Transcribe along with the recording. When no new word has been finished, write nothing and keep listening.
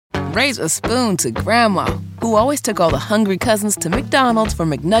Raise a spoon to Grandma, who always took all the hungry cousins to McDonald's for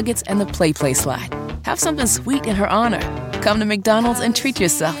McNuggets and the Play Slide. Have something sweet in her honor. Come to McDonald's and treat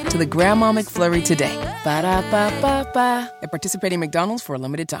yourself to the Grandma McFlurry today. Ba-da-ba-ba-ba. At participating McDonald's for a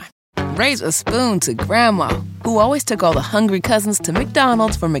limited time. Raise a spoon to Grandma, who always took all the hungry cousins to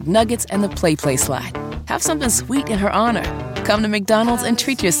McDonald's for McNuggets and the Play Slide. Have something sweet in her honor. Come to McDonald's and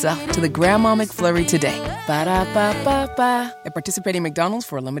treat yourself to the Grandma McFlurry today. Ba-da-ba-ba-ba. At participating McDonald's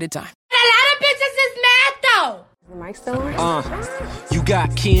for a limited time. A lot of bitches is mad though. The mic still on? You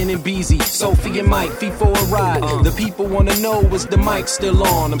got Ken and Beezy, Sophie and Mike, feet for a ride. The people wanna know, is the mic still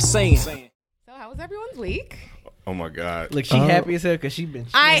on? I'm saying. So how was everyone's week? Oh my God! Look, she happy as hell because she been.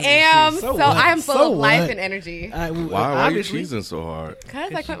 I am. So I am full So of life what? and energy. Why are you cheesing so hard?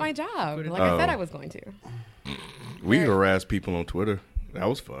 Because I quit my job, like I said I was going to. We harassed people on Twitter. That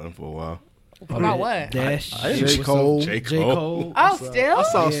was fun for a while. About what? Dash. J. Cole. J. J. Cole. Oh, still? I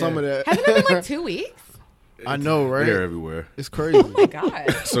saw some of that. Hasn't it been like 2 weeks? I know, right? They're everywhere. It's crazy. Oh my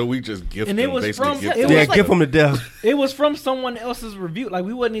God. So we just gift And them. it was basically from- gift it them. was like- give them to death. It was from someone else's review. Like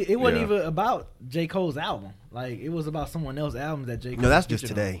it wasn't Yeah. even about J. Cole's album. Like it was about someone else's album that J. Cole. No, that's just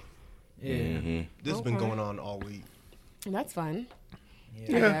featured on. today. Yeah. Mm-hmm. This has been going on all week. That's fun.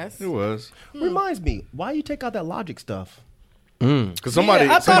 I Yeah, guess. it was. Reminds me, why you take out that Logic stuff? Because somebody,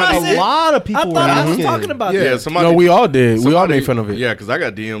 Yeah, I thought I A said- lot of I people were thought I was asking. talking about yeah, that. somebody. No, we all did. We all somebody- made fun of it. Yeah, because I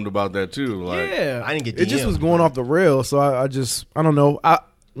got DM'd about that too. Like, Yeah. I didn't get It just DM'd. was going off the rails, so I don't know.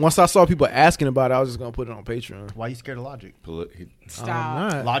 Once I saw people asking about it, I was just gonna put it on Patreon. Why you scared of Logic? Stop.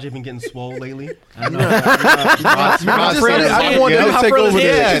 Not. Logic been getting swole lately. I didn't want them to take over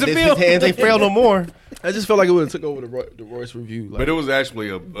Yeah, the. his hands ain't frail no more. I just felt like it would have took over the Royce review. Like, but it was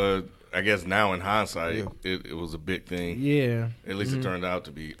actually I guess now in hindsight, it was a big thing. Yeah. At least it turned out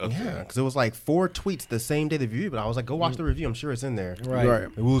to be a Yeah, thing. because it was like 4 tweets the same day the review, but I was like, go watch the review. I'm sure it's in there. right.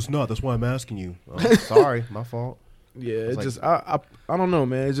 Well, it's not. That's why I'm asking you. Oh, sorry, my fault. Yeah, it like- just I don't know,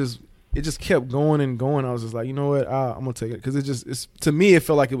 man. It just kept going and going. I was just like, you know what, I'm gonna take it because it's to me it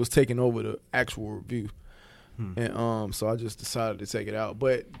felt like it was taking over the actual review, and so I just decided to take it out.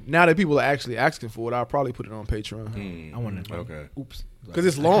 But now that people are actually asking for it, I'll probably put it on Patreon I want to. Okay. Oops. because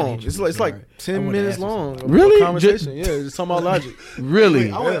it's long. It's like I 10 wanna minutes ask you long. something. of Really? conversation. Yeah, just talking about Logic. Really?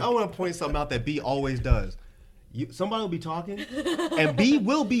 I want to point something out that B always does. Somebody will be talking, and B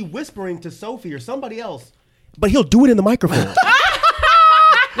will be whispering to Sophie or somebody else, but he'll do it in the microphone.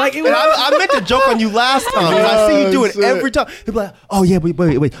 Like it And was. I meant to joke on you last time. 'Cause I see you do it every time. He'll be like, "Oh yeah, wait,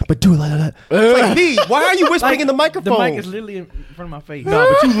 but do it like that." It's like, B, why are you whispering in the microphone? The mic is literally in front of my face. No,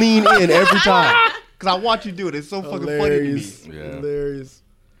 but you lean in every time because I watch you do it. It's so fucking funny to me. Hilarious. Yeah. Hilarious.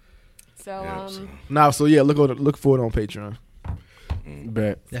 So, Nah, so yeah, look for it on Patreon.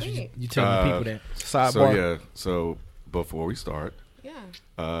 Bet. That's what Sweet. you telling the people that. Sidebar. So yeah. So before we start,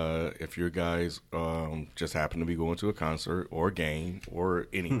 yeah. if your guys just happen to be going to a concert or a game or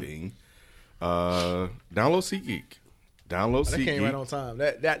anything, download SeatGeek. Download That SeatGeek. came right on time.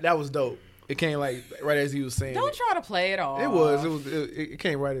 That was dope. It came like right as he was saying. Don't try to play it all. It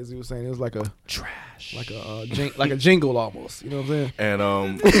came right as he was saying. It was like a trash, like a jingle almost. You know what I'm saying? And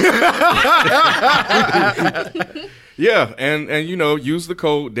yeah, and use the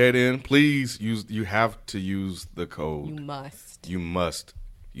code DEADEND. Please you have to use the code. You must.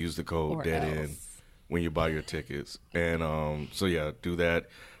 Use the code Or DEADEND else. when you buy your tickets. And so yeah, do that.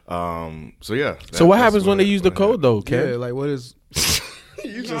 So yeah. So what happens when they use the code though, Yeah, Ken? like what is?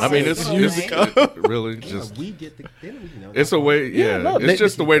 I mean, it's really just We get the. They don't even know. it's a way. Yeah, no, it's they-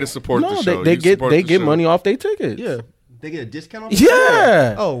 just a way to support the No, show. they You get support they the get show. money off their tickets. Yeah, They get a discount on.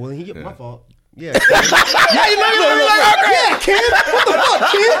 Yeah. Oh well, he get my fault. Yeah. Yeah,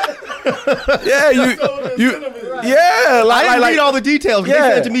 yeah, I didn't read all the details. Yeah. They Yeah.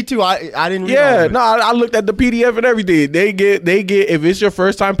 sent it to me too. I didn't read all Yeah, of it. no, I looked at the PDF and everything. They get if it's your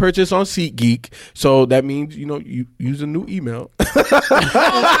first time purchase on SeatGeek, so that means you use a new email. That's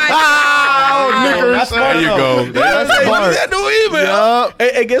There you go. Use that new email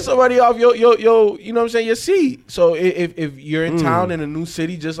and get somebody off your you know what I'm saying, your seat. So if you're in town in a new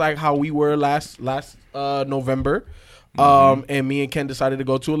city, just like how we were last November. And me and Ken decided to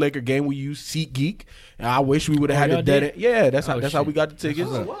go to a Laker game. We used SeatGeek, and I wish we would have had y'all the dead. did? Yeah, that's how we got the tickets.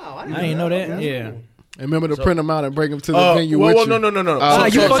 Wow, I didn't know that. Yeah. and remember to print them out and bring them to the venue with you. No.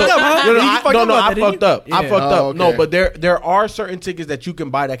 You fucked up, huh? You fucked up I about that, fucked up. didn't I you? fucked up. okay. No, but there are certain tickets that you can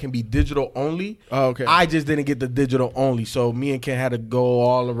buy that can be digital only. Oh, okay. I just didn't get the digital only, so me and Ken had to go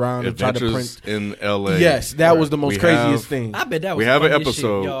all around and try to Adventures print. in LA. Yes, that was the most We craziest have- thing. I bet that was We have an funny as shit,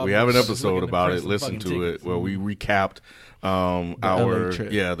 episode. y'all. We have an Just episode looking to about print it. some Listen fucking to tickets. it where we recapped our LA trip.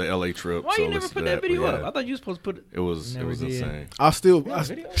 the LA trip. Why so you never listen put to that video but up? I thought you were supposed to put it. it was Never did. insane. I still want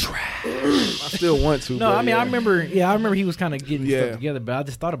to. No, but I mean, yeah. I remember he was kind of getting Yeah. stuff together, but I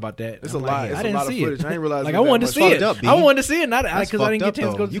just thought about that. It's I'm a lot. like, It's I a didn't lot of see footage. it. I didn't realize Like it I was wanted that to much. see it. Fucked up, B. I wanted to see it, not That's because I didn't fucked get a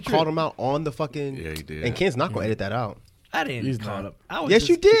chance to up, go though. to You the called trip. him out on the fucking. Yeah, he did. And Ken's not gonna edit that out. I didn't call up. I was Yes,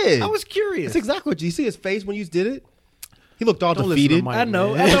 you did. I was curious. That's exactly what you see his face when you did it. He looked all Don't listen to defeated. Mike, I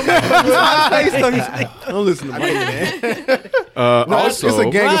know. man. Don't listen to Mike, man. Also, it's a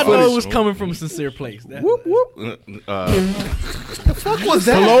gang I of know it footage. was coming from a sincere place. That- Fuck was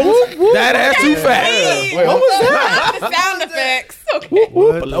that? That ass too fast. Wait, what was that? The sound effects. Okay.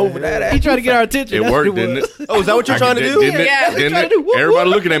 Pull over that ass. He tried to get our attention. it That's worked, what didn't was. it? Oh, is that what you're trying to do? Didn't it? Yeah. Didn't Trying to do it? whoop, Everybody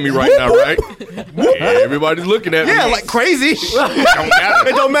looking at me right now, right? Everybody's looking at me. Yeah, like crazy. Don't matter.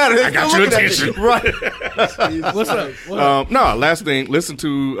 It don't matter. I got your attention. Right. What's up? No, last thing. Listen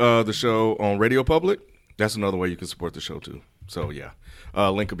to the show on Radio Public. That's another way you can support the show too. So yeah,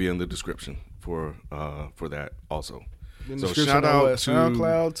 link will be in the description for that also. So shout out to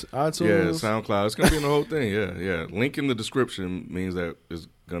SoundCloud, iTunes. Yeah, SoundCloud. It's gonna be in the whole thing. Yeah. Link in the description means that it's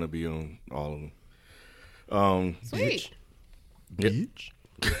gonna be on all of them. Sweet.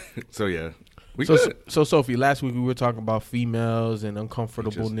 So yeah, we So, good. so Sophie, last week we were talking about females and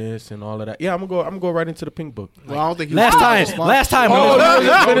uncomfortableness and all of that. Yeah, I'm gonna go right into the Pink Book. Well, I don't think Last time.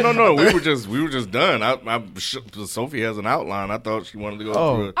 Oh no! We were just done. Sophie has an outline. I thought she wanted to go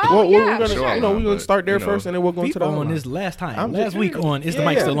through it. Oh, we're yeah, gonna, sure. we're gonna But, start there you know, first, and then we'll go into the People on outline. this last time. I'm Last just- week on Is the Yeah,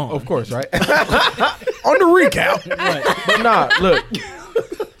 Mic Still On? Of course, right? On the recap. But nah, look.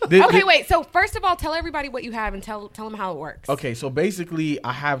 Okay, wait. So first of all, tell everybody what you have and tell them how it works. Okay, so basically,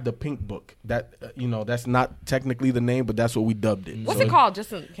 I have the Pink Book. That that's not technically the name, but that's what we dubbed it. What's So it called,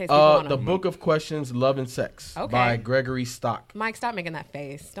 just in case people want The to? Book of Questions, Love and Sex Okay. by Gregory Stock. Mike, stop making that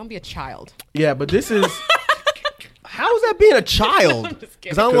face. Don't be a child. Yeah, but this is How is that being a child? just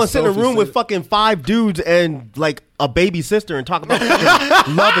Because I don't want to sit in a Sophie room with said- fucking 5 dudes and like a baby sister and talk about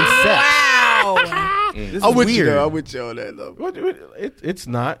fucking love and sex. Wow. This I'm is with weird. you, though. I'm with you on that though. it's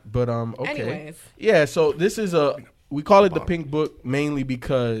not, but okay. Anyways. Yeah, so this is we call it the Pink Book mainly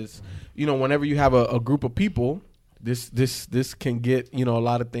because whenever you have a group of people, this can get a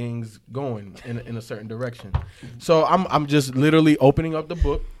lot of things going in a certain direction. So I'm just literally opening up the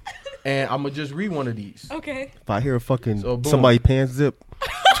book and I'm gonna just read one of these. Okay. If I hear a fucking So, boom. somebody pants zip,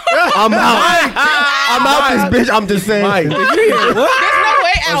 I'm out. I'm out this bitch. I'm just saying. Mike, There's no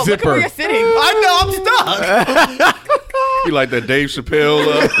way out. Look at zipper. where you're sitting. I know. I'm stuck. You like that Dave Chappelle?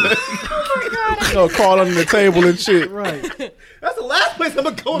 Crawl under the table and shit. Right. That's the last place I'm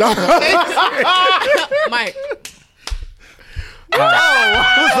gonna go. Mike.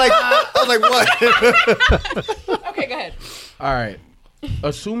 I was like, what? Okay, go ahead. all right.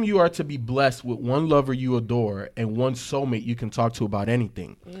 Assume you are to be blessed with one lover you adore and one soulmate you can talk to about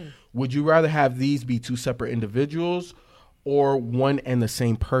anything. Would you rather have these be two separate individuals or one and the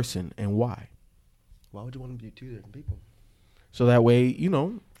same person, and why? Why would you want to be 2 different people? So that way, I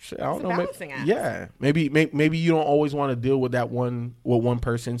don't It's a know. balancing act. Yeah, maybe you don't always want to deal with that one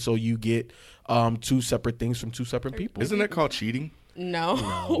person, so you get two separate things from two separate people. Isn't that called cheating? No.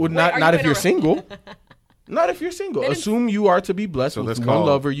 Well, Wait, not are not you if you're in a- single. Not if you're single. Then it's- Assume you are to be blessed So with that's one called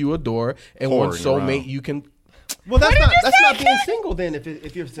lover you adore and one whoring soulmate around. you can. Well, that's not being single then. If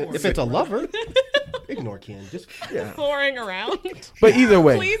it's a lover, ignore Ken. Just Whoring around. But either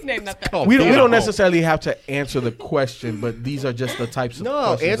way, Please name that. we don't Beautiful. necessarily have to answer the question, but these are just the types of no.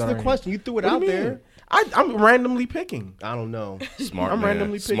 questions Answer that the are in question. You threw it here. out What do you mean? there. I'm randomly picking. I don't know. Smart I'm man.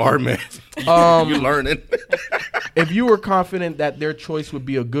 randomly picking. Smart man. You learning? If you were confident that their choice would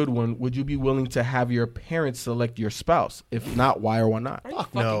be a good one, would you be willing to have your parents select your spouse? If not, why or why not? Are you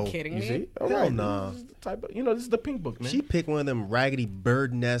fucking no. kidding You me? see? All Hell right. nah. This is the type of, this is the Pink Book, man. She picked one of them raggedy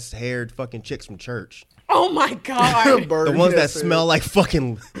bird nest haired fucking chicks from church. Oh my god. The ones that smell like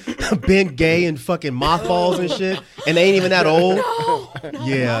fucking Ben Gay and fucking mothballs and shit, and they ain't even that old.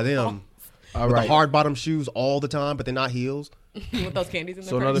 Yeah, them. All With right. the hard bottom shoes all the time, but they're not heels. With those candies in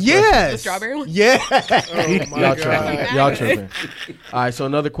So there. another Yes. The strawberry one? Yeah. Y'all tripping. Y'all tripping. All right, so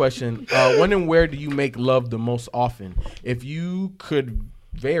another question. When and where do you make love the most often? If you could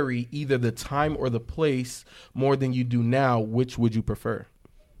vary either the time or the place more than you do now, which would you prefer?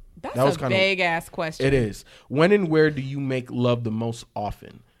 That's That was a kinda- big ass question. It is. When and where do you make love the most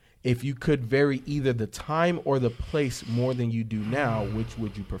often? If you could vary either the time or the place more than you do now, which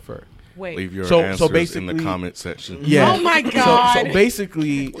would you prefer? Wait. Leave your So answers in basically- the comment section. Yeah. Oh my So God.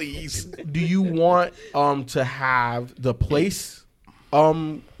 basically, do you want to have the place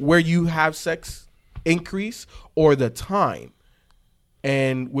where you have sex increase or the time?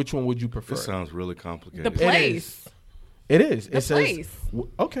 And which one would you prefer? This sounds really complicated. The place. It is. The It says place.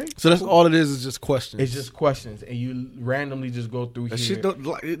 okay. So that's all it is just questions. It's just questions, and you randomly just go through That here. shit don't,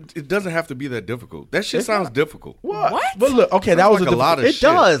 like, it doesn't have to be that difficult. That shit It's sounds not. difficult. What? But look, okay, that was like a lot of It shit.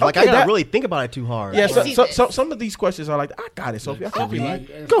 does. Like I Okay, gotta that- really think about it too hard. Yeah, see so, this. some of these questions are like, I got it, Sophie. I can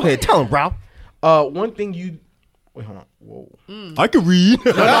read. Go ahead, tell him, bro. One thing you wait, hold on. Whoa. I can read.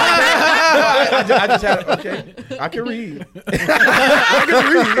 I just had okay. I can read.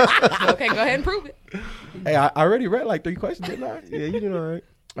 Okay, go ahead and prove it. Hey, I already read like 3 questions, didn't I? Yeah, you doing all right.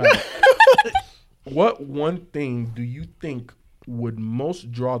 What one thing do you think would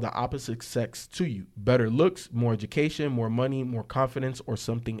most draw the opposite sex to you? Better looks, more education, more money, more confidence, or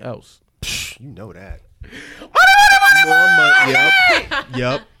something else? You know that. Yep.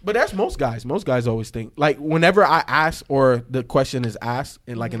 Yep. But that's most guys. Most guys always think like whenever I ask or the question is asked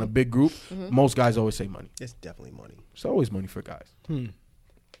in like in a big group, most guys always say money. It's definitely money. It's always money for guys.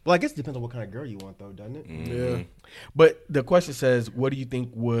 Well, I guess it depends on what kind of girl you want, though, doesn't it? Yeah. But the question says, what do you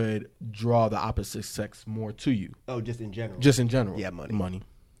think would draw the opposite sex more to you? Oh, just in general. Just in general. Yeah, money. Money.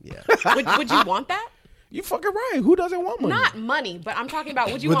 Yeah. Would you want that? You fucking right. Who doesn't want money? Not money, but I'm talking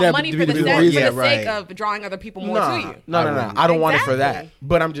about would you Would want that money be for the the, reason? sake, Yeah, for the sake right. of drawing other people more to you? No. I don't want it for that. Exactly.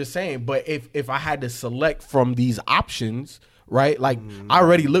 But I'm just saying. But if I had to select from these options, right? Like I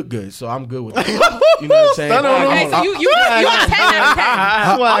already look good, so I'm good with it. You know what I'm saying? Okay, so you a 10 out of 10.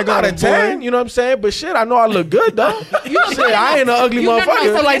 I got a 10. You know what I'm saying? But shit, I know I look good though. You know what I'm saying? I ain't an ugly You- no, motherfucker.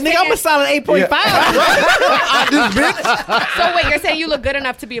 no, so like, you're nigga, I'm a saying- solid 8.5. So wait, you're saying you look good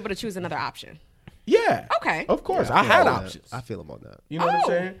enough to be able to choose another option? Yeah. Okay. Of course. I had Yeah, options. I feel him on that. You know what I'm Oh.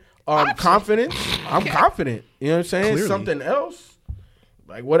 saying? Confidence. I'm confident. You know what I'm saying? Clearly. Something else.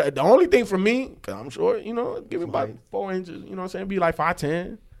 Like what? The only thing for me, cause I'm sure, you know, give me about 4 inches. You know what I'm saying? Be like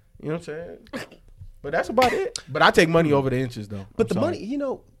 5'10". You know what I'm saying? But that's about it. But I take money over the inches though. But the money, you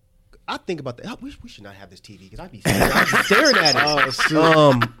know, I think about that. We should not have this TV because I'd be staring at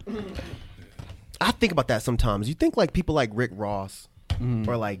it. I think about that sometimes. You think like people like Rick Ross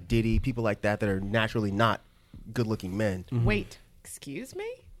or like Diddy, people like that are naturally not good-looking men. Wait, excuse me?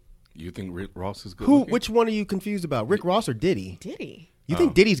 You think Rick Ross is good? Who? looking? Which one are you confused about? Rick Ross or Diddy? Diddy. You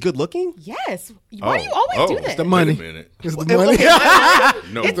think Diddy's good-looking? Yes. Why do you always do this? the money. Wait a minute. It's the money.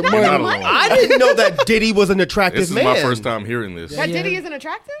 No, It's you're not not the alone. money. I didn't know that Diddy was an attractive This is man. my first time hearing this. That Diddy isn't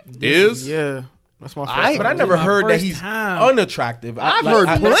attractive? Is? Yeah. That's my first I- But I never My heard that first he's time. unattractive. I've heard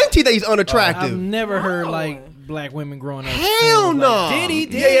plenty that he's unattractive. I've never heard like black women growing up. Hell saying, no. like, Diddy.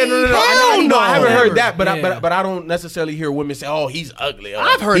 Yeah, no. Hell I no. haven't heard that, but Yeah. but I don't necessarily hear women say, "Oh, he's ugly."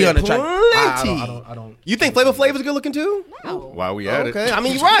 I've heard he it unattractive. plenty. I don't. You think Flavor Flav is good looking too? Why we at Okay, it? I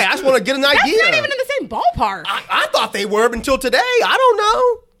mean, you're right. I just want to get an That's idea. not even in the same ballpark. I thought they were until today. I don't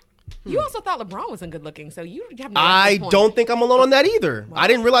know. You also thought LeBron wasn't good looking, so you have no I reference point. don't think I'm alone on that either. I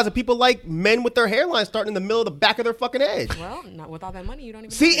didn't realize that people like men with their hairline starting in the middle of the back of their fucking head. Well, not with all that money, you don't even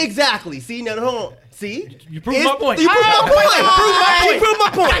See, know. exactly. See, now, hold on. See? You proved my point. You proved my point. You proved my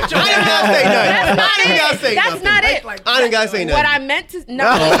point. I didn't gotta say nothing. That's not I didn't gotta say it. That's nothing. not it. I didn't gotta say nothing. What I meant to no.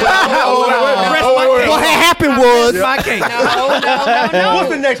 What had happened was. No. What's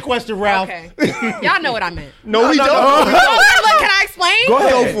the next question, Ralph? Okay. Y'all know what I meant. No, we don't. Oh, look, can I explain? Go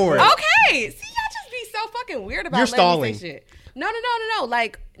ahead. Go for it. Okay. See, y'all just be so fucking weird about You're letting stalling. me say shit. No.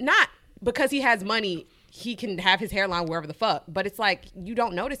 Like, not because he has money, he can have his hairline wherever the fuck. But it's like you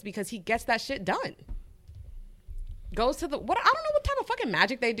don't notice because he gets that shit done. Goes to the what? I don't know what type of fucking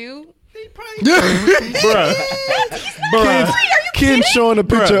magic they do. Bruh. Are you Ken kidding? showing a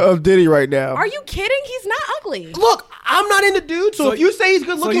picture of Diddy right now. Are you kidding? He's not ugly. Look, I'm not into dudes, so if you say he's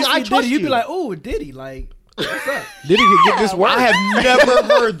good So looking, you I see trust Diddy, you. you'd be like, "Oh, Diddy, like, what's up?" Diddy could get this work. I have never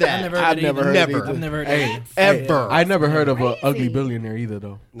heard that. I've never heard I've it never either. heard I've never heard Hey, it. Ever. I never heard of an Crazy. ugly billionaire either,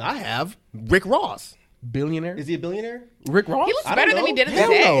 though. I have. Rick Ross. Billionaire? Is he a billionaire? Rick Ross? He looks I better don't than he know. did in the Hell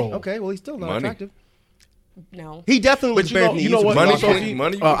day. no. Okay, well, he's still not Money. attractive. No. He definitely looks better than he you know used what? to. Money Money, clean-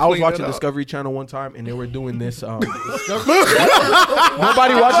 money, you I was clean watching that up. Discovery Channel one time, and they were doing this. Nobody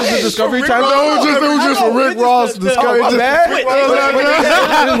watches the Discovery Channel. It was just a Rick Ross Oh, discovery. my bad.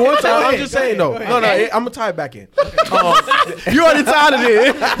 Just- One time, I'm just saying though. No, I'm gonna tie it back in. You already tired of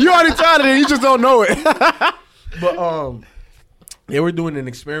it. You already tired of it. You just don't know it. But they were doing an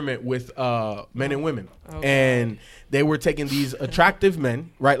experiment with men and women, and they were taking these attractive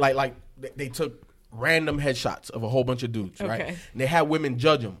men, right? Like they took random headshots of a whole bunch of dudes, right? Okay. And they had women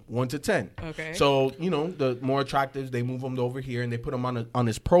judge them 1 to 10. Okay. So the more attractive, they move them over here and they put them on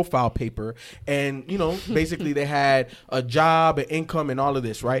this profile paper, and basically they had a job, an income, and all of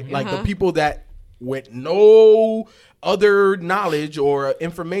this, right? Like the people that with no other knowledge or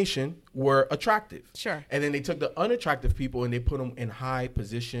information were attractive. Sure. And then they took the unattractive people and they put them in high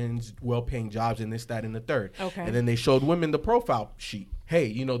positions, well-paying jobs, and this, that, and the third. Okay. And then they showed women the profile sheet. Hey,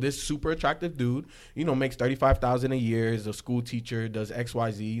 you know, this super attractive dude, you know, makes $35,000 a year, is a school teacher, does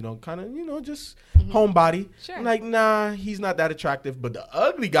XYZ, you know, kind of, you know, just homebody. Sure. I'm like, nah, he's not that attractive. But the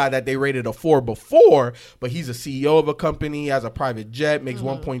ugly guy that they rated a 4 before, but he's a CEO of a company, has a private jet, makes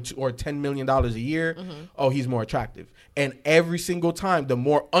 1.2 or $10 million a year. Oh, he's more attractive. And every single time, the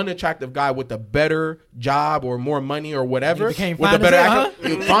more unattractive guy with the better job or more money or whatever, He became with the fine better as hell, actor,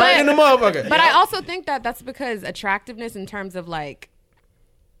 you're fine in the motherfucker. But I also think that that's because attractiveness in terms of like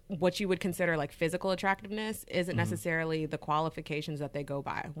what you would consider like physical attractiveness isn't necessarily the qualifications that they go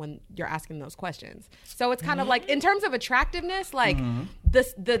by when you're asking those questions. So it's kind of like in terms of attractiveness, like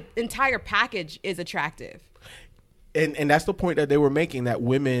the entire package is attractive. And that's the point that they were making, that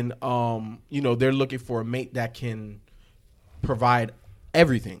women, you know, they're looking for a mate that can provide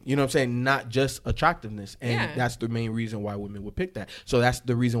everything. You know what I'm saying? Not just attractiveness. And that's the main reason why women would pick that. So that's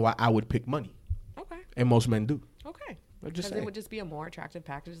the reason why I would pick money. Okay. And most men do. Okay. I'm just Because saying. it would just be a more attractive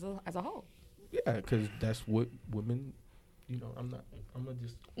package as a whole. Yeah, because that's what women, you know, I'm gonna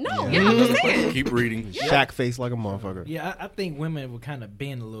just. No, I'm just saying. Keep reading. Shack face like a motherfucker. Yeah, I think women would kind of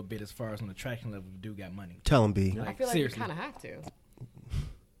bend a little bit as far as an attraction level if a dude got money. Tell him, B. I feel like seriously. you kind of have to.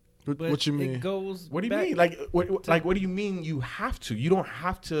 But What you mean? It goes. What do you back- mean? Like, what do you mean you have to? You don't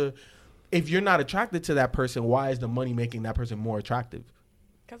have to. If you're not attracted to that person, why is the money making that person more attractive?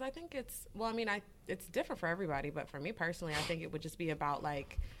 Because I think it's it's different for everybody, but for me personally, I think it would just be about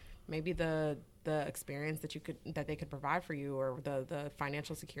like maybe the experience that they could provide for you, or the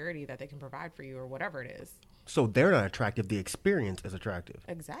financial security that they can provide for you, or whatever it is. So they're not attractive. The experience is attractive.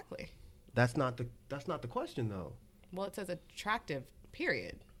 Exactly. That's not the question though. Well, it says attractive,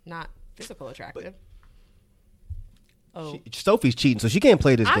 period, not physical attractive. Sophie's cheating, so she can't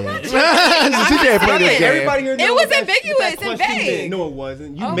play this I'm game. not She can't play this game. Everybody here It knows was that ambiguous and question vague. did. No, it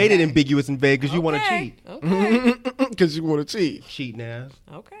wasn't. You Okay. made it ambiguous and vague because you want to Okay. cheat. Okay. Because you want to cheat. Cheating ass.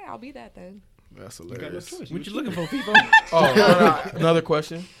 Okay, I'll be that then. That's hilarious. What you looking for, people? Another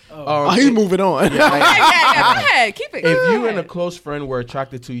question. Oh, he's moving on. Yeah, go ahead. Keep it. If Go you and a ahead. close friend were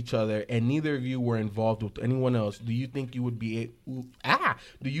attracted to each other and neither of you were involved with anyone else, do you think you would be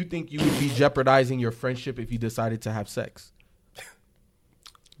jeopardizing your friendship if you decided to have sex?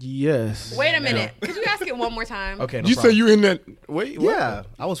 Yes. Wait a minute. Could you ask it one more time? Okay, no You problem. say you in that? Wait. What? Yeah,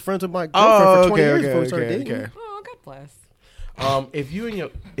 I was friends with my girlfriend Oh, for 20 okay, years before we started okay, dating. okay. Oh, God bless. If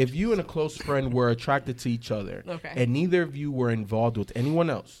you and a close friend were attracted to each other, Okay. and neither of you were involved with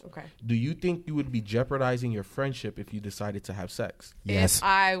anyone else, Okay. do you think you would be jeopardizing your friendship if you decided to have sex? Yes. If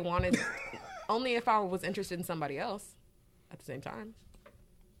I wanted, only if I was interested in somebody else at the same time.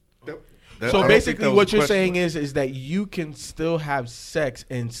 I So don't basically, think that was what the you're question. saying is that you can still have sex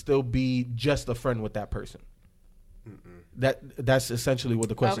and still be just a friend with that person. That's essentially what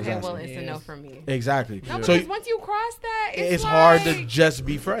the question Okay, is well, asking. it's a no from me. Exactly. No, So because once you cross that, it's like, hard to just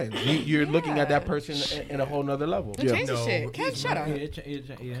be friends. You're looking at that Yeah. person in a whole nother level. It changes shit. Ken, shut up.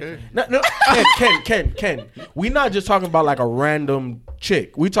 No, Ken. We're not just talking about like a random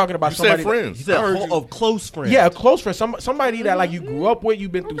chick. We're talking about You somebody said friends. He said I heard a you. of close friends. Yeah, a close friend, somebody that like you grew up with,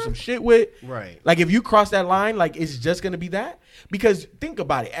 you've been through some shit with. Right. Like if you cross that line, like it's just gonna be that. Because think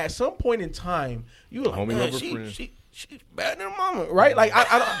about it. At some point in time, you like, Homie man, lover friend. she's better than mama, right? Like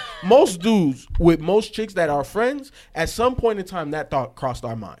I don't, most dudes with most chicks that are friends, at some point in time, that thought crossed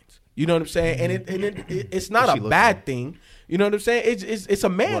our minds. You know what I'm saying? And it's not What's she a looking bad at? thing. You know what I'm saying? It's a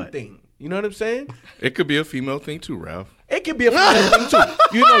man What? thing. You know what I'm saying? It could be a female thing too, Ralph. It could be a female thing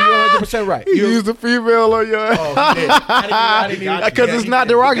too. You know, you're 100% right. You used a female on your Oh, yeah. I didn't even- because it's not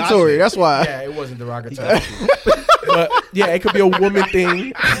derogatory. That's why. Yeah, it wasn't derogatory. But yeah, it could be a woman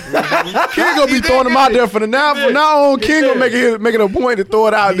thing. King gonna be throwing them out there from now on. King gonna make it a point to throw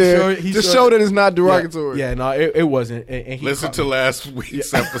it out there to show that it's not derogatory. Yeah, no, it wasn't. And he Listen to last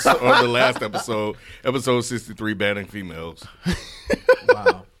week's episode, or the last episode, episode 63, banning females.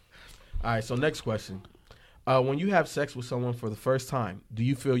 Wow. All right, so next question. When you have sex with someone for the first time, do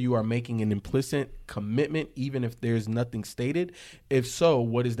you feel you are making an implicit commitment even if there's nothing stated? If so,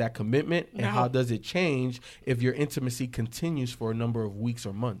 what is that commitment and how does it change if your intimacy continues for a number of weeks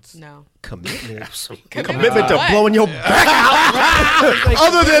or months? No. Commitment. Commitment Commitment to what? blowing your back out.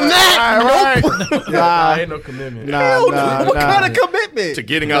 Other than that, Right. Nah, ain't no commitment. what kind of commitment? To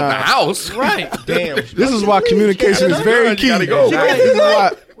getting out the house. Right. Damn. This is why communication is very key. gotta go. This is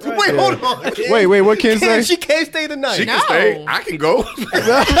why- Wait, hold on. Wait, what Ken say? She can't stay the night. She can No. stay. I can go. So,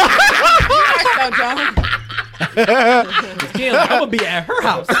 John. Ken, I'm gonna be at her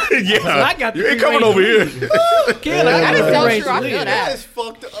house. Yeah, I got you the ain't free coming reign over to here. Ken, I got That is the so free reign true. I to feel live. that. That is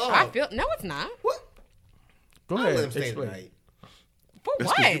fucked up. I feel no, it's not. What? Go I'll ahead. let him stay Explain. tonight. For That's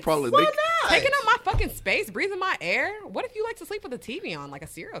what? 'cause you probably Why think- not? Taking up my fucking space, breathing my air. What if you like to sleep with the TV on, like a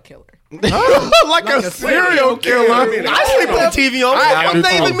serial killer? like a serial killer. I sleep with the TV on. What does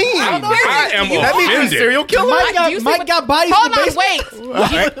that even mean? I am That means you're a offended. serial killer? Do you sleep Mike with- got bodies Hold in the on,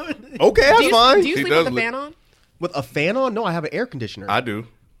 basement. wait. Okay, Do that's you, fine. do you He sleep does with the look- fan on? With a fan on? No, I have an air conditioner. I do,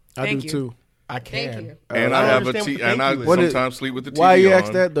 I Thank do you. too. I Thank can. you. and I I don't have a understand T, what the and I thank you is. What is- sometimes sleep with the TV Why you on.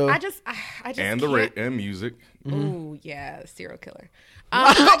 ask that though? I just And can't. and music. Ooh, yeah, serial killer.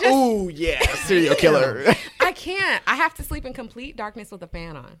 I just, Ooh, yeah, serial killer. I can't. I have to sleep in complete darkness with a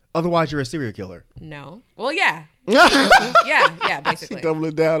fan on. Otherwise, you're a serial killer. No. Well, yeah. Yeah, basically.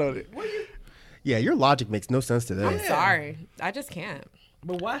 Doubling down on it. Yeah, your logic makes no sense today. I'm sorry. I just can't.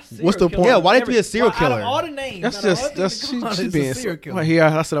 But why? What's the serial killer? point? Yeah, why did you be a serial Why, out of killer? all the names, That's out of all just the that's things that come she on, it's being a serial killer. well,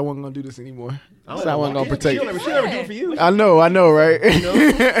 yeah. I said I wasn't gonna do this anymore. I said I wasn't gonna protect. She'll never do it for you. I know, right? What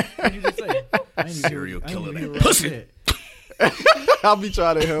did you just say? I ain't Serial even- I ain't killer, even that hear pussy. what you said. I'll be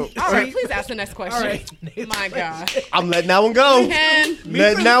trying to help. All right, please ask the next question. All right. My God. I'm letting that one go. Ken,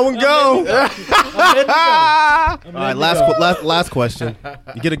 Letting that one go. I'm All right, letting it go. last question.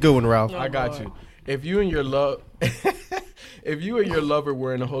 You get a good one, Ralph. I got you. If you and your lover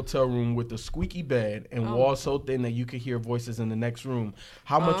were in a hotel room with a squeaky bed and walls so thin that you could hear voices in the next room,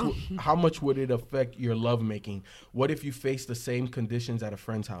 how much would it affect your lovemaking? What if you face the same conditions at a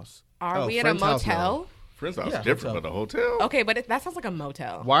friend's house? are Oh, we at a friend's house motel? Friends house Yeah, different, hotel. but a hotel. Okay, but that sounds like a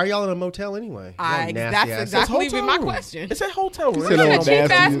motel. Why are y'all in a motel anyway? Y'all nasty That's asses. exactly Hotel my room. question. It's a hotel room. said It's all a nasty. cheap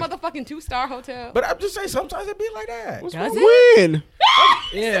ass motherfucking 2-star hotel. But I'm just saying, sometimes it be like that. Does it? When?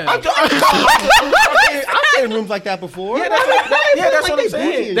 Yeah. I've stayed in rooms like that before. Yeah, that's what I'm they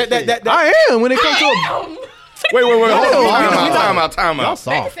saying. bougie and shit. I am when it comes to a Wait, hold on. Y'all Time out.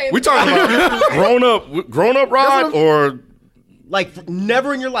 soft. We talking about grown up rod or Like,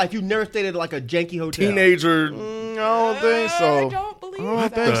 never in your life, you've never stayed at like a janky hotel. teenager? I don't think so. I don't believe I don't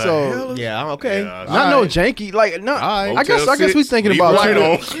that. think so. Yeah, okay. Yeah, Not no janky. Like no. right. I guess Hotel we six, thinking leave about light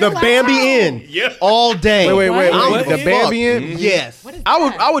like on. The Bambi Inn. Yeah. All day. Wait. I don't What? give a The Bambi fuck. Inn? Yes. What is I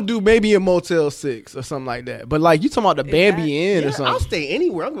would that? do maybe a Motel 6 or something like that. But like you talking about the Bambi Inn or I'll something. stay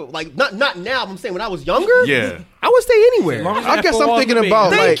anywhere. I'm gonna, like not now. I'm saying when I was younger. Yeah. I would stay anywhere. I guess I'm thinking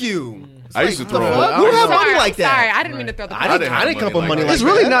about Thank like you. I used to The throw fuck? up. Who have Sorry, money like that? Sorry, I didn't mean to throw the. I didn't come up with money like it's that.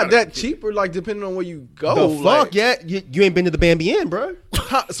 really not that cheap or like depending on where you go. The like, fuck, yeah. You ain't been to the Bambi Inn, bro.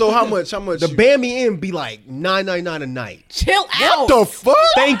 So how much? The Bambi Inn be like $9.99 a night. Chill out. the fuck?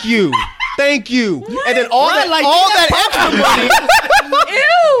 Thank you. And then all that extra money.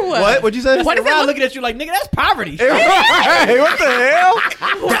 Ew. What? What'd you say? What is it Ryan look- looking at you like, nigga, that's poverty. Hey, what the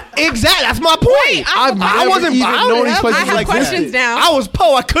hell? Exactly. That's my point. I've never even known these I places have like questions that. now. I was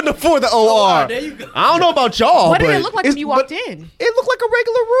poor. I couldn't afford the OR. there you go. I don't know about y'all, What did but it look like when you walked in? it looked like a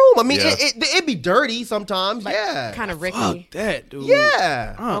regular room. I mean, Yeah. it'd be dirty sometimes. Yeah. Kind of Ricky. Fuck that, dude.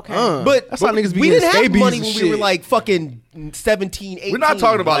 Yeah. Okay. But that's how niggas be we getting didn't have scabies money and when shit. we were like fucking 17, 18. We're not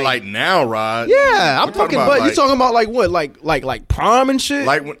talking about like now, Rod. Yeah, I'm We're talking about, But like, you talking about like what? Like prom and shit?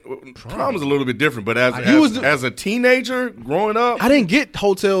 like when prom is a little bit different, but as a teenager growing up, I didn't get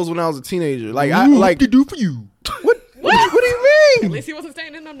hotels when I was a teenager. Like I like to do for you. what do you At mean? least he wasn't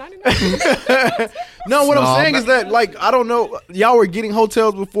staying in them 99. No, what I'm No, saying is that like I don't know. Y'all were getting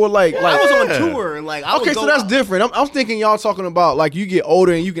hotels before like I was on Yeah. tour and like I would okay, go so that's out. different. I'm thinking y'all talking about like you get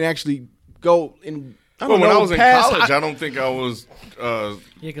older and you can actually go and I well, don't when know, I was in past college, high- I don't think I was. Yeah,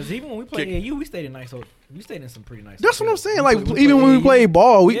 because even when we played AU, we stayed in nice. We stayed in some pretty nice. That's what I'm hotels. saying. We Like played- even when we played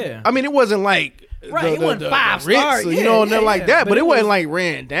ball, we Yeah. I mean it wasn't like Right, it wasn't five Ritz star, or, yeah, you know, yeah, nothing like yeah. that. But But it it wasn't was- like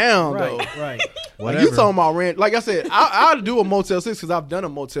ran down though. Right. Like, you talking about rent? Like I said, I'll do a Motel 6 because I've done a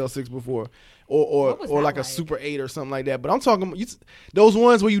Motel 6 before, or was or that like a like? Super 8 or something like that. But I'm talking those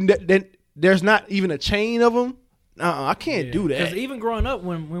ones where there's not even a chain of them. I can't do that. Because even growing up,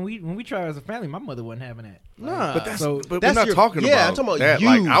 when we tried as a family, my mother wasn't having that. Nah. But that's. So- but that's we're not your- talking yeah, about. I'm talking about that. you.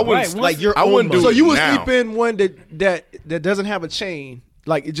 Like I wouldn't. Right, like your I wouldn't own do So it you would now. sleep in one that doesn't have a chain,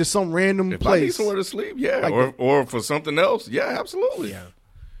 like it's just some random If I need place. somewhere to sleep, yeah, Like or for something else, yeah, absolutely.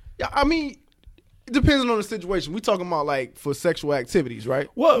 Yeah, I mean, it depends on the situation. We talking about like for sexual activities, right?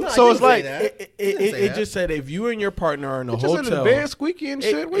 Well, No, I so didn't it's say like that. it just said if you and your partner are in a Just hotel, in the bed squeaky and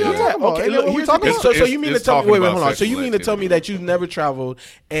shit. What y'all Yeah. talking about? Okay, Ain't that look, what we here's talking the about? thing. So It's- you mean to it's tell me? talking Wait, about hold on. So you sexual mean to tell me activity. that you've never traveled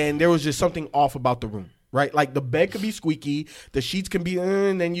and there was just something off about the room, right? Like the bed could be squeaky, the sheets can be,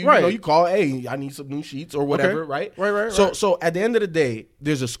 and then you Right. know you call, hey, I need some new sheets or whatever, right? Right. So at the end of the day,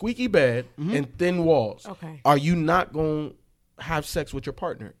 there's a squeaky bed and thin walls. Okay. Are you not going to have sex with your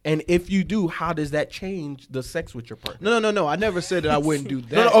partner? And if you do, how does that change the sex with your partner? No. I never said that I wouldn't do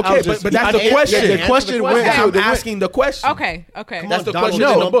that. No, I okay, was just- but that's the I- question. Yeah, the question went to I'm the asking the question. Okay. Come That's on, the Donald question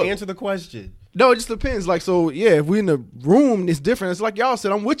Trump, in the book. Answer the question. No, it just depends. Like, so yeah, if we in the room, it's different. It's like y'all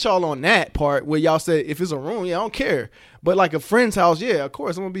said, I'm with y'all on that part where y'all said if it's a room, yeah, I don't care. But like a friend's house, yeah, of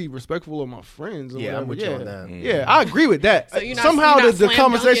course I'm gonna be respectful of my friends. Or Yeah, I'm whatever. with you on that. Yeah, I agree with that. So you're not- Somehow you're not the slam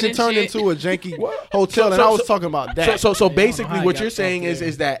conversation dunking and turned shit? into a janky hotel, and I was talking about that. So basically, how what you you're got saying off there.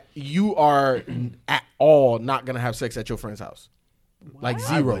 is that you are at all not gonna have sex at your friend's house, like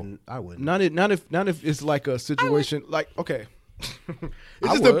zero. I wouldn't. Not if it's like a situation like okay. It I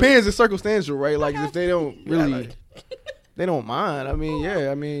just would. depends. It's circumstantial, right? Like if they don't really, they don't mind. I mean,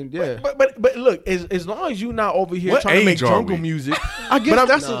 yeah. But look, as long as you're not over here What trying to make age are jungle we? music, I guess but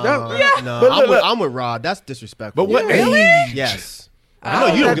that's No, But look, I'm with Rod. That's disrespectful. But what Yeah. age? Yes. I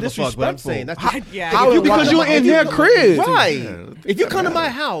know you don't give a fuck, but I'm disrespectful. saying that's Yeah. because you're in their crib, right. If you come to my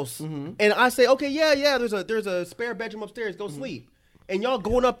house and I say, okay, yeah, there's a spare bedroom upstairs, go sleep, and y'all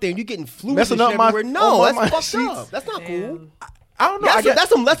going up there and you getting fluid Messing and up shit my- everywhere. No, on my that's fucked sheets. up. That's not cool. I don't know.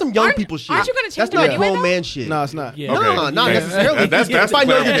 That's some young Aren't- people shit. aren't you gonna change That's it not anyway, grown though? man shit. No, it's not. Yeah. No, Okay. not Yeah. necessarily. That's if I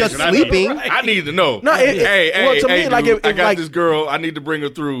know you're just clarification. I need- sleeping. I need to know. No, well, to me, like, dude, if I got like- this girl. I need to bring her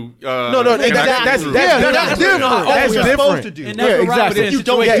through. No, can I that's come that's through? different. that's That's different. That's That's what you're different. supposed to do. And Yeah, that's what exactly. Robert If you said,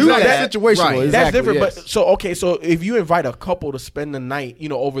 don't situation. do That's that, situational. right. Exactly, That's different, yes. but so okay. So if you invite a couple to spend the night,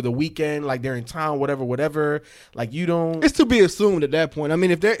 over the weekend, like they're in town, whatever, like you don't. It's to be assumed at that point. I mean,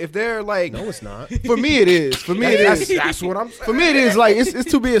 if they're like, No, it's not. For me, it is. For me, it is. That's what I'm saying. For me, it is like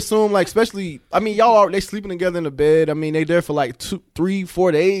it's to be assumed. Like, especially, I mean, they sleeping together in the bed. I mean, they there for like 2, 3,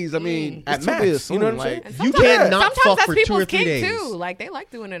 4 days. I mean, At it's to be max, you assumed. know what I'm saying? like, And You sometimes- can't not sometimes fuck that's for 2 or people's 3 kink days. too. Like they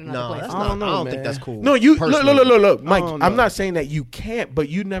like doing it in No, another that's place. I not. don't know, I don't think man. that's cool. No, you Personally. look, Mike. don't I'm know. not saying that you can't, but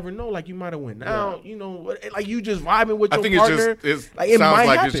you never know. Like you might have went out, like you just vibing with I your think partner. it like, it sounds might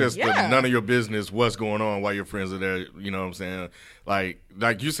like happen. it's just Yeah. none of your business what's going on while your friends are there. You know what I'm saying? Like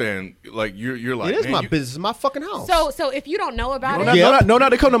you saying, like you're like, It is man, my you- business. It's my fucking house. So if you don't know about no, it, Yep. not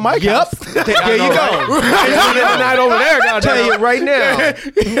they come to my Yep. house. There you go. not over there. I'll tell you right now.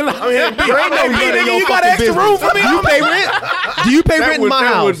 You got extra room for me. Do you pay rent? Do you pay rent in my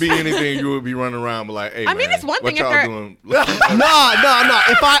that house? would be anything you would be running around, but like, hey, I mean, man, it's one what thing if y'all they're- doing? No.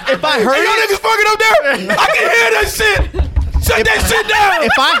 If I heard it, niggas fucking up there. I can hear that shit. Shut that shit down.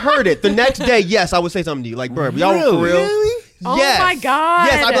 if I heard it the next day, yes, I would say something to you. Like, bro, y'all were for real. Oh Yes. my God.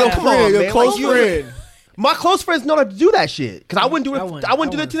 Yes, I go, come on, Friend, man. your close Like, you- friend. My close friends know not to do that shit because I wouldn't do it. I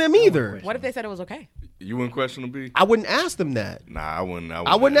wouldn't do that to them either. What if they said it was okay? You wouldn't question them, B? I wouldn't ask them that. Nah, I wouldn't.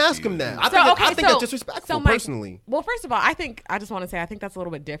 I wouldn't ask you them that. either. I think that's disrespectful, Mike, personally. Well, first of all, I just want to say I think that's a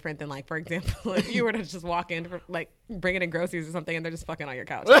little bit different than, like, for example, if you were to just walk in, like, bringing in groceries or something, and they're just fucking on your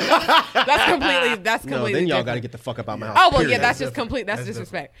couch. That's completely. No, then y'all different. got to get the fuck up out my house. Oh well, period. yeah, that's just complete. That's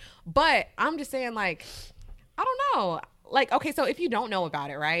disrespect. But I'm just saying, like, I don't know. Like, okay, so if you don't know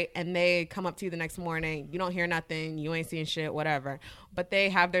about it, right, and they come up to you the next morning, you don't hear nothing, you ain't seeing shit, whatever, but they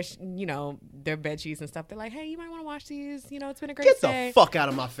have their, their bed sheets and stuff. They're like, hey, you might want to wash these. It's been a great Get day. the fuck out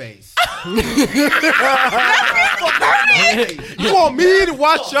of my face. You want me to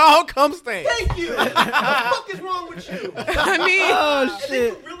watch y'all come stand? Thank you. What the fuck is wrong with you? I mean, Oh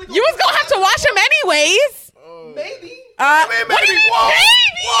shit! you was gonna have to wash them anyways. Maybe. What do you mean,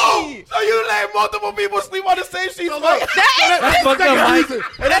 baby? So you let multiple people sleep on the same sheets? That's fucked up, Mike.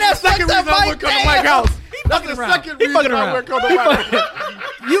 And that's the second reason I would come to Mike's house. That's the second reason fucking I around. would come to Mike's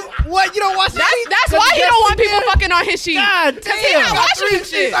house. You what? You don't watch That's why he don't want people fucking on his sheets. God Because he not damn. washing them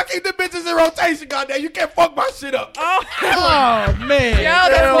shit. I keep the bitches in rotation, goddamn. You can't fuck my shit up. Oh, Oh man! yo,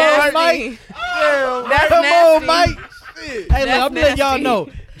 that's Damn, nasty. That's Come nasty. on, Mike. Hey, look, I'm letting y'all nasty. know.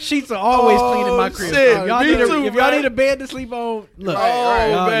 Sheets are always clean in my crib. shit. So if y'all Me need too, if y'all man. need a bed to sleep on, look.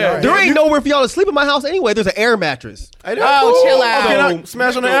 Right, y'all- man. y'all- There ain't nowhere for y'all to sleep in my house anyway. There's an air mattress. Oh, chill out. Can I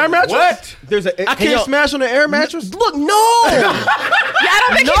smash on the air mattress? What? There's a. I can't smash on the air mattress. Look, no. Yeah,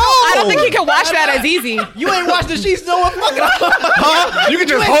 I don't think he can wash that as easy. You ain't watched the sheets, no one fucking. You can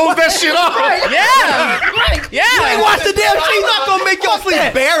just hold that shit off. Yeah. You ain't Yeah. watched the damn sheets. Not gonna make y'all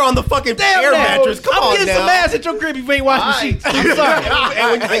sleep bare on the fucking air mattress. Come I'm on getting now. some ass at your crib if you ain't washing the sheets. I'm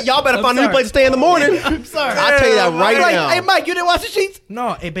sorry. And y'all better find a new place to stay in the morning. I'm sorry. I'll tell you that right Like, now. hey Mike, you didn't wash the sheets?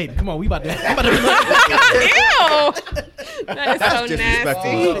 No, hey baby, come on, we about to. I'm about to Ew. That is so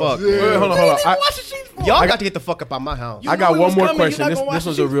Disrespectful nasty. as fuck. Wait, hold on. Y'all got to get the fuck up out my house. I got we one was more coming, question. you're not This gonna wash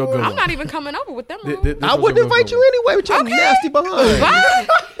one's the a real sheets good for I'm one. not even coming over with them. I wouldn't invite you anyway with your nasty behind.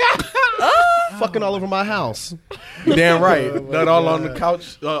 Fucking all over my house. Damn right. That all on the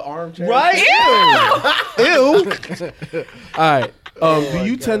couch, armchair. Right? Ew. All right. Do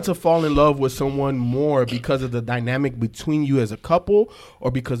you tend to fall in love with someone more because of the dynamic between you as a couple,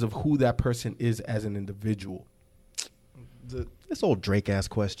 or because of who that person is as an individual? This old Drake ass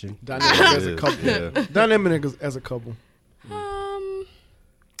question. Dynamic as a couple. Yeah. Dynamic as a couple.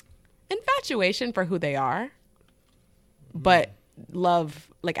 Infatuation for who they are, but love,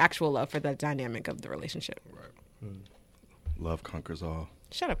 like actual love for the dynamic of the relationship. Love conquers all.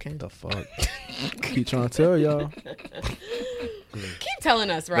 Shut up, Ken. The fuck? Keep trying to tell y'all. Keep telling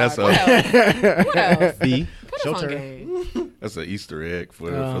us, Rob. That's What else? What else? B. Put us on game. That's an Easter egg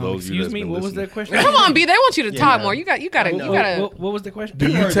for those of you Excuse that's me, been what was listening. that question? Come on, B. They want you to talk more. You gotta. What was the question? Do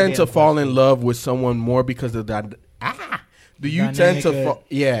you tend to fall in love with someone more because of that? Do you tend to fall?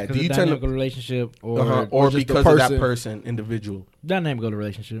 Yeah. Do you tend dynamic to relationship or or just the because of that person. person, individual? dynamic of the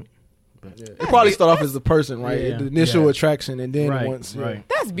relationship? It probably start off as the person, right? Yeah. The initial Yeah. attraction, and then Right, once. right.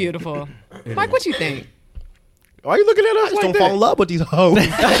 That's beautiful. Mike, what you think? Why are you looking at us I just like don't fall in love with these hoes.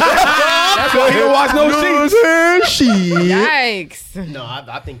 That's why he don't watch no sheets. Yikes. No,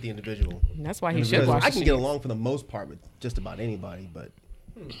 I think the individual. That's why he should Because watch. I the can get Sheets. along for the most part with just about anybody, but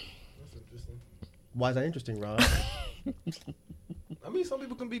why is that interesting, Rob? I mean, some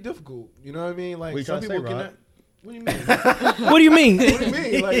people can be difficult. You know what I mean? Like What you some trying to people say, can. Rod? What do you mean? What do you mean? What do you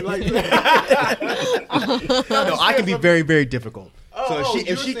mean? Like No, I can be very, very difficult. so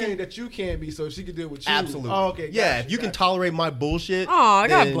if she saying can, that you can be, so she can deal with you. absolutely. Oh, okay. Yeah, gotcha, if you can gotcha. tolerate my bullshit. Aw,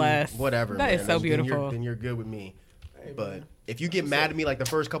 God then bless. Whatever. That is man. so Then you're- beautiful. Then you're good with me. But if you get mad at me like the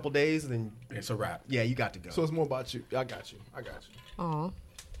first couple days, then It's a wrap. yeah, you got to go. So it's more about you. I got you. Aw,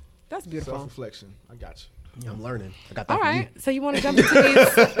 that's beautiful. Self-reflection. I got you. I'm learning. I got that. All from right, so you want to jump into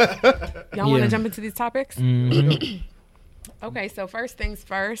these? Y'all want to Yeah. jump into these topics? Okay, so first things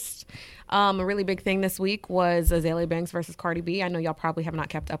first. A really big thing this week was Azalea Banks versus Cardi B. I know y'all probably have not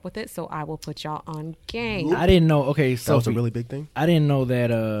kept up with it, so I will put y'all on game. I didn't know. Okay, That so was a really big thing. I didn't know that.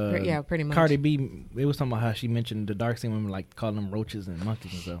 Yeah, pretty much. Cardi B. It was talking about how she mentioned the dark skinned women, like calling them roaches and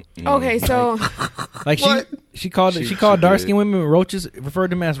monkeys and stuff. Okay, so Like she called She dark did. skinned women roaches, referred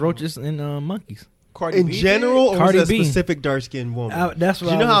them as roaches and monkeys. Cardi In B general, or Cardi was that B. specific dark skinned woman? That's what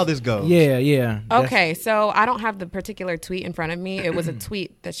you I know was- how this goes. Yeah. That's- okay, so I don't have the particular tweet in front of me. It was a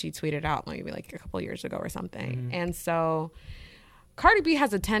tweet that she tweeted out maybe like a couple years ago or something. And so Cardi B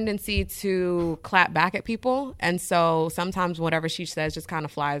has a tendency to clap back at people. And so sometimes whatever she says just kind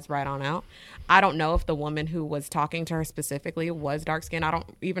of flies right on out. I don't know if the woman who was talking to her specifically was dark skinned. I don't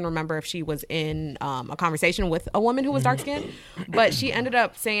even remember if she was in a conversation with a woman who was dark skinned. But she ended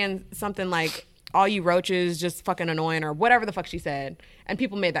up saying something like, all you roaches just fucking annoying, or whatever the fuck she said. And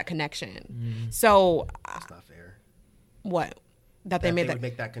people made that connection. So That's not fair. what? That they made that. would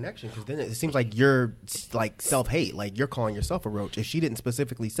make that connection, because then it seems like you're like self-hate, like you're calling yourself a roach. If she didn't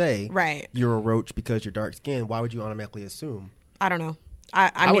specifically say Right. you're a roach because you're dark skinned, why would you automatically assume? I don't know.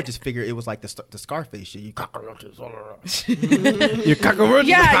 I mean, would just figure it was like the Scarface shit. You cockroaches. You're cockroaches.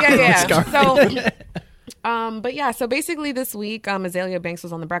 yeah. So, but yeah. So basically, this week, Azalea Banks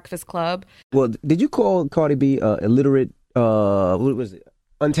was on the Breakfast Club. Well, did you call Cardi B illiterate, what was it,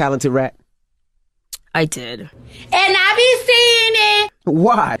 untalented rat? I did. And I be seeing it.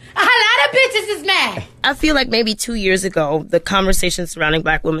 Why? A lot of bitches is mad. I feel like maybe 2 years ago, the conversation surrounding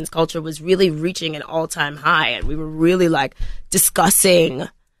Black women's culture was really reaching an all-time high, and we were really like discussing,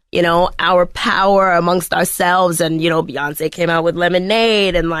 you know, our power amongst ourselves. And, you know, Beyonce came out with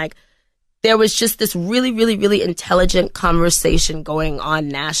Lemonade, and like there was just this really, really, really intelligent conversation going on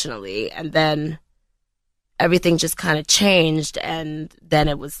nationally. And then everything just kind of changed, and then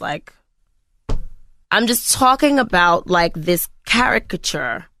it was like, I'm just talking about like this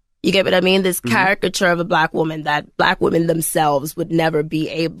caricature. You get what I mean? This caricature of a Black woman that Black women themselves would never be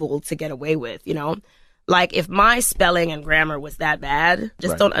able to get away with, you know? Like if my spelling and grammar was that bad,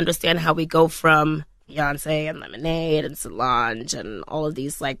 just don't understand how we go from Beyonce and Lemonade and Solange and all of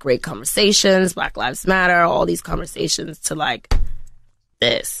these like great conversations, Black Lives Matter, all these conversations to like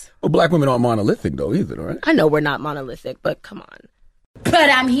this. Well, Black women aren't monolithic though either, right? I know we're not monolithic, but come on. But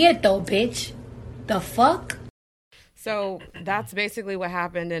I'm here though, bitch. The fuck? So that's basically what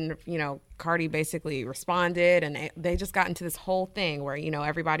happened. And, you know, Cardi basically responded, and they just got into this whole thing where, you know,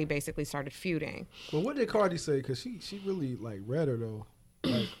 everybody basically started feuding. Well, what did Cardi say? Because she really like read her though,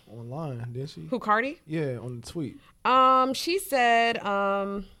 like online, didn't she? Who, Cardi? Yeah, on the tweet. She said,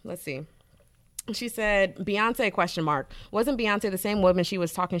 let's see. She said, Beyonce, ? Wasn't Beyonce the same woman she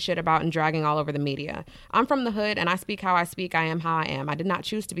was talking shit about and dragging all over the media? I'm from the hood and I speak how I speak. I am how I am. I did not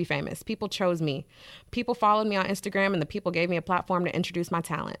choose to be famous. People chose me. People followed me on Instagram and the people gave me a platform to introduce my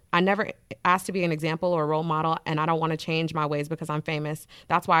talent. I never asked to be an example or a role model, and I don't want to change my ways because I'm famous.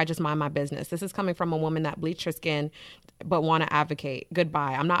 That's why I just mind my business. This is coming from a woman that bleached her skin but want to advocate.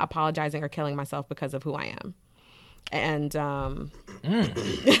 Goodbye. I'm not apologizing or killing myself because of who I am. And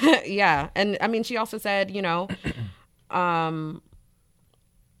yeah, and I mean, she also said, they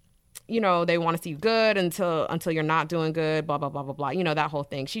want to see you good until you're not doing good, blah blah blah blah blah. That whole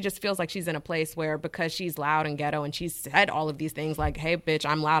thing. She just feels like she's in a place where, because she's loud and ghetto, and she's said all of these things like, "Hey, bitch,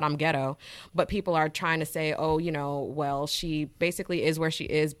 I'm loud, I'm ghetto," but people are trying to say, "Oh, well, she basically is where she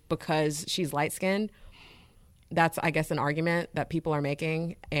is because she's light skinned." That's, I guess, an argument that people are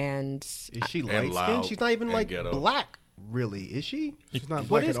making. And is she light skinned? She's not even like ghetto. Black, really, is she? She's not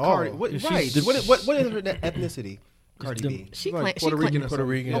black at all. Right. What is her ethnicity? Cardi B. She like claims Puerto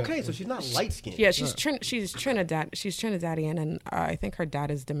Rican. Okay, so she's not light skinned. Yeah, she's Trinidad. She's Trinidadian, and I think her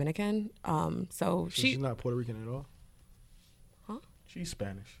dad is Dominican. So she's not Puerto Rican at all. Huh? She's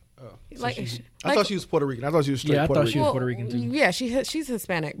Spanish. Oh, I thought she was Puerto Rican. I thought she was straight Puerto Rican. She was Puerto Rican too. Yeah, she's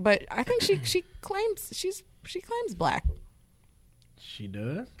Hispanic, but I think she claims she claims black. She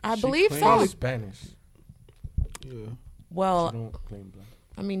does. I believe so. Probably Spanish. Yeah. Well, She don't claim black.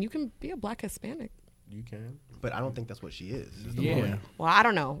 I mean, you can be a black Hispanic. You can, but I don't think that's what she is. Yeah. Well, I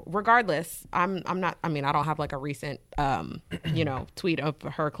don't know. Regardless, I'm not. I mean, I don't have like a recent, tweet of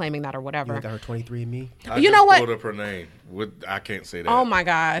her claiming that or whatever. You got her 23andMe. You know what? Pulled up her name. I can't say that. Oh my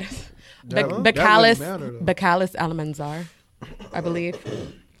God, Bacallus Almanzar, I believe.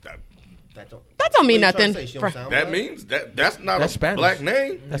 That don't mean nothing. That means that's not That's a Spanish. black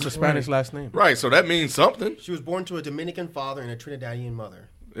name. That's a Spanish last name. Right, so that means something. She was born to a Dominican father and a Trinidadian mother.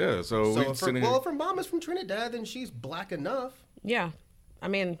 Yeah, so if her mom is from Trinidad, then she's black enough. Yeah, I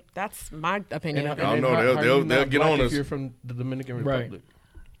mean, that's my opinion of it. I don't know. They'll get on us. If you're from the Dominican Republic.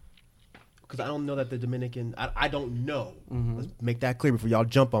 Because I don't know that the Dominican, I don't know. Let's make that clear before y'all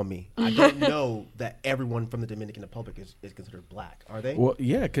jump on me. I don't know that everyone from the Dominican Republic is considered black. Are they? Well,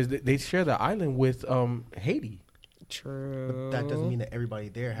 yeah, because they share the island with Haiti. True. But that doesn't mean that everybody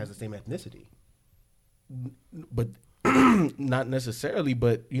there has the same ethnicity. But not necessarily,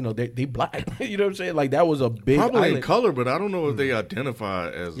 but they black. You know what I'm saying? Like that was a big Probably island. in color, but I don't know if they identify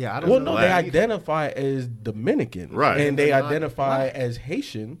as. Yeah, I don't Well, know. no, they identify as Dominican, Right. And they They're not identify black. as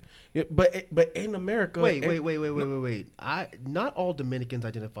Haitian. Yeah, but in America, Wait. Not all Dominicans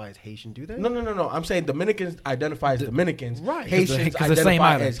identify as Haitian, do they? No. I'm saying Dominicans identify as Dominicans. Right. Haitians 'Cause the same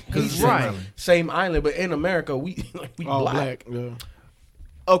identify island. as 'Cause it's Haitians. the same island. Same island, but in America, we All black. black. Yeah.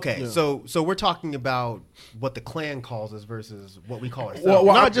 Okay, Yeah. so we're talking about what the Klan calls us versus what we call ourselves. Well,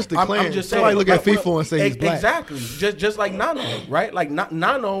 not just the Klan. I'm just Somebody saying, look at FIFA and say he's black. Exactly. Just like Nano, right? Like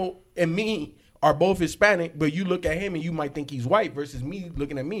Nano and me are both Hispanic, but you look at him and you might think he's white versus me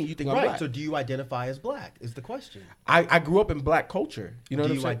looking at me and you think I'm right. black. So do you identify as black? Is the question. I grew up in black culture. You know do what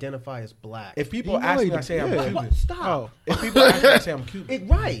I'm you saying? identify as black? If people ask me, I say I'm Cuban. What? Stop. If people ask me, I say I'm Cuban.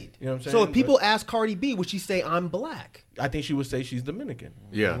 Right. You know what I'm saying? So if people ask Cardi B, would she say I'm black? I think she would say she's Dominican.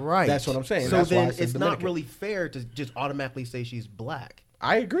 Yeah. Right. That's what I'm saying. So That's why I then said it's not Dominican. really fair to just automatically say she's black.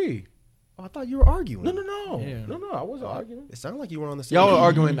 I agree. Oh, I thought you were arguing. No. Yeah. No, I wasn't arguing. It sounded like you were on the same. Y'all were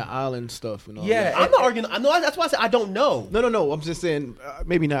arguing the island stuff and all Yeah. that. I'm not arguing. I know. That's why I said I don't know. No. I'm just saying,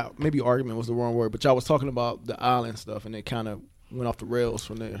 maybe not. Maybe argument was the wrong word, but y'all was talking about the island stuff, and it kind of went off the rails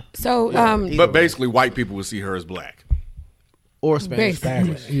from there. So, But basically, white people would see her as black. Or Spanish.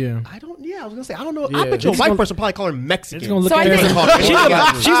 Yeah. I don't. Yeah, I was gonna say I don't know. Yeah. I bet you a It's white gonna- person probably call her Mexican. It's gonna look So at I her.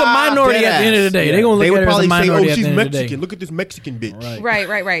 think- She's a minority at the end of the day. They're gonna look They at would her as a probably say, minority "Oh, at she's the end of the day. Mexican. Look at this Mexican bitch."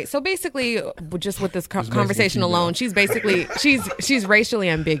 Right. So basically, just with this conversation alone, she's basically she's racially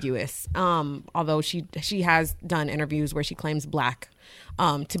ambiguous. Although she has done interviews where she claims black,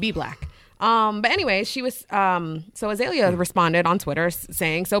 to be black. But anyway, she was so Azalea responded on Twitter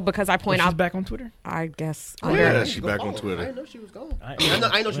saying, "So because I point She's out back on Twitter. I guess Yeah, she's back on I didn't Twitter. know she was gone. I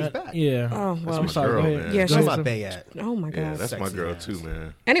know she was back. Yeah. Oh well, I'm sorry. girl, Go ahead. man. yeah, Where's she's my bae at? oh my god. Yeah, that's my Sexy girl ass. too,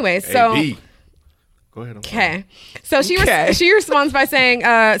 man. Anyway, Hey, so. B. Go ahead. Okay. So she responds by saying,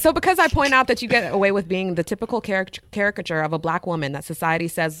 so because I point out that you get away with being the typical caricature of a black woman that society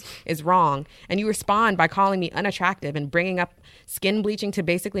says is wrong, and you respond by calling me unattractive and bringing up skin bleaching to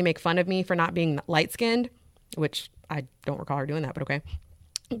basically make fun of me for not being light-skinned, which I don't recall her doing that, but okay.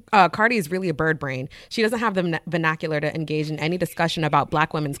 Cardi is really a bird brain. She doesn't have the vernacular to engage in any discussion about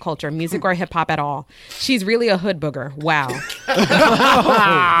black women's culture, music, or hip hop at all. She's really a hood booger. Wow.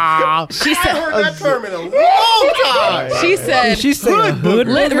 Wow. She said, I heard that term in a long time. She said, She said hood.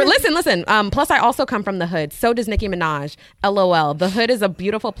 Listen. Plus, I also come from the hood. So does Nicki Minaj. LOL. The hood is a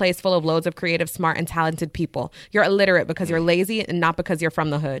beautiful place full of loads of creative, smart, and talented people. You're illiterate because you're lazy and not because you're from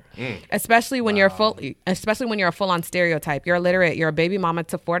the hood. Especially when you're a full-on stereotype. You're illiterate. You're a baby mama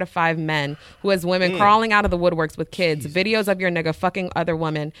to 4 to 5 men who has women crawling out of the woodworks with kids. Videos of your nigga fucking other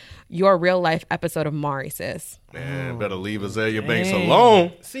women. Your real life episode of Maury, sis. Man, better leave Azalea Banks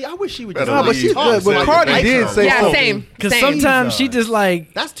alone. See, I wish she would Better just. leave but Cardi did say something. Same. Because sometimes she just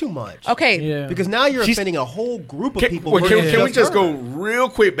like. That's too much. Okay. Yeah. Because now you're offending a whole group of people. Can we just go real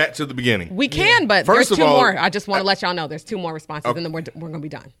quick back to the beginning? We can, but First there's of 2 all, more. I just want to let y'all know there's 2 more responses, and then we're going to be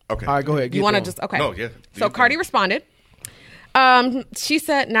done. Okay. All right, go ahead. You want to just okay? No, yeah. So Cardi responded. She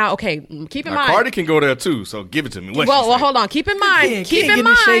said, "Now, okay, keep in mind." Cardi can go there too, so give it to me. Well, hold on. Keep in mind. Keep in get in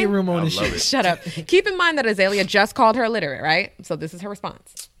the shade mind. room on this shit. Shut up. Keep in mind that Azalea just called her illiterate, right? So this is her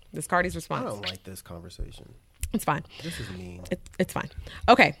response. This is Cardi's I response. don't like this conversation. It's fine. This is mean. It's fine.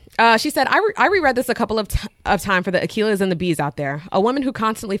 Okay. She said, I reread this a couple of time for the Akilas and the B's out there. A woman who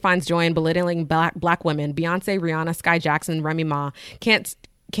constantly finds joy in belittling black women, Beyonce, Rihanna, Sky Jackson, Remy Ma, can't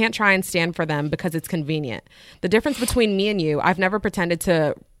try and stand for them because it's convenient. The difference between me and you, I've never pretended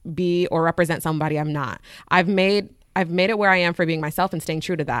to be or represent somebody I'm not. I've made it where I am for being myself and staying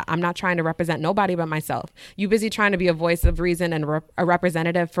true to that. I'm not trying to represent nobody but myself. You busy trying to be a voice of reason and a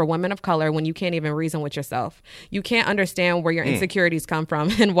representative for women of color when you can't even reason with yourself. You can't understand where your insecurities come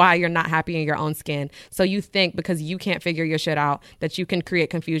from and why you're not happy in your own skin. So you think because you can't figure your shit out that you can create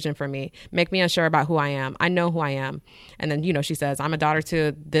confusion for me, make me unsure about who I am. I know who I am. And then, she says, I'm a daughter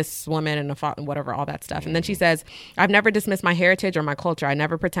to this woman and whatever, all that stuff. And then she says, I've never dismissed my heritage or my culture. I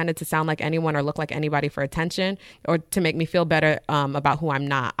never pretended to sound like anyone or look like anybody for attention or to make me feel better about who I'm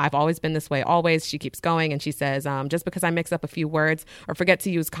not. I've always been this way, always. She keeps going and she says, just because I mix up a few words or forget to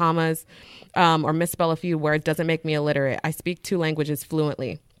use commas or misspell a few words doesn't make me illiterate. I speak 2 languages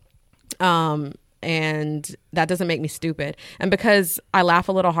fluently. And that doesn't make me stupid. And because I laugh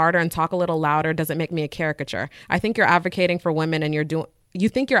a little harder and talk a little louder doesn't make me a caricature. I think you're advocating for women and you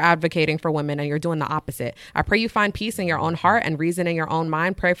think you're advocating for women and you're doing the opposite. I pray you find peace in your own heart and reason in your own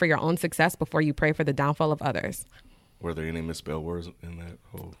mind. Pray for your own success before you pray for the downfall of others. Were there any misspelled words in that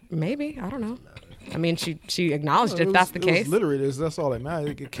whole? Maybe. I don't know. I mean, she acknowledged it if was- that's the it case. was literate. That's all that matters.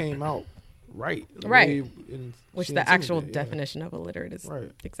 It came out right. Right. And Which she the actual intended it, yeah. definition of illiterate is.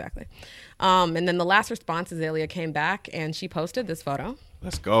 Right. Exactly. And then the last response, Azalea came back and she posted this photo.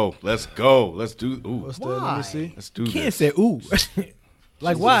 Let's go. Let's go. Let's do. Ooh. What's that? Let me see. Let's do Can't this. say ooh.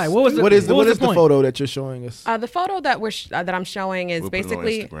 Like why? What was What is the point? photo that you're showing us? The photo that that I'm showing is We'll put it on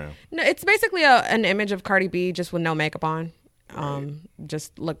basically Instagram. no, it's basically an image of Cardi B just with no makeup on.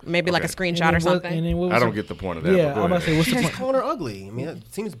 Just look maybe like a screenshot or something. I don't get the point of that. Yeah, but go I'm about to ahead. say what's the She's point? calling her ugly. I mean,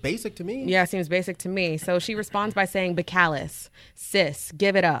 it seems basic to me. Yeah, it seems basic to me. So she responds by saying, "Bacallus, sis,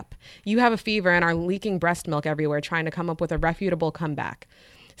 give it up. You have a fever and are leaking breast milk everywhere, trying to come up with a refutable comeback.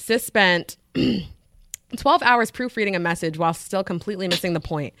 Sis spent 12 hours proofreading a message while still completely missing the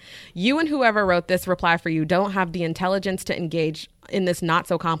point. You and whoever wrote this reply for you don't have the intelligence to engage in this not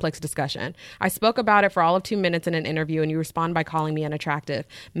so complex discussion. I spoke about it for all of 2 minutes in an interview and you respond by calling me unattractive,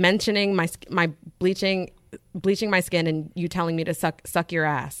 mentioning my bleaching my skin and you telling me to suck your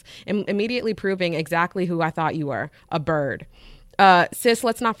ass, immediately proving exactly who I thought you were, a bird. Sis,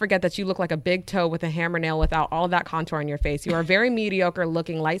 let's not forget that you look like a big toe with a hammer nail without all that contour on your face. You are a very mediocre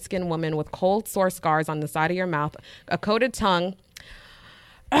looking light-skinned woman with cold sore scars on the side of your mouth, a coated tongue.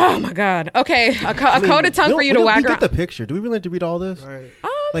 Oh my God. Okay. A coated tongue for you to wag We around. get the picture. Do we really have to read all this? Right.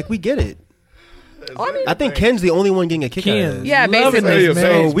 Like, we get it. I mean, I think Ken's the only one getting a kick out of this. Yeah, Loving basically. this, So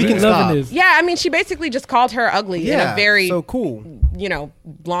man. we can Loving stop. this. Yeah, I mean, she basically just called her ugly in a very, so cool.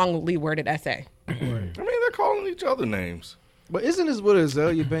 longly worded essay. I mean, they're calling each other names. But isn't this what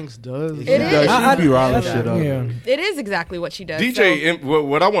Azalea Banks does? It is. She be riling shit up. Yeah. It is exactly what she does. DJ,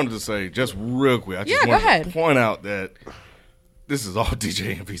 what I wanted to say, just real quick, I just Yeah, go wanted ahead. to point out that this is all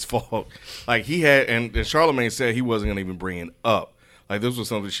DJ Envy's fault. Like, he had, and Charlamagne said he wasn't going to even bring it up. Like, this was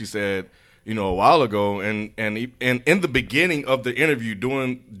something she said, a while ago, and in the beginning of the interview,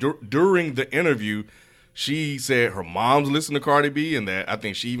 during the interview, she said her mom's listened to Cardi B, and that I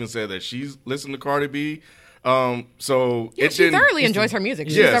think she even said that she's listened to Cardi B. So Yeah, it she didn't- thoroughly enjoys her music.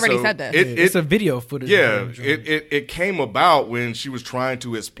 She's Yeah, already so said this. It's a video footage. Yeah, of her. it came about when she was trying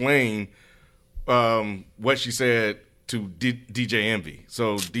to explain what she said to DJ Envy.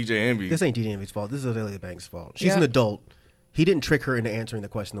 So DJ Envy, This ain't DJ Envy's fault. This is Azalea Banks' fault. She's an adult. He didn't trick her into answering the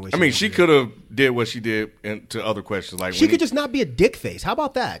question the way she I mean, wanted she to. could have did what she did to other questions. Like She could just not be a dick face. How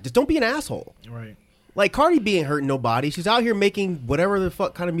about that? Just don't be an asshole. Right. Like Cardi B ain't hurting nobody. She's out here making whatever the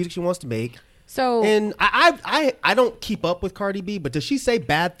fuck kind of music she wants to make. So, and I don't keep up with Cardi B, but does she say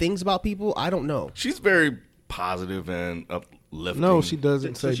bad things about people? I don't know. She's very positive and uplifting. No, she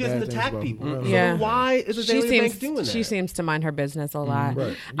doesn't So say she bad doesn't things attack about people. them. So Yeah. why is Azalea Banks doing that? She seems to mind her business a lot. Right.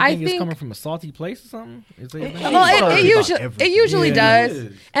 You I think it's think coming from a salty place or something? Is it well, it usually Yeah, it does.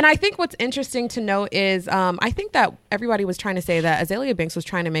 is. And I think what's interesting to note is I think that everybody was trying to say that Azalea Banks was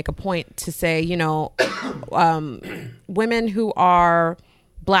trying to make a point to say, you know, women who are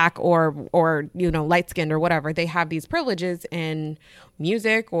black or you know, light skinned or whatever, they have these privileges in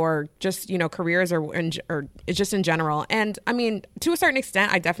music or just, you know, careers or just in general. And I mean, to a certain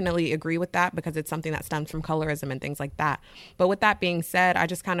extent, I definitely agree with that because it's something that stems from colorism and things like that. But with that being said, I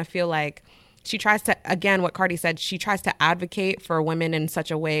just kind of feel like she tries to, again, what Cardi said, she tries to advocate for women in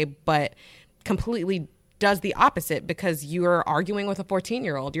such a way, but completely does the opposite because you're arguing with a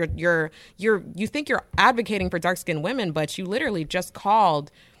 14-year-old. You think you're advocating for dark-skinned women, but you literally just called.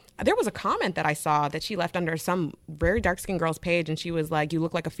 There was a comment that I saw that she left under some very dark-skinned girl's page, and she was like, "You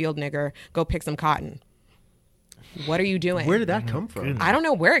look like a field nigger. Go pick some cotton." What are you doing? Where did that come from? I don't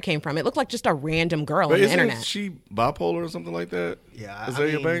know where it came from. It looked like just a random girl But on the isn't internet. she bipolar or something like that? Yeah,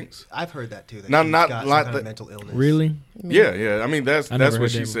 Azalea Banks. I've heard that too. That Not she's not got like some kind the of mental illness. Really? Yeah. I mean, that's I never what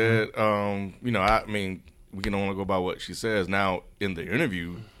heard she that said. You know, I mean, we can only go by what she says. Now, in the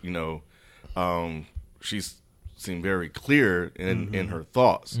interview, you know, she's seemed very clear in her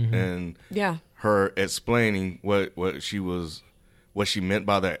thoughts and Yeah. her explaining what she meant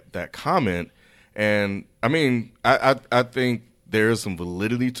by that comment. And I mean, I think there is some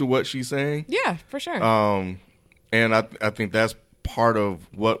validity to what she's saying. Yeah, for sure. And I think that's part of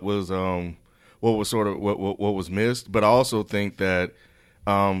what was sort of what was missed. But I also think that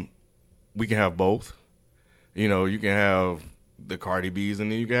we can have both. You know, you can have the Cardi B's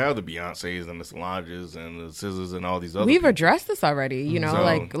and then you can have the Beyoncés and the Solanges and the SZAs and all these other. We've people. addressed this already, you know, So-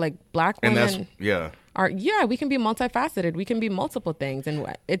 like black And women. that's We can be multifaceted. We can be multiple things, and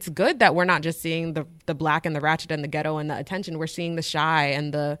it's good that we're not just seeing the black and the ratchet and the ghetto and the attention. We're seeing the shy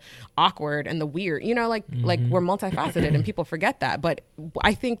and the awkward and the weird. You know, like we're multifaceted, and people forget that. But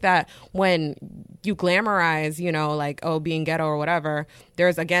I think that when you glamorize, you know, like being ghetto or whatever,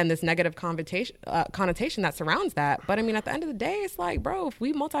 there's again this negative connotation that surrounds that. But I mean, at the end of the day, it's like, bro, if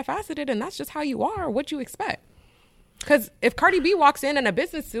we multifaceted and that's just how you are, what you expect? Because if Cardi B walks in a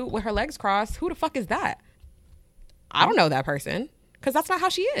business suit with her legs crossed, who the fuck is that? I don't know that person because that's not how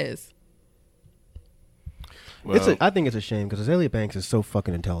she is. Well, I think it's a shame because Azalea Banks is so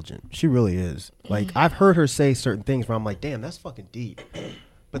fucking intelligent. She really is. Like, I've heard her say certain things where I'm like, damn, that's fucking deep.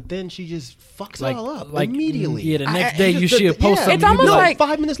 But then she just fucks it all up immediately. Yeah, the next day she'll post something. It's almost like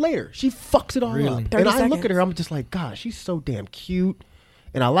 5 minutes later, she fucks it all Really? up. 30 And I look seconds. at her, I'm just like, gosh, she's so damn cute.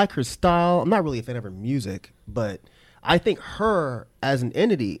 And I like her style. I'm not really a fan of her music, but I think her as an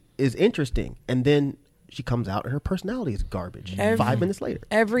entity is interesting. And then she comes out and her personality is garbage 5 minutes later.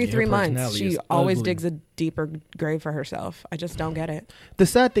 Every 3 months, personality she is always ugly. digs a deeper grave for herself. I just don't get it. The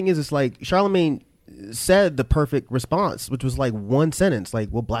sad thing is, it's like Charlamagne said the perfect response, which was like one sentence, like,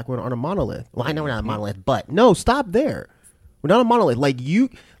 well, black women aren't a monolith. Well, I know we're not a monolith, but no, stop there. We're not a monolith. Like, you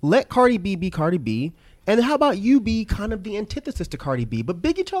let Cardi B be Cardi B, and how about you be kind of the antithesis to Cardi B, but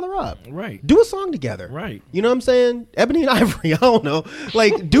big each other up. Right. Do a song together. Right. You know what I'm saying? Ebony and Ivory, I don't know.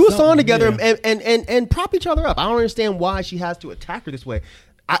 Like, do a song together and prop each other up. I don't understand why she has to attack her this way.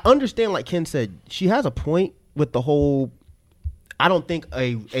 I understand, like Ken said, she has a point with the whole, I don't think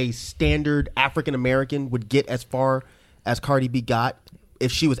a standard African American would get as far as Cardi B got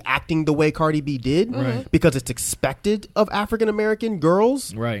if she was acting the way Cardi B did, because it's expected of African American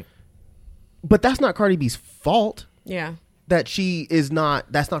girls. Right. But that's not Cardi B's fault. Yeah. That she is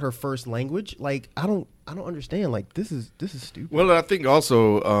not. That's not her first language. Like, I don't understand. Like, this is stupid. Well, I think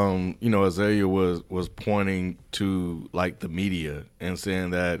also, you know, Azalea was pointing to like the media and saying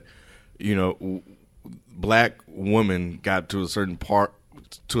that, you know, black women got to a certain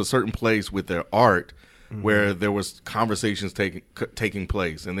place with their art where there was conversations taking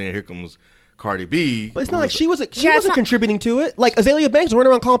place, and then here comes Cardi B. But it's not like she wasn't contributing to it. Like, Azalea Banks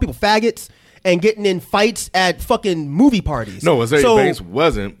running around calling people faggots and getting in fights at fucking movie parties. No, Azalea Banks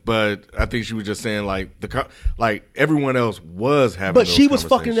wasn't, but I think she was just saying like everyone else was having. But those she was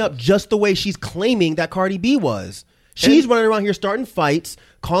fucking conversations. up just the way she's claiming that Cardi B was. She's running around here starting fights,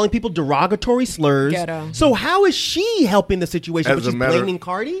 calling people derogatory slurs. Ghetto. So how is she helping the situation? But she's blaming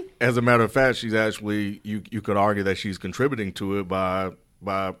Cardi? As a matter of fact, she's actually you could argue that she's contributing to it by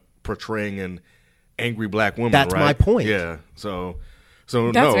portraying an angry black woman. That's right? my point. Yeah. So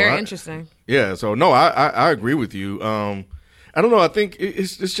That's no, very interesting. Yeah. So no, I agree with you. And I don't know. I think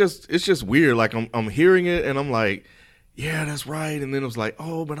it's just weird. Like I'm hearing it and I'm like, yeah, that's right. And then it was like,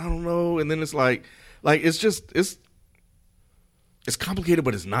 oh, but I don't know. And then it's like it's complicated,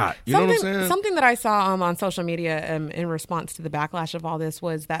 but it's not. You know what I'm saying? Something that I saw on social media in response to the backlash of all this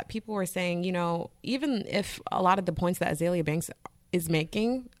was that people were saying, you know, even if a lot of the points that Azealia Banks is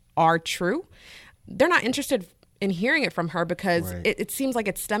making are true, they're not interested in hearing it from her because it seems like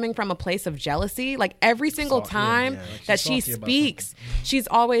it's stemming from a place of jealousy. Like every single time that she speaks, she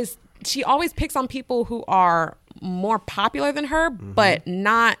always picks on people who are more popular than her, but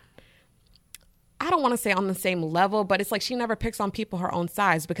not, I don't want to say on the same level, but it's like she never picks on people her own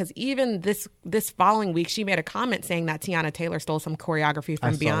size, because even this following week, she made a comment saying that Tiana Taylor stole some choreography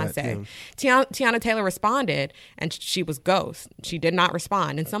from Beyonce. Tiana Taylor responded, and she was ghost. She did not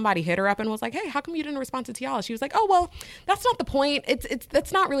respond. And somebody hit her up and was like, hey, how come you didn't respond to Tiana? She was like, oh, well, that's not the point.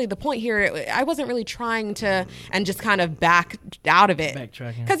 That's not really the point here. I wasn't really trying to, and just kind of back out of it.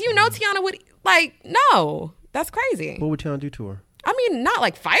 Backtracking. Because Tiana would, like, no, that's crazy. What would Tiana do to her? I mean, not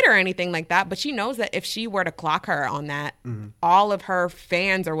like fight her or anything like that, but she knows that if she were to clock her on that, all of her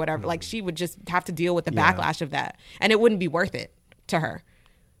fans or whatever, like she would just have to deal with the backlash of that, and it wouldn't be worth it to her.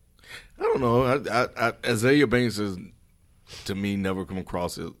 I don't know. Azealia Banks has, to me, never come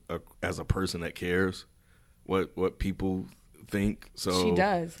across as a person that cares what people think. So she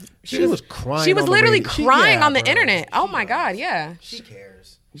does. She was crying. She was literally crying on the bro. internet. Oh my God, yeah. She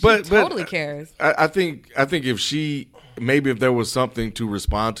cares. She totally cares. I think if she, maybe if there was something to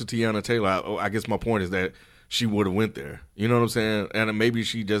respond to Tiana Taylor, I guess my point is that she would have went there. You know what I'm saying? And maybe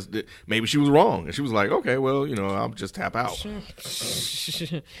she just did, maybe she was wrong, and she was like, okay, well, I'll just tap out.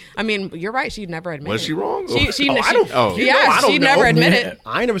 I mean, you're right. She'd never admit. Was she wrong? She I never admitted.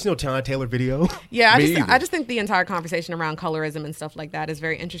 I ain't never seen no Tiana Taylor video. Yeah, I just think the entire conversation around colorism and stuff like that is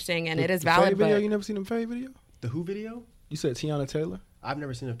very interesting, and it is valid. Video, you never seen the Fade video? The who video? You said Tiana Taylor. I've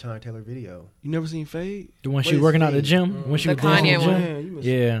never seen a Tiana Taylor video. You never seen Fade? The one she was working out at the gym? When she was Kanye dancing one. in the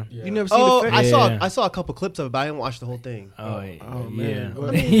gym? Yeah. You never seen the Fade? I saw a couple clips of it, but I didn't watch the whole thing. Oh man.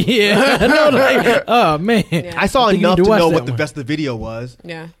 Yeah. I know, like, oh man. Yeah. I saw enough to know what the best of the video was.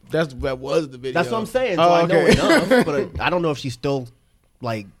 Yeah. That was the video. That's what I'm saying. So I know enough, but I don't know if she's still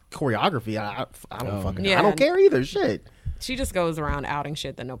like choreography. I don't fucking. Yeah. I don't care either. Shit. She just goes around outing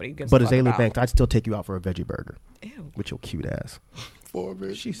shit that nobody gives. But a fuck Azealia about. Banks, I'd still take you out for a veggie burger. Ew. With your cute ass.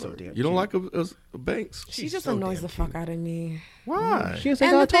 She's so damn. You don't like a Banks? She just annoys the fuck out of me. Why? She didn't say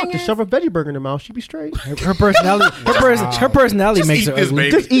gotta talk. Just shove a veggie burger in her mouth. She'd be straight. Her personality. Her personality makes her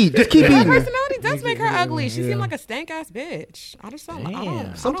ugly. Just eat. Just keep Her eating. personality does make her ugly. She seemed like a stank ass bitch. I just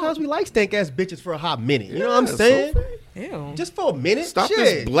don't. Sometimes we like stank ass bitches for a hot minute. You know what I'm saying? Ew. Just for a minute. Stop Shit.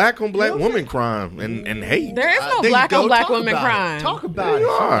 this black on black woman crime and hate. There is no There you black go. on black Talk women about it. crime. Talk about You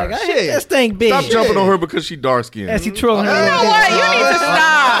it. are. That thing big. Stop jumping on her because she dark skinned. As he trolling her. You know what? You need to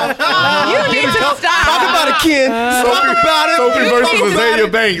stop. You need to stop. Talk about it, Ken. Talk about it. Sophie versus need to- Azealia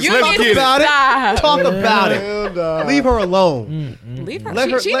Banks. You Let's need get to it. stop. Talk about it. Leave her alone. Leave her. Let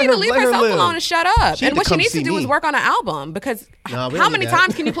her- She let need her- to leave let her herself live. alone and shut up. She And need what to she come needs to see do is me. work on an album, because Nah, we how don't many need that.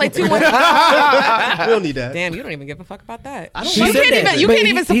 times can you play two? We don't need that. Damn, you don't even give a fuck about that. She You said can't that, even. You but can't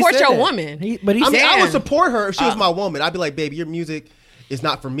he- even he support said your that. woman. I I mean, I would Damn. support her if she was my woman. I'd be like, baby, your music is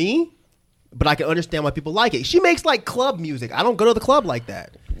not for me, but I can understand why people like it. She makes like club music. I don't go to the club like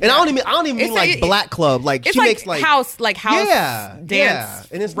that. And I don't even mean It's like like- black club. Like It's she like makes like house yeah, dance, yeah.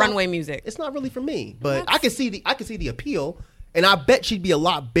 And it's runway not, music. It's not really for me, but I can see the appeal. And I bet she'd be a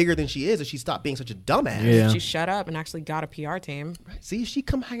lot bigger than she is if she stopped being such a dumbass. Yeah. She shut up and actually got a PR team. See, if she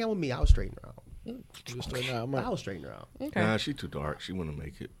come hang out with me, I would straighten her out. I I would straighten her out. Okay. Nah, she too dark. She wouldn't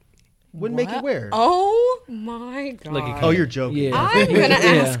make it. Wouldn't make it where? Oh my god! Look at Oh, you're joking. Yeah. I'm gonna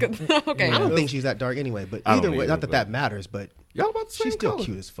ask. Okay. I don't think she's that dark anyway. But I don't either way, either, not that but- that matters. But Y'all about the same she's still color.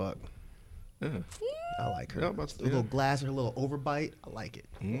 cute as fuck. Yeah. I like her. Yeah, about to- The little glass, her little overbite. I like it.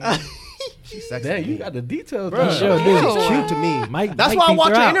 She's sexy. Damn, to you me. got the details. Bruh. Sure do. She's cute to me. Mike- That's Mike why I peeped watch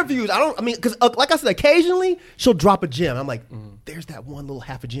her her out. interviews. Because like I said, occasionally she'll drop a gem. I'm like, there's that one little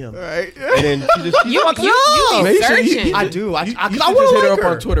half a gem. Right. And then she just You fucks be up. Make sure you- searching. I do. I You want should to just hit her like up her.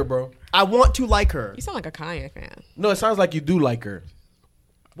 on Twitter, bro. I want to like her. You sound like a Kanye fan. No, it sounds like you do like her.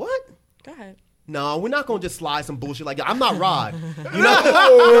 What? Go ahead. No, we're not gonna just slide some bullshit like that. I'm not Rod. You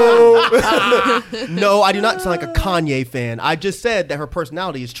know? No, I do not sound like a Kanye fan. I just said that her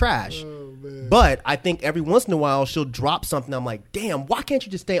personality is trash. But I think every once in a while she'll drop something. I'm like, damn, why can't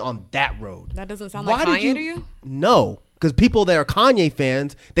you just stay on that road? That doesn't sound Why like did Kanye to you? No, because people that are Kanye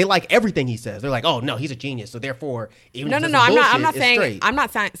fans, they like everything he says. They're like, oh no, he's a genius. So therefore, even No, if no, it's no. some I'm not bullshit, it's saying. straight. I'm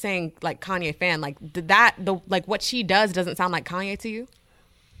not saying like Kanye fan. Like like what she does doesn't sound like Kanye to you.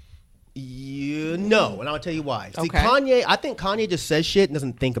 No, and I'll tell you why. See, Okay. I think Kanye just says shit and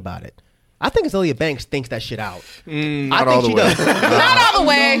doesn't think about it. I think Azealia Banks thinks that shit out. Not all the way. Not all the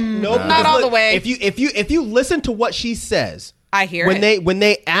way. Nope. Not all the way. If you listen to what she says, I hear when it. when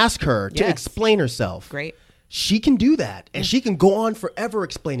they ask her to Yes. explain herself. Great. She can do that, and she can go on forever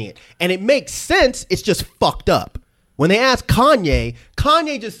explaining it, and it makes sense. It's just fucked up. When they ask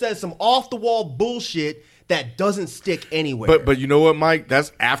Kanye just says some off the wall bullshit that doesn't stick anywhere. But you know what, Mike?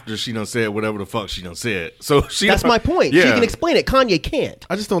 That's after she done said whatever the fuck she done said. So that's my point. Yeah. She can explain it. Kanye can't.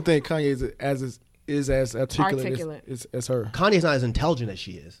 I just don't think Kanye is as articulate, Articulate. as her. Kanye's not as intelligent as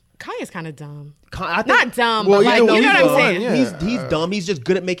she is. Kanye's kind of dumb. I think- Not dumb, Well, but like, either you know way, what I'm though, saying? yeah. He's dumb. He's just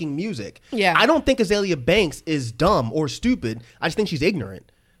good at making music. Yeah. I don't think Azealia Banks is dumb or stupid. I just think she's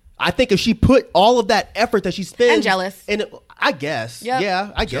ignorant. I think if she put all of that effort that she spends And jealous. in it, I guess. Yep.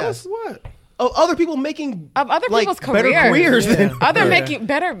 Yeah, I guess. Guess what? Of other people making Of other like, people's better careers. careers than Other making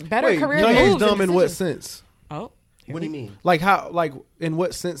better Wait, career Kanye's moves. dumb and in what decisions. sense? Oh, What do you mean? Like how? Like in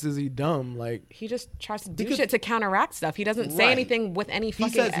what sense is he dumb? Like he just tries to do Because- shit to counteract stuff. He doesn't say Right. anything with any He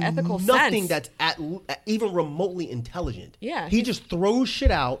fucking says ethical nothing sense. that's even remotely intelligent. Yeah, he he's- just throws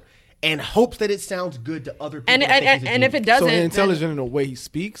shit out and hopes that it sounds good to other people. and that think he's a and if it genius. doesn't, so then- intelligent in the way he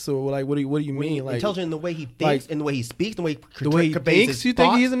speaks, or like what do you mean? Like intelligent in the way he thinks, like- in the way he speaks, the way the way he conveys thinks. his You think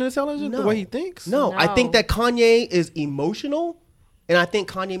thoughts. he's intelligent? The way he thinks? No, I No. think that Kanye is emotional, and I think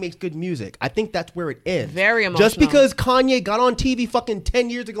Kanye makes good music. I think that's where it ends. Very Just emotional. because Kanye got on TV fucking 10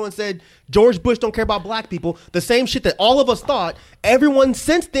 years ago and said George Bush don't care about black people, the same shit that all of us thought, everyone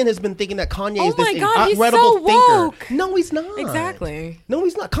since then has been thinking that Kanye Oh is this my God, he's incredible so thinker. woke. No, he's not. Exactly. No,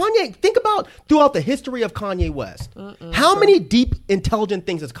 he's not. Kanye, think about throughout the history of Kanye West. How many deep, intelligent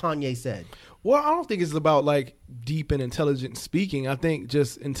things has Kanye said? Well, I don't think it's about like deep and intelligent speaking. I think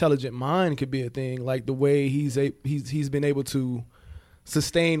just intelligent mind could be a thing. Like the way he's been able to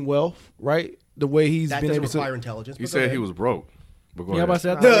sustain wealth, right? The way he's That been doesn't able require to. intelligence. He but go said ahead. he was broke. But go Yeah, ahead. about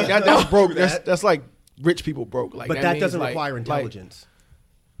that. That's broke. that. That's like rich people broke. Like, But that means, doesn't like- require like, intelligence.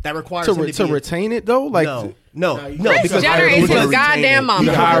 That requires to, him to be retain it though. Like no, Kris because Jenner is because- his goddamn mama.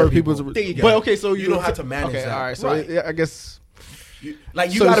 you hire people. There you go. But okay, so You don't have to manage Okay, that. all right. So Right. I guess.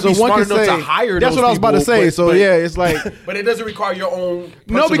 Like you so- got to so be one smart can enough say- to hire. That's those what I was about to people, say. but- So but- yeah, it's like but it doesn't require your own.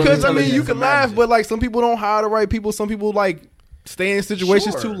 no, personal because I mean intelligence you to can manage laugh, it. but like some people don't hire the right people. Some people like stay in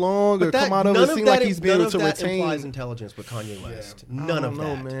situations Sure. too long But or that- come out of none it. Seem like he's been none able of to that implies retain. intelligence with Kanye West. I None don't of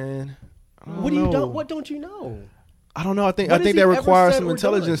know, that. man. I What do you know. don't? What don't you know? I don't know. I think What I think has that he ever requires said some or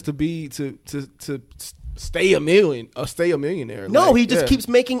intelligence to be to stay a millionaire. No, Like, he just yeah. keeps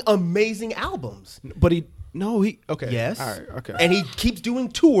making amazing albums. But he okay. Yes. All right. Okay. And he keeps doing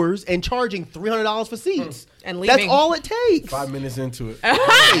tours and charging $300 for seats. And That's leaving. all it takes. 5 minutes into it. Right.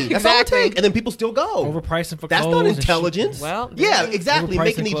 That's all it Exactly. takes. And then people still go. Overpricing for That's clothes. not and shit. intelligence. Well, yeah, yeah. exactly. Overpricing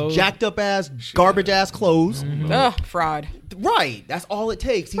Making these clothes. jacked up ass, garbage ass clothes. Ugh, fraud. Right. That's all it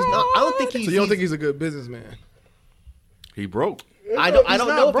takes. He's not. I don't think he's. So you don't think he's a good businessman? He broke. I don't He's know.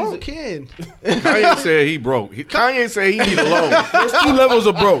 not if broke, he's Ken. Kanye said he broke. Kanye said he need a loan. There's 2 levels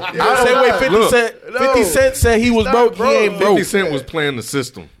of broke. Same way 50 Look. Cent. 50 Cent said he was broke. He ain't broke. 50 Cent was playing the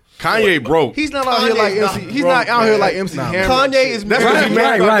system. Kanye broke. He's not out here like Kanye's MC. not He's broke, not out here man. like MC Hammer. Kanye is That's because he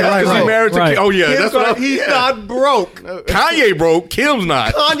married. right, That's 'cause he right, married to right. Kim. Oh yeah, Kim's that's what he's not broke. Kanye broke. Kim's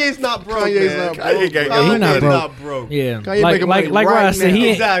not. Kanye's not broke. Kanye's man. not Kanye broke. got- Yeah, he not Kanye's broke. not broke. Yeah, Kanye like making money like right Ross said, now. he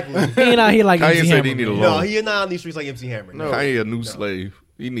Exactly. ain't out here like Kanye MC said Hammer. he need a No, loan. he's not on these streets like MC Hammer. No. Kanye a new slave.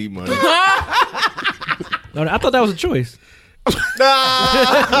 He need money. No, I thought that was a choice. You are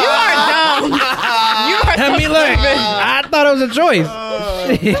dumb. You are I mean, look, I thought it was a choice.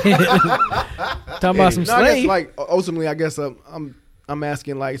 Talking about some No, I guess, slave. like ultimately, I guess I'm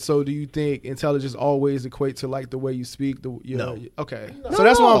asking like, so do you think intelligence always equate to like the way you speak? No. Okay. So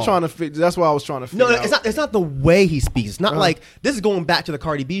that's why I'm trying to fit. That's why I was trying to figure No, out. it's not the way he speaks. It's not like this is going back to the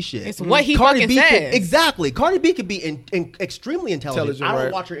Cardi B shit. It's what he Cardi fucking B says. exactly. Cardi B could be extremely intelligent. Intelligent, I don't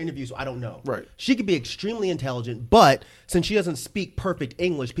right. watch her interviews, so I don't know. Right. She could be extremely intelligent, but since she doesn't speak perfect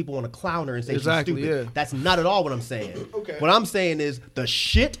English, people want to clown her and say Exactly, she's stupid. yeah. That's not at all what I'm saying. Okay. What I'm saying is the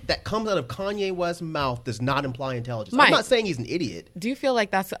shit that comes out of Kanye West's mouth does not imply intelligence. Mike. I'm not saying he's an idiot. Do you feel like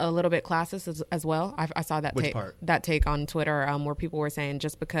that's a little bit classist as well? I saw that Which part? that take on Twitter where people were saying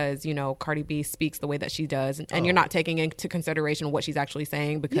just because Cardi B speaks the way that she does and you're not taking into consideration what she's actually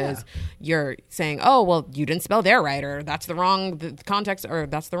saying because you're saying, oh well, you didn't spell there right, or that's the wrong context, or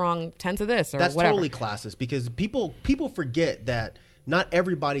that's the wrong tense of this, or That's whatever. totally classist because people forget that not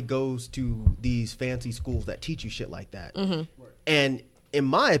everybody goes to these fancy schools that teach you shit like that. Mm-hmm. And in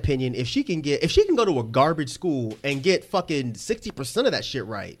my opinion, if she can go to a garbage school and get fucking 60% of that shit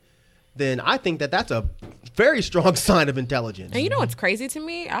right, then I think that that's a very strong sign of intelligence. And you know what's crazy to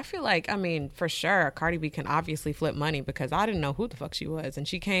me? I feel like, I mean, for sure, Cardi B can obviously flip money because I didn't know who the fuck she was. And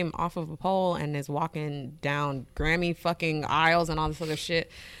she came off of a pole and is walking down Grammy fucking aisles and all this other shit.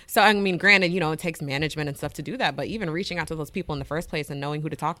 So, I mean, granted, you know, it takes management and stuff to do that. But even reaching out to those people in the first place and knowing who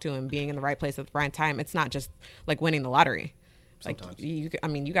to talk to and being in the right place at the right time, it's not just like winning the lottery. Sometimes. Like,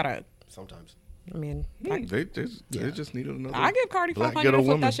 you gotta. Sometimes. I mean, they just needed another. I give Cardi black $500 ghetto to flip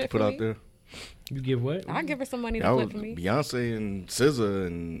woman that shit to put for out me. there. You give what? I give her some money to That flip was for me. Beyonce and SZA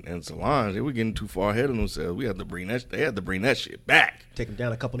and Solange. They were getting too far ahead of themselves. We had to bring that. They had to bring that shit back. Take them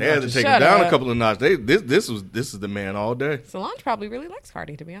down a couple They had to notches. take them down a couple of notches. This is the man all day. Solange probably really likes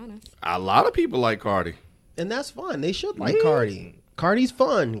Cardi, to be honest. A lot of people like Cardi. And that's fun. They should like Cardi. Cardi's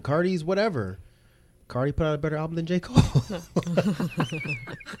fun. Cardi's whatever. Cardi put out a better album than J. Cole.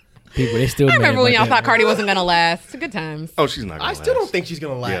 People, they still. I remember when y'all that. thought Cardi wasn't gonna last. Good times. Oh, she's not gonna I last. still don't think she's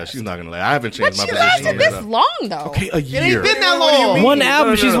going to last. Yeah, she's not going to last. I haven't But changed my she position on lasted this that. long, though. Okay, a It year. ain't been that long. One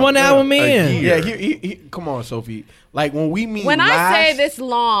album. She's one album in. year. Yeah, come on, Sophie. Like when we mean When I last, say this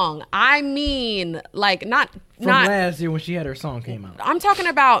long, I mean like not From not. last year when she had her song came out. I'm talking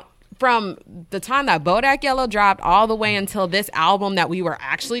about from the time that Bodak Yellow dropped all the way until this album that we were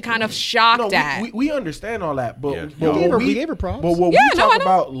actually kind of shocked no, at. we understand all that, but, Yeah. but We what gave her props. But what Yeah, we no, I talk know.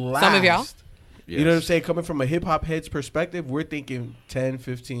 about last, Some of y'all. you know what I'm saying? Coming from a hip hop head's perspective, we're thinking 10,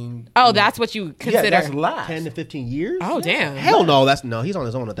 15. Oh, that's what you consider. Yeah, that's last. 10 to 15 years? Oh, damn. Hell no, he's on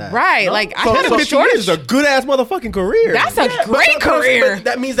his own at that. Right, No? like I So- kind so of 15 years is a good ass motherfucking career. That's a great But career.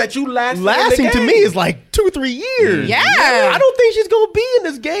 that means that you lasting Lasting in the to me game. is like 2-3 years. Yeah. I don't think she's gonna be in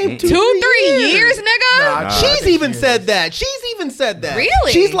this game 2-3 years, nigga. Nah, She's even said that.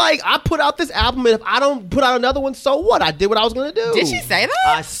 Really? She's like, I put out this album, and if I don't put out another one, so what? I did what I was gonna do. Did she say that?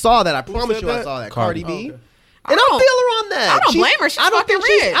 I saw that. I promise said you, I that? saw that. Cardi. Cardi B. Oh, okay. And I feel her on that. I don't blame her. She's I don't fucking think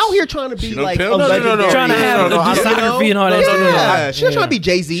she's rich. out here trying to be She done like pimped. a No, legendary. Trying to have no, a I don't- discography and all that stuff. Yeah, she's not trying to be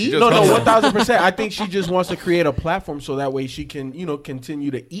Jay-Z. She No, just- 1,000%. I think she just wants to create a platform so that way she can,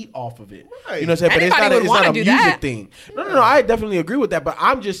 continue to eat off of it. Right. You know what I'm saying? But Anybody would it's wanna not a do music that. thing. No. I definitely agree with that. But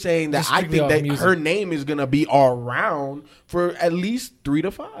I'm just saying that Just I strictly think off that music. her name is gonna be around for at least 3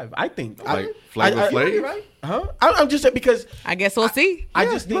 to 5. I think. Like Flavor Flav? Right? Huh? I'm just saying because I guess we'll see. I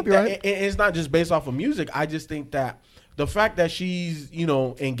Yeah, just you think might be that right. it's not just based off of music. I just think that the fact that she's,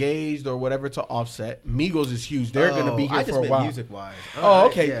 engaged or whatever to Offset, Migos is huge. They're going to be here I just for a meant while. music-wise. Oh,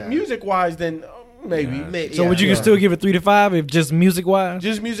 okay. Yeah. Music-wise, then maybe. So would you can still give it 3 to 5 if just music wise?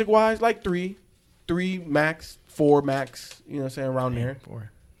 Just music-wise, like 3 max, 4 max. You know what I'm saying? Around there.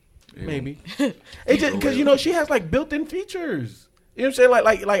 4. Maybe. It just because she has like built-in features. You know what I'm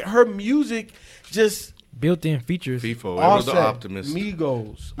saying? Like her music just Built-in features. FIFO, ever Offset, the optimist.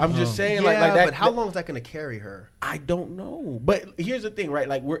 Migos. I'm just saying Yeah, like that. but how long is that going to carry her? I don't know. But here's the thing, right?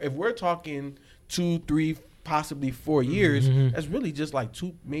 Like if we're talking 2, 3, possibly 4 years, that's really just like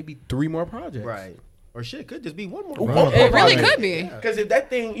 2, maybe 3 more projects. Right. Or shit, could just be one more. It really could be. Because if that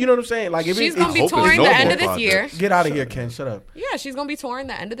thing, you know what I'm saying? Like if She's it, gonna be hope it's touring no the more end of this year. projects. get out of here, Ken. Shut up. Yeah, she's gonna be touring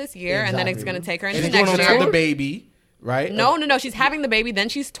the end of this year, and then it's gonna take her into And then next going on year. the baby, right? No. She's having the baby, then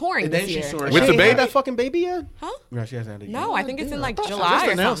she's touring And this then year. she's touring. With She the ain't had baby? that fucking baby yet? Huh? No, she hasn't had it yet. No, I think it's in like thought she July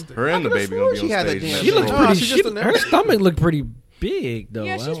or announced something. it. Her and the I baby could've gonna be sworn on she had that stage. damn next She shit. looks year. pretty. she She, just her announced it. stomach looked pretty big though.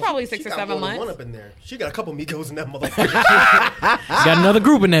 Yeah, she's probably 6 She or got 7 more than one months. up in there. She got a couple Migos in that motherfucker. got another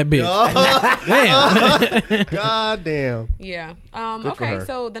group in that bitch. Damn. God damn. Yeah. for Okay. her.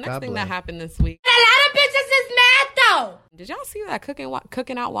 So the next God thing bless. that happened this week. A lot of bitches is mad though. Did y'all see that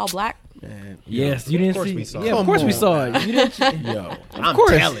cooking out while black? Yes, you didn't course see. we saw Yeah, it. of course we saw it. You didn't. Yo. I'm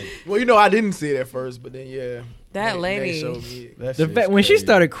course. telling. Well, I didn't see it at first, but then yeah, That they lady. showed me it. That The shit's fact when she crazy.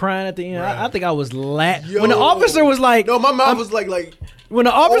 started crying at the end, I think I was when the Yo. officer was like, No, my mouth was like when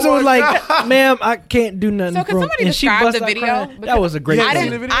the officer Oh was my like, God. "Ma'am, I can't do nothing." So can from-" somebody and she describe bust the out video? crying. Because That was a great. I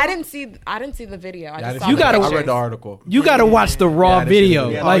scene. didn't. I didn't see the video. I just saw You the gotta- I pictures. read the article. You got to watch the raw Yeah, video.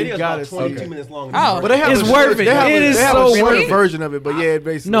 Yeah, like, the video's God, about it's 22 okay. minutes long. Oh. But they have It's a worth short- it. They have It a, is they have so a short worth it. version of it, but yeah,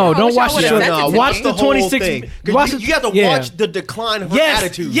 basically. no, I don't wish I watch the would've show. sent it to Watch me. the 26. Watch You got to yeah. watch the decline of her Yes,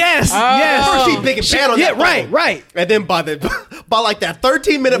 attitude. yes, yes. First she's big and bad on Yeah, that phone. right, right. And then by like that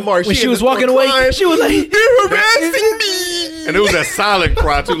 13-minute mark, When she was walking away, she was like, "You're harassing me." And it was that silent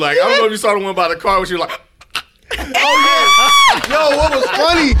cry too. Like I don't know if you saw the one by the car where she was like, Yo, what was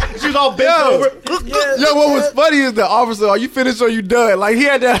funny? She was all bent over. Yo, what was funny is the officer, are you finished or you done? Like he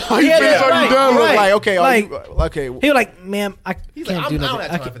had that, are you Yeah, finished or right, you done? Was right. like, okay, Like- okay, he was like, "Ma'am, I can't like, do I don't nothing. have I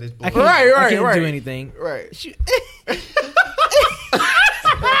time can't, for this I can't, bullshit." I can't Right. do anything." right.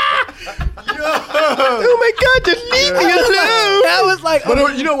 Oh my God, just leave me alone. That was like,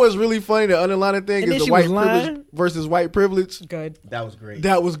 but you know what's really funny? The underlying thing And is then the she white was lying? privilege versus white privilege. Good. That was great.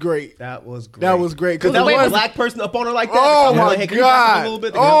 That was great. That was great. That was great. Because that one black person up on her like that. Oh I'm my like, hey, can you back up a God! little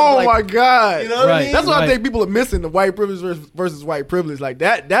bit? Oh my God! You know what I Right. mean? That's what I Right. think people are missing: the white privilege versus white privilege. Like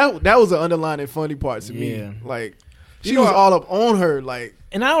that was an underlying funny part to me. Yeah. Like she was all up on her. Like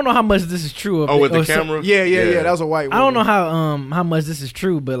And I don't know how much this is true. Oh, with the or so- camera? yeah, that was a white woman. I don't know how much this is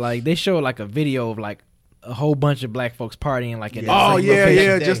true, but like they showed like a video of like a whole bunch of black folks partying like at Oh the same yeah, location.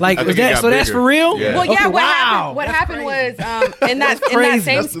 yeah. Just Like I was think it that got so? That's bigger. for real. Yeah. Well, yeah. Okay, What wow. happened? What That's happened crazy. was in that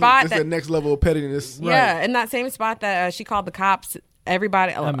same that's spot the next level of pettiness. Yeah, in that same spot that she called the cops.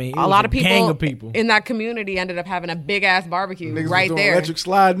 Everybody, I mean, it a was lot a of gang of people. in that community ended up having a big ass barbecue Niggas was right doing there. electric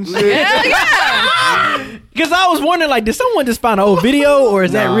slide and shit. Hell yeah! Because I was wondering, like, did someone just find an old video, or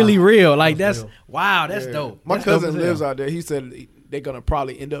is that really real? Like, that's wow, that's dope. My That's dope cousin as hell. lives out there. He said they're gonna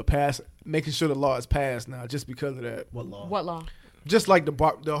probably end up making sure the law is passed now, just because of that. What law? What law? Just like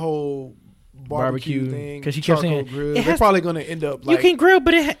the whole barbecue thing. 'Cause she kept charcoal saying, grill. it They're has probably gonna end up like You can grill,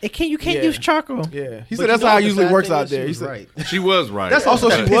 but it can't. You can't Yeah. use charcoal. Yeah, he But said that's you know how what it the usually sad works thing out is? there. She He was said right. She was right. that's also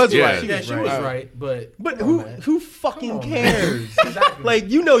she was Yeah. right. Yeah, she was right, but Who fucking cares? Like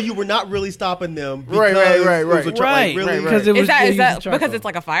you were not really stopping them. Right, because right, it was right. a Right, really, because it was Is that they used because charcoal. it's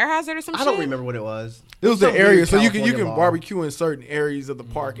like a fire hazard or something? I don't remember what it was. It was the Some area, weird so you California can law. barbecue in certain areas of the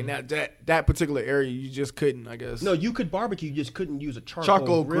park, and that particular area you just couldn't, I guess. No, you could barbecue. You just couldn't use a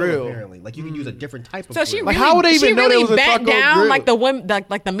Charcoal grill. Apparently, like you could use a different type of. So she grill. really, how would they even she know there really was a bent charcoal down grill? like the woman,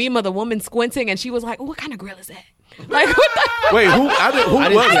 like the meme of the woman squinting, and she was like, "What kind of grill is that?" Like, what the? Wait, who was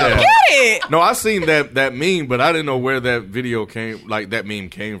that? Get it? No, I seen that meme, but I didn't know where that video came. Like that meme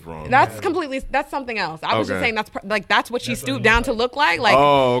came from. That's something else. I was just Okay. saying that's what she stooped down to look like. Like,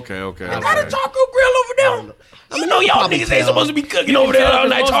 Oh, okay. charcoal grill over there. I mean, no, y'all probably niggas ain't tell. supposed to be cooking over there on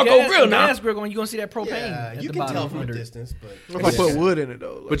that charcoal grill now. Gas grill, you gonna see that propane. Yeah, at you the can bottom tell from a under it. distance, but if I put wood in it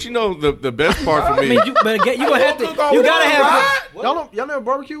though. Like, But you know the best part for I me. mean, you gonna have to. You gotta have. y'all never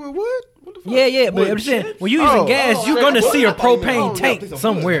barbecue with wood? What the fuck? Yeah, but I'm saying when you using gas, you're gonna see a propane tank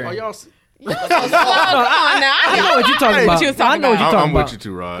somewhere. Are y'all? come on now. I know what you're talking about. What you was talking I know what you're about. talking I'm about. with you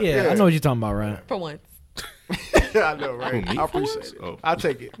too, Rod. Yeah, I know what you're talking about, right? For once. I know, right? me I for appreciate once? it. Oh. I'll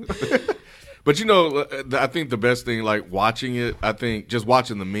take it. But you know, I think the best thing, like watching it, I think just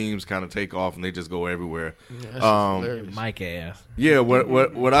watching the memes kind of take off and they just go everywhere. Mike ass. Yeah,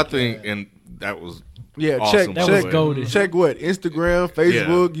 what I think, and that was Yeah, awesome. That by was the way. golden. Check what? Instagram,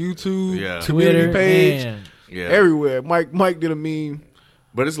 Facebook, YouTube, Yeah. community Twitter, page, man. Yeah, everywhere. Mike did a meme.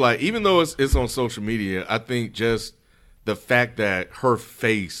 but it's like even though it's on social media, I think just the fact that her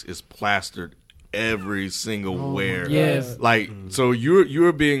face is plastered every single where. Yes. Like so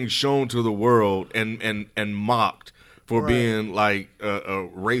you're being shown to the world and mocked for being like a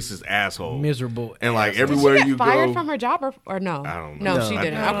racist asshole. Miserable. And like asshole. everywhere Did she you get fired go from her job or no? I don't know. No, she I-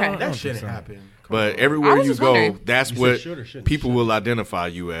 didn't. I- Okay. that shit happened. But I everywhere was you just go, wondering. that's You what said should or shouldn't? people will identify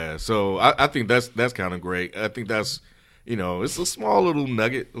you as. So I think that's kind of great. I think that's it's a small little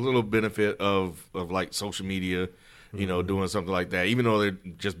nugget, a little benefit of like social media, doing something like that. Even though they're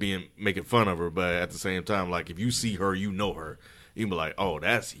just making fun of her, but at the same time, like if you see her, you know her. You can be like, oh,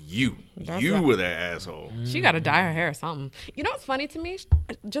 that's you. You were that asshole. She got to dye her hair or something. You know what's funny to me?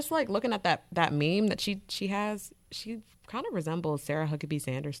 Just like looking at that meme that she has, she kind of resembles Sarah Huckabee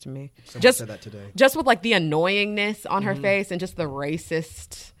Sanders to me. Someone said that today. Just with like the annoyingness on her face and just the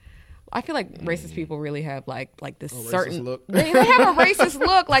racist. I feel like racist people really have like this certain look. They have a racist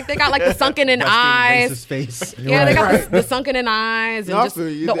look. Like they got like the sunken in eyes. Racist face. Yeah, they got the sunken in eyes and No, I just feel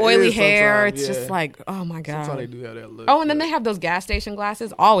you. the It oily is hair. sometimes, It's yeah. just like, oh my god. Sometimes they do have that look. Oh, and then they have those gas station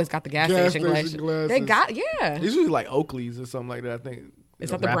glasses. Always got the gas Gas station station glasses. They glasses. got It's usually like Oakley's or something like that. I think. Is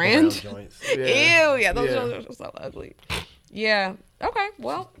that the Wraparound brand? joints. Yeah. Ew, yeah, those Yeah. are so ugly. Yeah. Okay.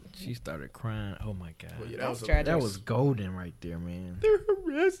 Well, She started crying. Oh my god. Yeah, that that's was tragic. That was golden right there, man. They're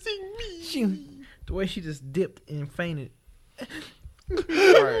harassing me. The way she just dipped and fainted.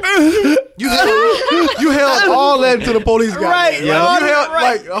 You held all that until the police got Right, there. yeah. You held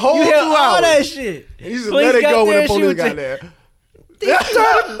like a whole You 2 had all hours. that shit. You just Police let it got go when there, the she police was got like- there.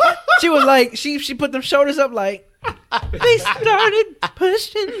 She was like, she put them shoulders up like, they started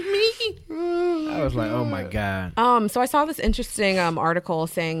pushing me. I was like, oh my god. so I saw this interesting article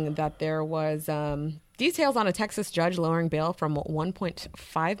saying that there was details on a Texas judge lowering bail from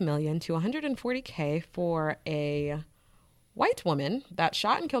 1.5 million to 140K for a white woman that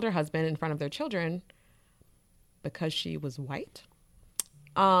shot and killed her husband in front of their children because she was white.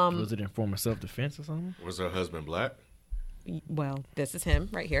 Was it in form of self-defense or something? Was her husband black? Well, this is him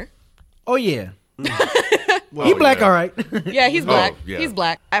right here. Oh yeah. He black, all right. Yeah, he's black. yeah. He's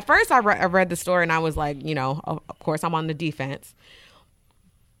black. At first, I read the story and I was like, of course, I'm on the defense.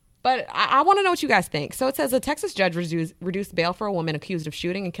 But I want to know what you guys think. So it says a Texas judge reduced bail for a woman accused of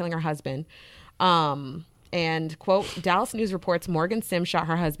shooting and killing her husband. And, quote, Dallas News reports Morgan Sims shot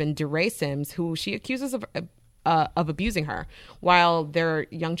her husband, DeRay Sims, who she accuses of abusing her while their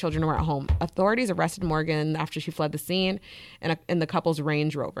young children were at home. Authorities arrested Morgan after she fled the scene in the couple's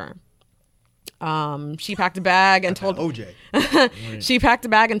Range Rover. She packed a bag and told OJ. She packed a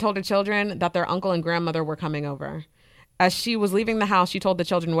bag and told her children that their uncle and grandmother were coming over. As she was leaving the house, she told the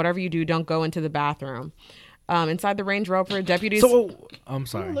children, "Whatever you do, don't go into the bathroom." Inside the Range Rover, deputies. I'm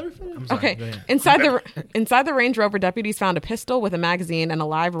sorry. Okay. Inside the Range Rover, deputies found a pistol with a magazine and a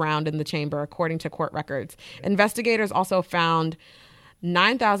live round in the chamber, according to court records. Investigators also found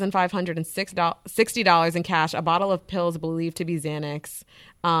 $9,560 in cash, a bottle of pills believed to be Xanax,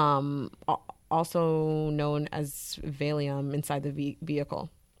 also known as Valium, inside the vehicle.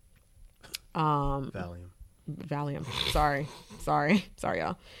 Valium. Sorry,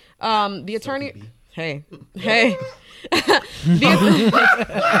 y'all. The attorney. Hey. So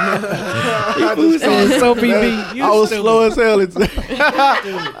I was slow as hell. It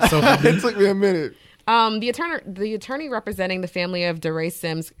took me a minute. The attorney representing the family of DeRay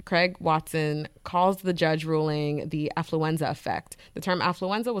Sims, Craig Watson, calls the judge ruling the affluenza effect. The term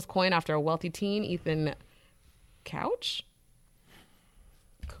affluenza was coined after a wealthy teen, Ethan Couch.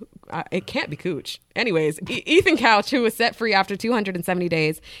 It can't be Cooch. Anyways, Ethan Couch, who was set free after 270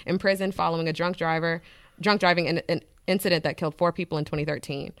 days in prison following a drunk driving an incident that killed 4 people in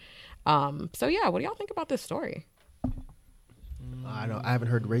 2013. So yeah, what do y'all think about this story? I haven't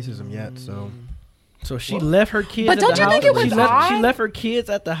heard racism yet, so. So she left her kids. But at don't the you house? think it was odd? She left her kids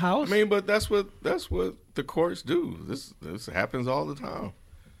at the house. I mean, but that's what the courts do. This happens all the time.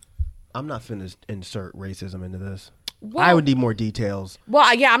 I'm not finna insert racism into this. Well, I would need more details.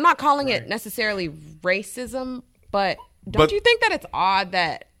 Well, yeah, I'm not calling it necessarily racism, but don't you think that it's odd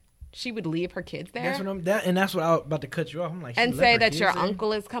that she would leave her kids there? That's what that's what I was about to cut you off. I'm like, and say that your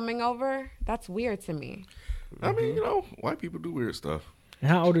uncle is coming over? That's weird to me. I mean, white people do weird stuff.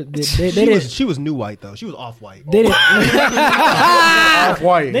 How old did she was new white though. She was off white. They didn't off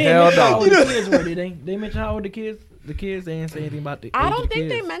white. They Hell mentioned how old no. the kids were, did they? They mentioned how old the kids they didn't say anything about the I age don't of the think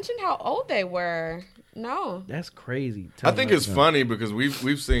they kids. mentioned how old they were. No. That's crazy. I think it's funny because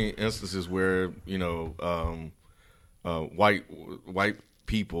we've seen instances where white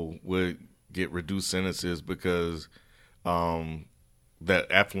people would get reduced sentences because that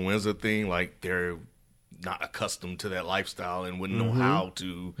affluenza thing, like they're not accustomed to that lifestyle and wouldn't know how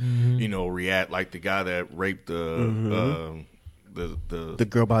to react. Like the guy that raped the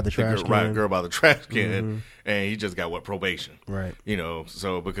girl by the trash can. Girl by the trash can, and he just got probation. Right.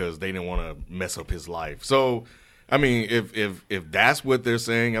 So because they didn't want to mess up his life. So, I mean, if that's what they're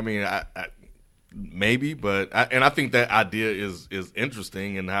saying, I mean, I maybe, but I think that idea is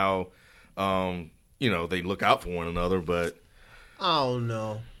interesting and how they look out for one another, but. I don't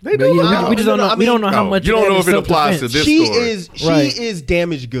know. They do. Yeah, we just don't know. We don't know how much. You don't know if it applies to this story. She is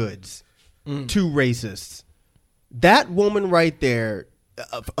damaged goods to racists. That woman right there,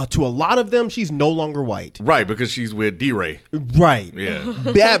 to a lot of them, she's no longer white. Right, because she's with DeRay. Right. Yeah.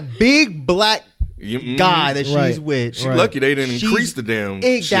 That big black guy that she's with. She's lucky they didn't increase the damn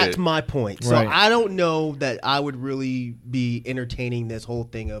shit. That's my point. So I don't know that I would really be entertaining this whole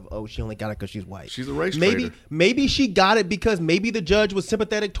thing of, she only got it because she's white. She's a race traitor. Maybe she got it because maybe the judge was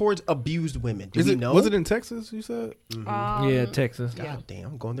sympathetic towards abused women. Do we know? Was it in Texas, you said? Yeah, Texas. God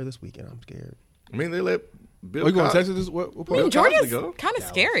damn, I'm going there this weekend. I'm scared. I mean, they let Bill you going to Texas? What part? Georgia's kind of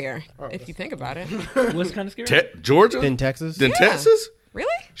scarier if you think about it. What's kind of scary? Georgia? Then Texas? Then Texas? Really?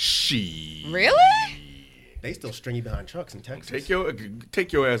 Really? They still string you behind trucks in Texas.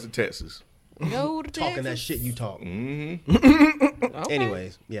 Take your ass to Texas. No, to talking Texas. that shit you talk. Okay.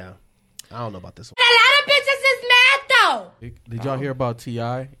 Anyways, yeah, I don't know about this one. A lot of bitches is mad though. Did y'all hear about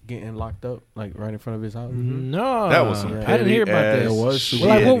T.I. getting locked up, like right in front of his house? No, that was some I didn't hear about that. It was shit.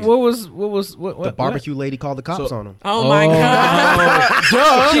 Like, what the barbecue lady called the cops on him. Oh my god!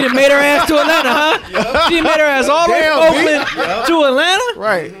 She done made her ass to Atlanta, huh? She done made her ass all the way from Oakland to Atlanta.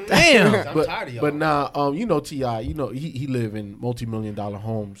 Right. Damn. I'm tired of y'all. But now, T.I., he live in multi-million-dollar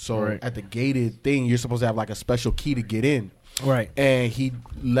homes. So at the gated thing, you're supposed to have like a special key to get in. Right. And he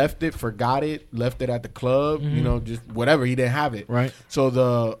left it at the club, just whatever. He didn't have it. Right.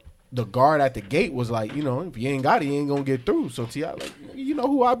 So the guard at the gate was like, if you ain't got it, you ain't gonna get through. So T.I. like, you know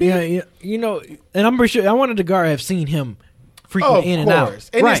who I be? Yeah. And I'm pretty sure I wanted the guard to have seen him frequent in and out.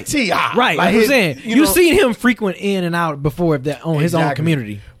 And right. it's T.I. Right. Like, I'm saying you you know- seen him frequent in and out before that on his own Exactly.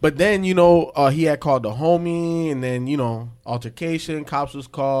 community. But then, he had called the homie, and then, altercation, cops was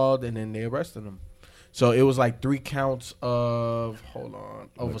called, and then they arrested him. So it was like 3 counts of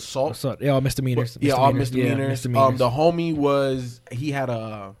assault. Yeah, all misdemeanors. All misdemeanors. Yeah, misdemeanors. The homie he had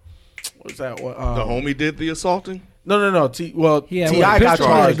a, what was that? The homie did the assaulting? No. T.I. got He had a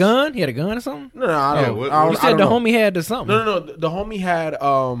charged. gun? He had a gun or something? No, I don't know. You said the homie had the something. No. The homie had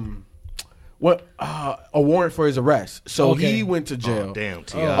a warrant for his arrest. So he went to jail. Oh, damn,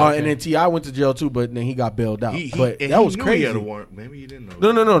 T.I. And then T.I. went to jail too, but then he got bailed out. But that was knew crazy. He had a warrant. Maybe he didn't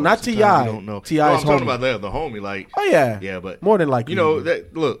know. No, not T.I. Don't know. T.I. I'm talking about the homie. Like, oh yeah, yeah, but more than likely,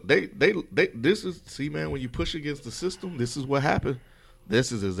 this is man. When you push against the system, this is what happened.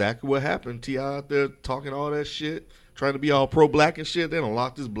 This is exactly what happened. T.I. out there talking all that shit, trying to be all pro-black and shit. They don't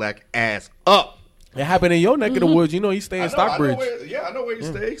lock this black ass up. It happened in your neck of the woods. You stay in Stockbridge. I know where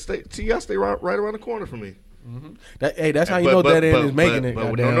you stay. T.I. stay right around the corner from me. That's how you know that end is making it. No.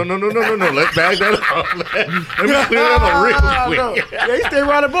 Let's bag that up. Let me clear that up real quick. Yeah, he stay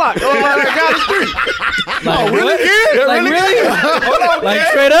around the block. Oh, right down the street. Really? Yeah, Like, really? Hold on, Like, man.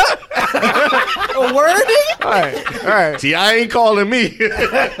 straight up? A word? All right. T.I. ain't calling me.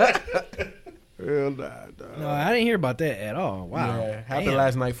 Hell nah. No, I didn't hear about that at all. Wow. Yeah, happened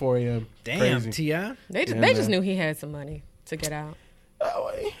last night, 4 a.m. Damn, Crazy. T.I. They just knew he had some money to get out.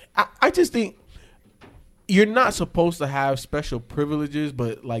 I just think you're not supposed to have special privileges,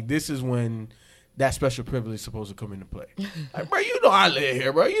 but like this is when that special privilege is supposed to come into play. Like, bro, I live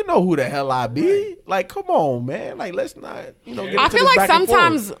here, bro. You know who the hell I be. Like, come on, man. Like, let's not, get I into feel this like back and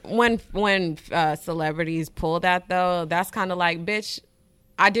sometimes forth. when celebrities pull that though, that's kind of like, bitch,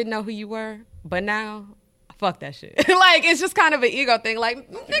 I didn't know who you were, but now. Fuck that shit. Like, it's just kind of an ego thing. Like,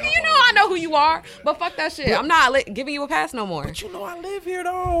 nigga, I know who you are, but fuck that shit. I'm not giving you a pass no more. But I live here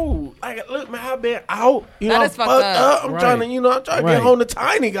though. Like, look, man, I've been out. That is fucked up. I'm trying to, I'm trying to get home to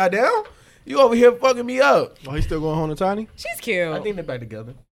Tiny. Goddamn, you over here fucking me up. Oh, he's still going home to Tiny? She's cute. I think they're back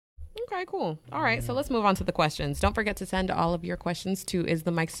together. Okay, cool. All right, so let's move on to the questions. Don't forget to send all of your questions to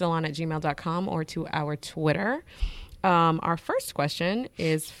isthemicstillon@gmail.com or to our Twitter. Our first question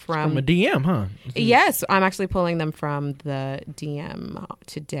is from a DM, huh? Yes, I'm actually pulling them from the DM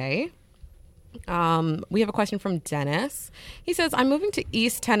today. We have a question from Dennis. He says, I'm moving to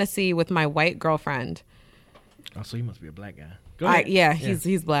East Tennessee with my white girlfriend. Oh, so he must be a black guy. Go ahead.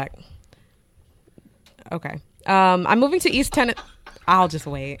 He's black. Okay. I'm moving to East Tennessee. I'll just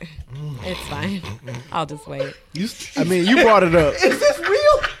wait. It's fine. I'll just wait. You brought it up. Is this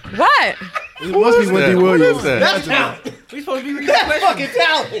real? What? It must be Wendy Williams. That's talent. We supposed to be reading That's fucking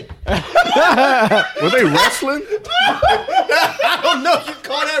talent. Were they wrestling? I don't know if you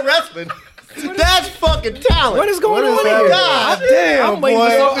call that wrestling. That's fucking talent. What is going on here? God damn, I'm waiting for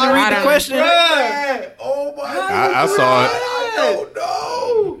Sophie to read the question. Oh my I saw it. Oh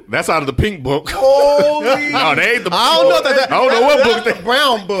no. That's out of the pink book. Holy. No, they ain't the. I don't know if that's I don't know what book that's they. the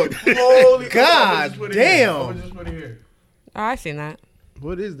brown book. Holy. God damn. Oh, I've seen that.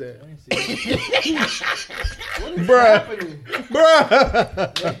 What is that?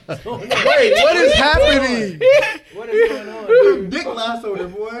 Bruh. Wait, what is happening? What is going on? Dick lasso there,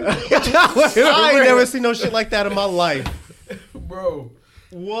 boy. I ain't never seen no shit like that in my life. Bro.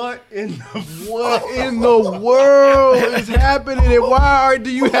 What in the What in the world is happening? And why do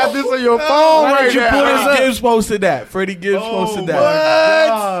you have this on your phone Why right did you now? Freddie Gibbs posted that. Freddie Gibbs posted that.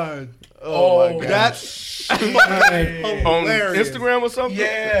 God. Oh, my God. That's On hilarious. Instagram or something?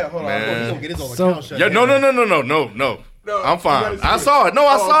 Yeah, hold on. Man. He's gonna get his own So- account shut Yeah, down. no. I'm fine. I saw it. No,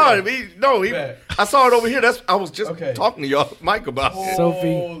 I saw it. I saw it over here. I was just talking to y'all, Mike, about it.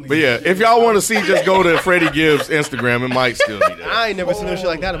 Sophie. But yeah, if y'all want to see, just go to Freddie Gibbs' Instagram. It might still be there. I ain't never seen no shit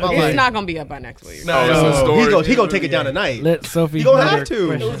like that in my It's life. not going to be up by next week. Oh, it's a story. He gonna take it down tonight. Let Sophie. You gonna read have her to.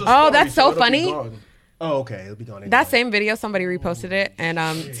 question. Oh, that's so funny. Oh, okay. It'll be gone. That same video, somebody reposted it, and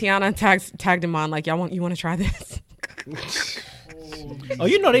Tiana tagged him on, like, you want to try this? Oh,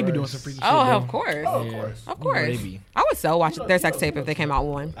 you know they be doing some freaky shit. Oh, though. of course. Of course. Of You know course. they be. I would so watch their sex tape if they came out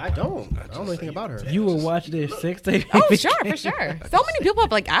with one. I don't know anything about her. You will watch this sex tape. Oh, sure, for sure. So many people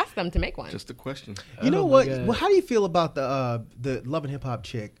have, like, asked them to make one. Just a question. You know Oh, what? my God. Well, how do you feel about the Love and Hip Hop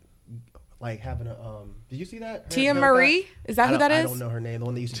chick, like having a Did you see that? Tia Marie? Is that who that I is? don't know her name. The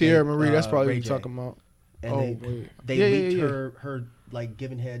one that used to Tierra date, Marie, that's probably Ray what J. you're talking about. And wait. they Yeah, leaked yeah. her like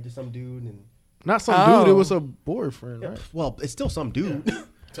giving head to some dude, and Not some dude, it Oh. was a boyfriend, right? well, it's still some dude. To us,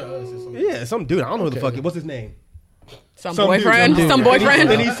 it's some- Yeah, some dude. I don't know who the fuck it. What's his name? Some Some dude, boyfriend? some dude. Some boyfriend?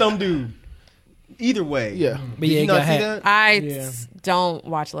 Then he's some dude. either way. Yeah. Did you not see that? I don't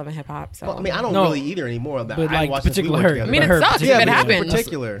watch Love and Hip Hop. So Well, I mean, I don't really either anymore. But I like watched since we particular worked her. together. I mean, it her sucks if particular- it happens. In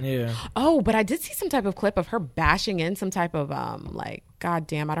particular. Yeah. Oh, but I did see some type of clip of her bashing in some type of like,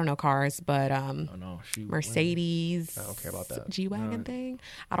 goddamn, I don't know cars, but Mercedes. I don't care about that. G-Wagon thing.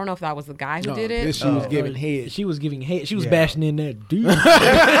 I don't know if that was the guy who No, did it. this she was giving head. She was giving hate. She was bashing in that dude.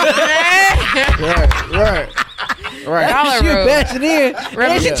 Right. Y'all are She was rude. bashing in.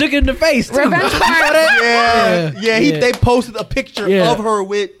 And she took it in the face too. Revenge porn. They posted a picture Yeah. of her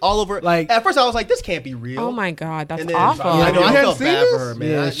with all over. Like- at first, I was like, "This can't be real." Oh my god, that's And then, awful. I know. You I hadn't felt seen bad for this? her,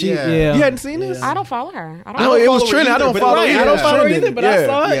 man. Yeah, Yeah. You hadn't seen this? I don't follow her. I don't No, know. it was follow her trending. I either, don't but follow right, either. I don't follow her Trending. either, but I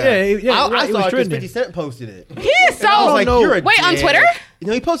saw it. Yeah, I it was saw it because trending. 50 Cent posted it. He is so. I was like, "You're a Wait, on dick." Twitter? You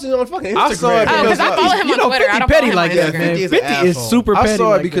know, he posted it on fucking Instagram. I saw it Oh, because I follow him You on know, Twitter. I 50 don't petty follow him like on that, Instagram. man. 50 is an 50 is asshole. super petty. I saw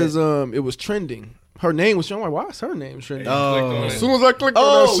it like because that. it was trending. Her name was showing. I'm like, why is her name trending? Oh. As soon as I clicked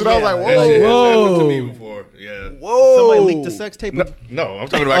on that shit, I was like, That whoa. shit has happened to Whoa. me before. Yeah. Whoa. Somebody leaked the sex tape. No, I'm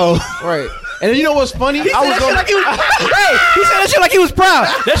talking about. Right. And then you know what's funny? I was on. Hey, he said that shit like he was proud.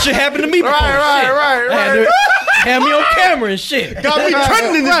 That shit happened to me before. Right. Had me on camera and shit. Got me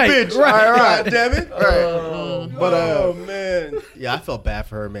trending this bitch. Right. God damn it. But Oh man. Yeah, I felt bad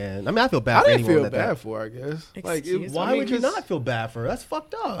for her, man. I mean, I feel bad I for didn't anyone feel that bad for her, I guess. Like, Excuse Why would you not feel bad for her? That's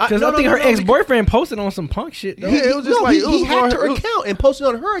fucked up. Because I think her ex-boyfriend posted on some punk shit. Though. Yeah, it was just like it was he hacked her more- account and posted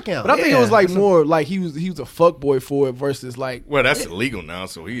on her account. But I think it was like more like he was a fuckboy for it versus like Well, that's illegal now,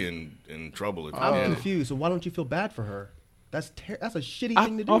 so he in trouble. If I'm yeah. confused. So why don't you feel bad for her? That's a shitty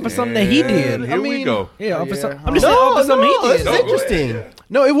thing to do. Off of something that he did. Here we go. Yeah, off of Yeah. some, I'm just saying off of something he It's did. interesting.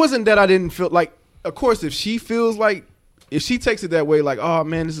 no, it wasn't that I didn't feel like. Of course, if she feels like if she takes it that way, like oh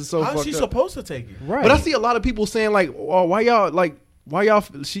man, this is so How's fucked she up. supposed to take it? Right. But I see a lot of people saying like, oh, why y'all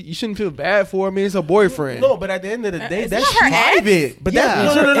you shouldn't feel bad for her. I mean, it's her boyfriend. No, but at the end of the day, Isn't that's that her ex? private. But Yeah.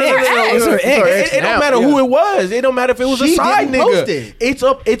 that's no. It's her ex. It don't matter who it was. It don't matter if it was She a side didn't post nigga.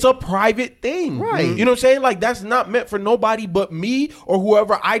 it. It's a private thing, Right. You know what I'm saying? Like that's not meant for nobody but me or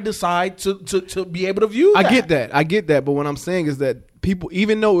whoever I decide to be able to view. I get that. But what I'm saying is that people,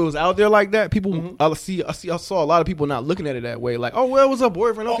 even though it was out there like that, people, Mm-hmm. I saw a lot of people not looking at it that way. Like, oh well, it was her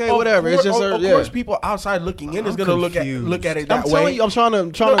boyfriend. Okay, whatever. It's just her. Of course, people outside looking in is gonna look at it that I'm telling way. you, I'm trying to.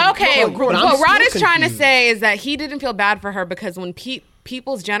 Okay, but I'm what still Rod is trying to confused. say is that he didn't feel bad for her because when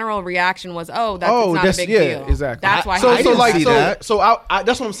people's general reaction was, "Oh, that's not a big deal." Exactly. That's why. So he I didn't didn't see that. So I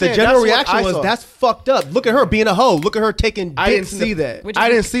that's what I'm saying. The general That's what I reaction was saw. that's fucked up. Look at her being a hoe. Look at her taking. I didn't dicks in the- see that. Which I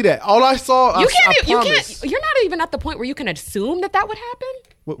is- didn't see that. All I saw, You I can't. You promise. can't. You're not even at the point where you can assume that would happen.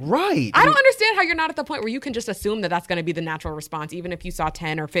 Well, right. I don't understand how you're not at the point where you can just assume that that's going to be the natural response, even if you saw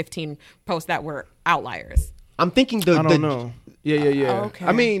 10 or 15 posts that were outliers. I'm thinking I don't know. Yeah. Okay.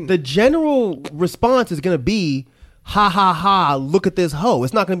 I mean, The general response is gonna be, "Ha ha ha! Look at this hoe."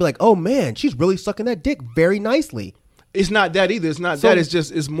 It's not gonna be like, "Oh man, she's really sucking that dick very nicely." it's not that either. It's not So- that.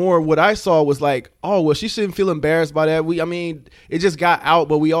 It's more what I saw was like, oh well, she shouldn't feel embarrassed by that. I mean, it just got out,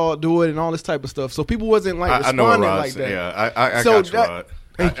 but we all do it and all this type of stuff. So people wasn't like I know responding what like Rod's that. Yeah, I So got you, that- Rod.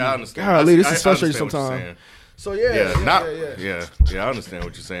 Thank you. I understand. Golly, this I is frustrating understand what you're sometimes. saying. So yeah. I understand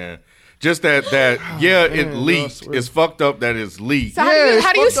what you're saying. Just that it leaked. It's fucked up that it's leaked. So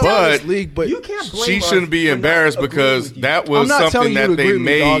how do you it's still? fucked up that it's But leaked, but You can't blame she us shouldn't be for not embarrassed agreeing because with you. that I'm was not telling something you to that agree they with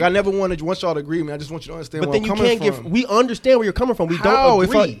me, dog. I made. never want y'all to agree with me. I just want you to understand But where then I'm you coming can't from. We understand where you're coming from. We How? don't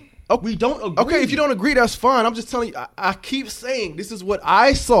If I- agree. We don't agree. Okay, if you don't agree, that's fine. I'm just telling you. I keep saying this is what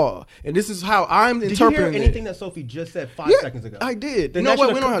I saw, and this is how I'm Did you interpreting hear anything it. that Sophie just said 5 Yeah, seconds ago? I did. Then You know that what?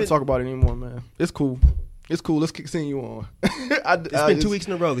 should've We don't have to been- talk about it anymore, man. It's cool. Let's continue on. It's been 2 weeks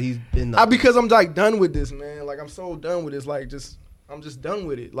in a row that he's been. Because I'm like done with this, man. Like I'm so done with this. Like I'm just done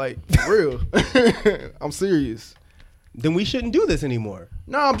with it. Like for real. I'm serious. Then we shouldn't do this anymore.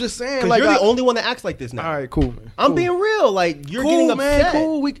 No, I'm just saying. Because Like you're the only one that acts like this now. All right, cool, man. I'm Cool. being real. Like you're Cool, getting upset. man.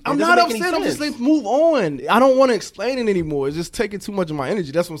 Cool. It I'm doesn't not make any upset. I'm just sense. like move on. I don't want to explain it anymore. It's just taking too much of my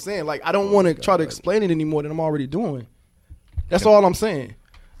energy. That's what I'm saying. Like I don't want to try to explain it anymore than I'm already doing. That's all I'm saying.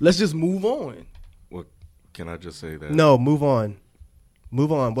 Let's just move on. Well, can I just say that? No, move on.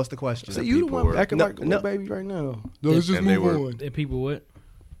 Move on. What's the question? So you the people one were- acting No, like a no. little baby right now. No, let's just And they move were- on. And people what?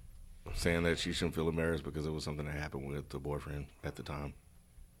 Saying that she shouldn't feel embarrassed because it was something that happened with the boyfriend at the time.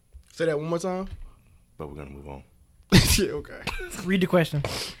 Say that one more time. But we're gonna move on. Yeah, okay. Read the question.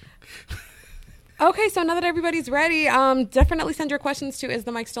 Okay, so now that everybody's ready, definitely send your questions to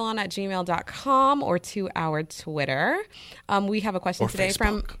isthemicstillon@gmail.com or to our Twitter. We have a question Or today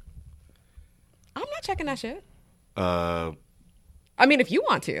from. Facebook. I'm not checking that shit. I mean, if you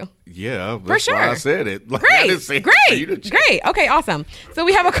want to. Yeah, For that's sure. why I said it. Like, I didn't say it for you to Great. check. Great. Okay, awesome. So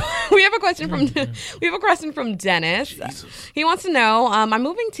we have a question from Dennis. Jesus. He wants to know, I'm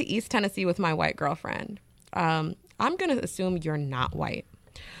moving to East Tennessee with my white girlfriend. I'm going to assume you're not white.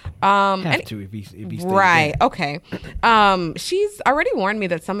 Have to if he stays Right. there. Okay. She's already warned me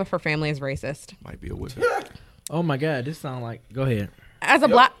that some of her family is racist. Might be a witch. Oh my God, this sound like. Go ahead. As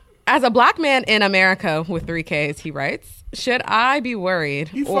a black man in America with 3 Ks, he writes, should I be worried?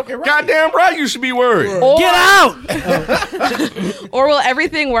 You fucking right. Goddamn right, you should be worried. Get out! Or will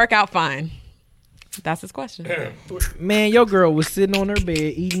everything work out fine? That's his question. Man, your girl was sitting on her bed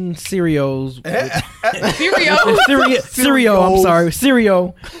eating cereals. Cereal. I'm sorry.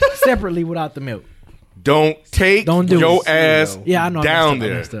 Cereal separately without the milk. Don't do your it. ass Yeah, I know. down I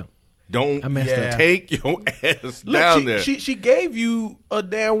there. messed up. Don't I messed up. take your ass Look, down there. she gave you a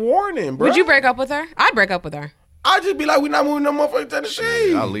damn warning, bro. Would you break up with her? I'd break up with her. I'd just be like, we're not moving no motherfucking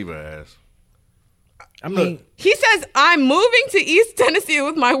Tennessee. I'll leave her ass. I mean, He says, I'm moving to East Tennessee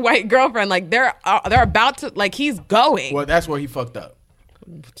with my white girlfriend. Like, they're about to, like, he's going. Well, that's where he fucked up.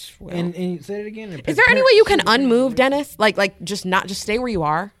 and say it again. Is there any way you can unmove, Dennis? Like just stay where you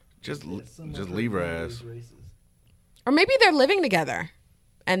are? Just leave her ass. Or maybe they're living together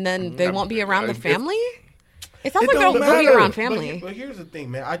and then they won't be around the family? It sounds It like they don't don't be matter. around family. But here's the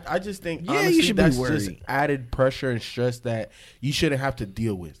thing, man. I just think Yeah, you honestly, should be that's worried. just added pressure and stress that you shouldn't have to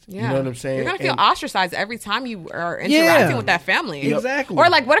deal with. Yeah. You know what I'm saying? You're going to feel And- ostracized every time you are interacting with that family. Yep. Exactly. Or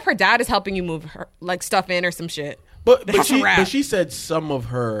like, what if her dad is helping you move her, like, stuff in or some shit? But That's a wrap. she said some of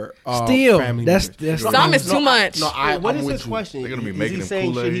her Still, family that's members. Some is too much. What is with his you. question? They're gonna be Is making he him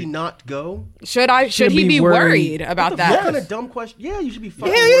saying should Kool-Aid. he not go? Should he be worried about What that? kind of dumb question? Yeah, you should be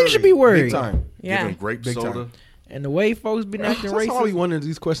fucking Yeah, you should be worried. Big time. Yeah. Give him grape Big soda. time. And the way folks been acting That's all we racist. wonder if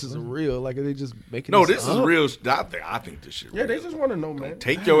these questions are real. Like, are they just making No, this this is up? real. I think this shit. Yeah, real. they just want to know, man.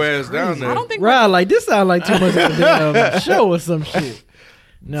 Take your ass down there. I don't think Right, like this sound like too much of a damn show or some shit.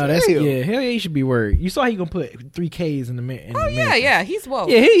 No, that's Damn. yeah. Hell yeah, you should be worried. You saw he gonna put 3 Ks in the in Oh the yeah, mention. yeah, he's woke.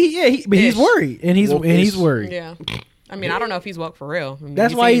 Yeah, but he's Ish. worried, and he's Woke-ish. worried. Yeah. I mean, I don't know if he's woke for real. I mean,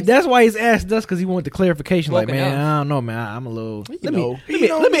 That's he why seems- he's asked us because he wanted the clarification. Like, Woke man, enough. I don't know, man. I'm a little. Let know.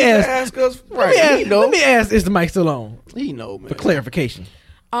 me ask. us. Let me ask. Is the mic still on He know, man. for clarification?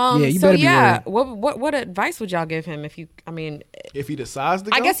 Yeah, you so better be yeah, worried. what advice would y'all give him if you? I mean, If he decides to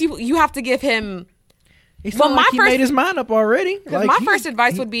I go? guess you have to give him. He Well, well, my he first- made his mind up already. Because my first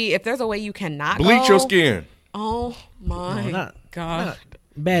advice would be if there's a way you cannot Bleach go, your skin. Oh my not- god,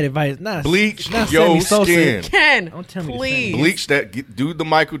 bad advice. Not Bleach not your Sammy Sosa. skin. Ken, Don't tell me the please. Bleach that. Do the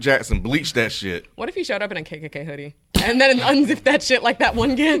Michael Jackson. Bleach that shit. What if he showed up in a KKK hoodie and then unzipped that shit like that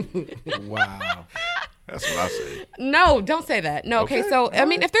one kid? Wow. That's what I say. No, don't say that. No, okay. Okay, So I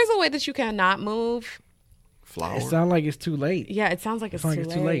mean, if there's a way that you cannot move, Flower. It sounds like it's too late. yeah, it sounds like it's too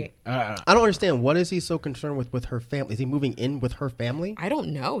late. I don't understand. What is he so concerned with her family? Is he moving in with her family? I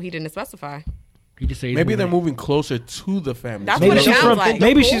don't know. He didn't specify. He just said Maybe they're moving closer to the family. That's Maybe what it she's sounds from. like.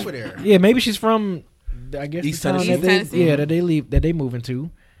 Maybe Go she's. over there. Yeah, maybe she's from. I guess East the town Tennessee. that they, East Tennessee. yeah, that they moving to,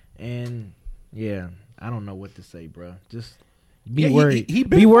 and yeah, I don't know what to say, bro. Just be Yeah, worried. he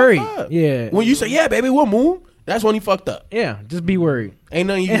been be worried. fucked up. Yeah. When you say, yeah, baby, we'll move, that's when he fucked up. Yeah, just be worried. Ain't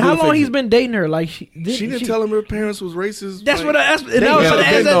nothing you And can how do to long fix he's it. been dating her? Like she She didn't tell him her parents was racist. That's like- what I asked. And They I was never- trying to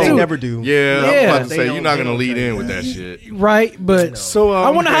ask they that too. never do. Yeah, I'm Yeah. about to They say don't- you're not they gonna don't lead tell in you with that. that shit. Right, but So I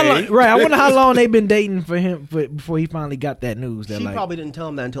wonder how long. gay. Right, I wonder how long they've been dating for him before he finally got that news. That She like probably didn't tell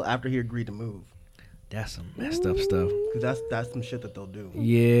him that until after he agreed to move. that's some messed up stuff. Because that's some shit that they'll do.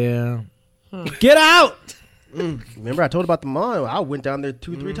 Yeah, get out. Remember, I told about the mom. I went down there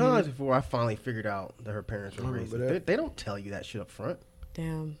 2-3 times before I finally figured out that her parents were racist. They don't tell you that shit up front.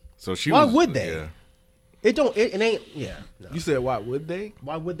 Damn. So she. Why was, would they? Yeah. It don't. It ain't. Yeah. No. You said, why would they?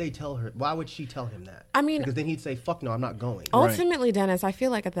 Why would they tell her? Why would she tell him that? I mean- because then he'd say, "Fuck no, I'm not going." Ultimately, Dennis, I feel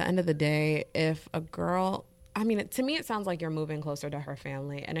like at the end of the day, if a girl, I mean, to me, it sounds like you're moving closer to her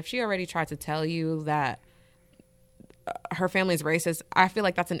family. And if she already tried to tell you that her family's racist, I feel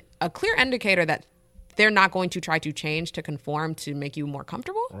like that's a clear indicator that they're not going to try to change to conform to make you more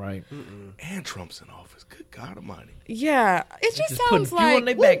comfortable. Right. And Trump's in office. Good God Almighty. Yeah, it just just putting sounds fuel like in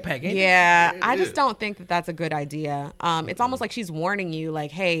their backpack, ain't it? yeah. I just don't think that that's a good idea. It's almost like she's warning you,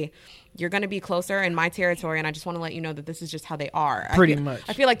 like, "Hey, you're going to be closer in my territory, and I just want to let you know that this is just how they are." Pretty much.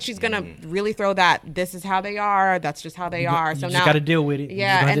 I feel like she's going to really throw that. This is how they are. That's just how they are. So You now just got to deal with it. You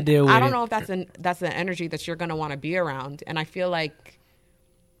Yeah, just have to and deal with I don't it. know if that's the energy that you're going to want to be around, and I feel like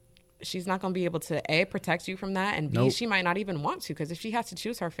she's not going to be able to A, protect you from that, and B, Nope. she might not even want to, because if she has to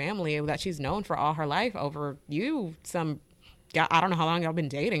choose her family that she's known for all her life over you, I don't know how long y'all been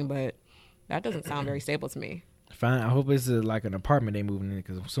dating, but that doesn't sound very stable to me. Fine. I hope it's like an apartment they moving in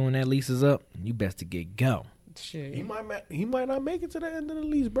because soon that lease is up, you best to get go. Shit. He might not make it to the end of the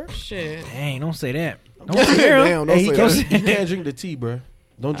lease, bro. Shit. Dang, don't say that. Don't scare him. Damn, don't say that. He can't drink the tea, bro.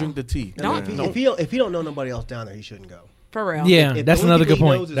 Don't drink the tea. If he don't know nobody else down there, he shouldn't go. For real. Yeah, If that's the only another good people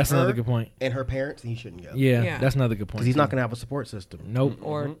he point. knows is That's another her good point. And her parents, he shouldn't go. Yeah, Yeah. that's another good point. Because he's not going to have a support system. Nope.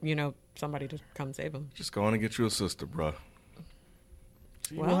 Or, somebody to come save him. Just go on and get you a sister, bro.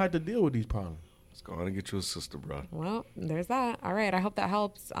 You don't have to deal with these problems. Just go on and get you a sister, bro. Well, there's that. All right. I hope that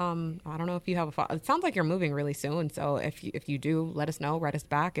helps. I don't know if you have it sounds like you're moving really soon. So if you do, let us know. Write us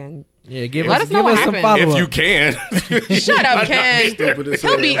back and let us know what happened. some follow-up. If you can. Shut up, Ken.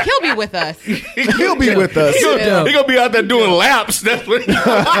 He'll be with us. He'll be with us. He gonna be out there doing laps. That's what.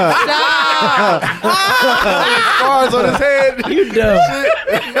 Scars on his head. You dumb.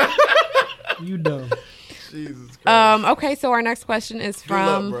 You dumb. Jesus Christ. Okay. So our next question is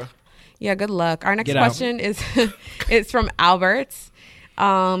from. Good luck, bro. Yeah, good luck. Our next Get out. question is it's from Albert.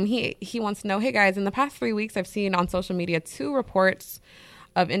 He wants to know, hey guys, in the past 3 weeks, I've seen on social media 2 reports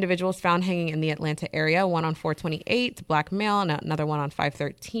of individuals found hanging in the Atlanta area. One on 428, black male, and another one on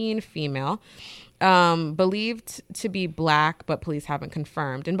 513, female. Believed to be black, but police haven't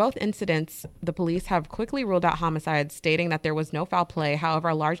confirmed. In both incidents, the police have quickly ruled out homicides, stating that there was no foul play. However,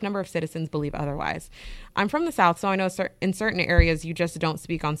 a large number of citizens believe otherwise. I'm from the South, so I know in certain areas you just don't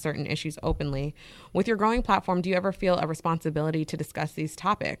speak on certain issues openly. With your growing platform, do you ever feel a responsibility to discuss these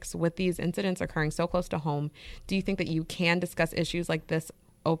topics? With these incidents occurring so close to home, do you think that you can discuss issues like this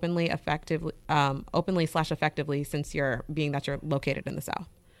openly/effectively since you're located in the South?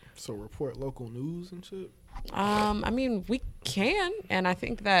 So report local news and shit. I mean, we can, and I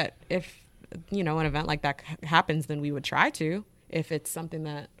think that if an event like that happens, then we would try to. If it's something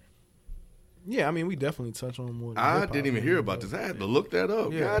that, yeah, I mean, we definitely touch on more. I didn't even hear about this. I had to look that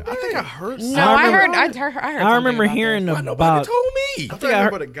up. Yeah, I think I heard. I remember hearing about. Nobody told me. I think I heard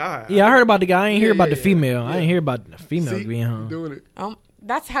about a guy. Yeah, I heard about the guy. I ain't hear about the female. I didn't hear about the female being hung. Doing it.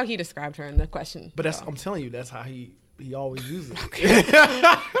 That's how he described her in the question. But I'm telling you, that's how he always uses it. Okay.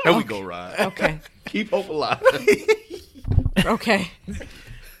 There we go, Rod. Okay. Keep hope alive. Okay.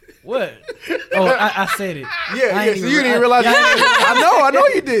 What? Oh, I said it. Yeah, you didn't realize. I know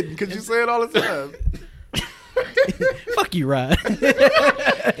you didn't because you say it all the time. Fuck you, Rod.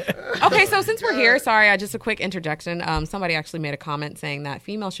 Okay, so since we're here, sorry, just a quick interjection. Somebody actually made a comment saying that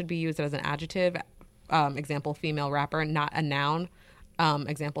female should be used as an adjective. Example, female rapper, not a noun.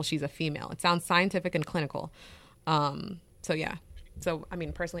 Example, she's a female. It sounds scientific and clinical. So yeah. So I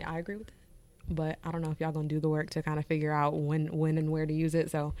mean, personally, I agree with it, but I don't know if y'all gonna do the work to kind of figure out when and where to use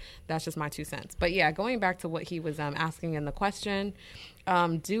it. So that's just my 2 cents. But yeah, going back to what he was asking in the question,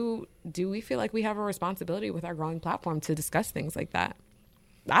 do we feel like we have a responsibility with our growing platform to discuss things like that?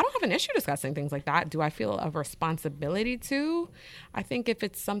 I don't have an issue discussing things like that. Do I feel a responsibility to? I think if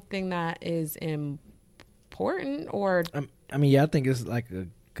it's something that is important or I mean, yeah, I think it's like a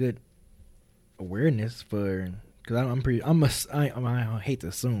good awareness for. Because I hate to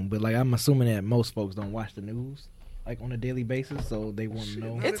assume, but like I'm assuming that most folks don't watch the news like on a daily basis, so they want to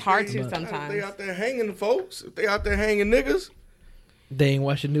know. It's hard to sometimes. They out there hanging folks. If they out there hanging niggas, they ain't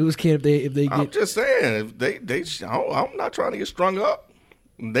watch the news. If they get. I'm just saying, if I'm not trying to get strung up.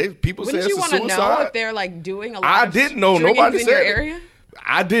 People say it's a suicide. Wouldn't you want to know if they're like doing a lot? I of didn't know. drinking Nobody in said your it. area?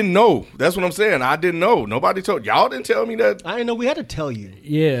 I didn't know. That's what I'm saying. I didn't know. Nobody told y'all. Didn't tell me that. I didn't know we had to tell you.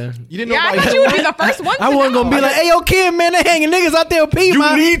 Yeah, you didn't know. Yeah, I thought you would be the first one. I wasn't gonna be like, "Hey, yo, kid, man, they hanging niggas out there,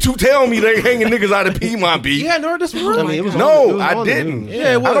 Piedmont." You need to tell me they hanging niggas out of Piedmont, B. Yeah, no, this was. I mean, it was No, on the- it was I on the didn't. news.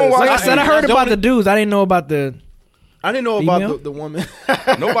 Yeah, it was. I don't watch. Like I said, I heard about the dudes. I didn't know about the. I didn't know female? about the woman.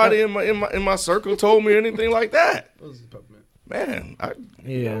 Nobody in my circle told me anything like that. Man,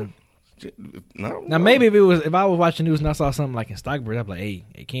 Yeah. No. Now maybe if I was watching news and I saw something like in Stockbridge, I'd be like, "Hey,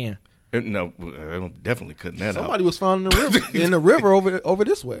 it can." No, I'm definitely cutting that out. Somebody was found in the river over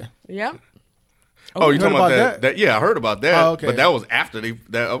this way. Yeah. Oh, you talking about that? that? Yeah, I heard about that. Oh, okay. But that was after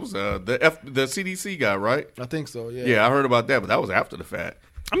that was the CDC guy, right? I think so. Yeah. Yeah, I heard about that, but that was after the fact.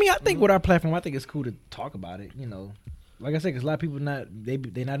 I mean, I think with our platform, I think it's cool to talk about it. You know, like I said, because a lot of people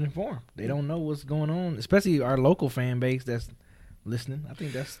they're not informed. They don't know what's going on, especially our local fan base that's listening. I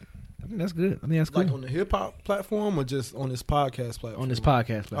think that's good. I think that's cool. Like on the hip hop platform or just on this podcast platform? On this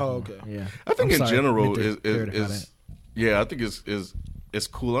podcast platform. Oh, okay. Yeah. I think in general is I think it's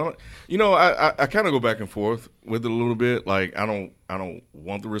cool. I kind of go back and forth with it a little bit. Like I don't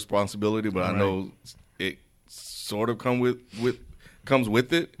want the responsibility, but I know it sort of comes with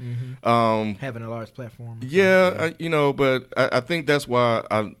it. Mm-hmm. Having a large platform. Yeah, but I think that's why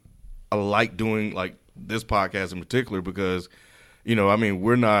I like doing like this podcast in particular because,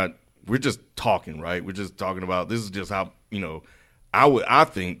 we're not we're just talking, right? We're just talking about this is just how, I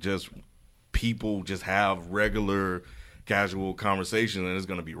think just people just have regular casual conversation, and it's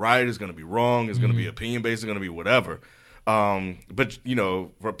going to be right, it's going to be wrong, it's going to be opinion based, it's going to be whatever. But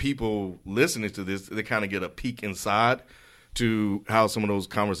for people listening to this, they kind of get a peek inside to how some of those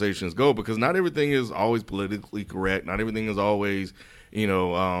conversations go, because not everything is always politically correct. Not everything is always,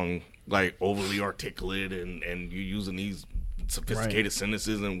 like overly articulate and you're using these sophisticated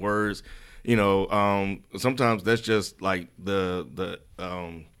sentences and words. Sometimes that's just like the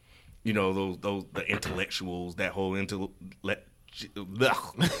intellectuals, that whole Oh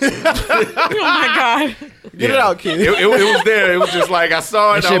my God! Get it out, kid. It was there. It was just like I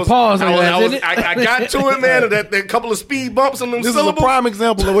saw it. I got to it, man. That couple of speed bumps on them This syllables. is a prime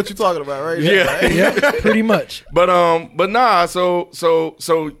example of what you're talking about, right? Yeah, pretty much. But nah. So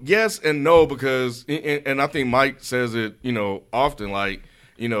yes and no, because and I think Mike says it, often, like,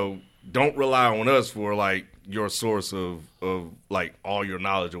 don't rely on us for like your source of like all your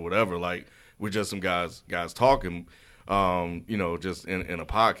knowledge or whatever. Like, we're just some guys talking. Just in a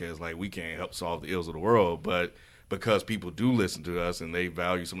podcast, like, we can't help solve the ills of the world, but because people do listen to us and they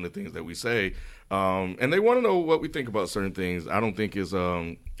value some of the things that we say, and they want to know what we think about certain things, I don't think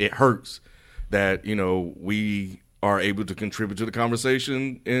it hurts that, we are able to contribute to the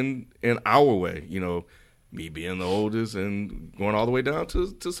conversation in our way, me being the oldest and going all the way down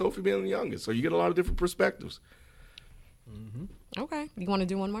to Sophie being the youngest. So you get a lot of different perspectives. Okay. You want to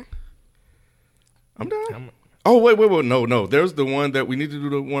do one more? I'm done. Oh, wait, no. There's the one that we need to do,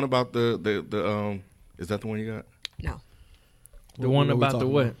 the one about the is that the one you got? No. The one about the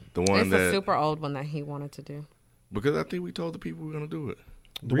what? The one it's a super old one that he wanted to do. Because I think we told the people we were going to do it.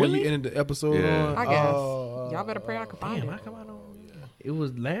 The one you ended the episode on? I guess. Y'all better pray I can find it. It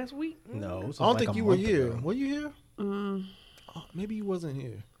was last week? No. I don't think you were here. Were you here? Maybe you wasn't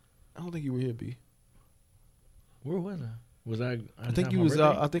here. I don't think you were here, B. Where was I? Was I think you was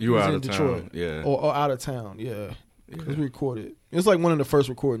out. I think you was in Detroit. Yeah. Or out of town. Yeah. Because we recorded. It's like one of the first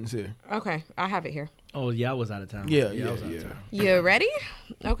recordings here. Okay. I have it here. Oh, yeah. I was out of town. Yeah. I was out of town. You ready?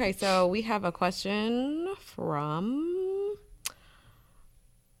 Okay. So we have a question from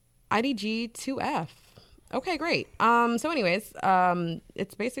IDG2F. Okay, great. So anyways,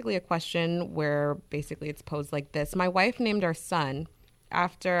 it's basically a question where basically it's posed like this. My wife named our son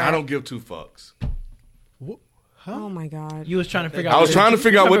after... I don't give two fucks. Huh? Oh my God! You was trying to figure out. I was trying to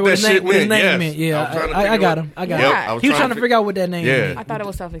figure out what that shit meant. Yes. Yeah, I got him. He was trying to figure out what that name meant. I thought it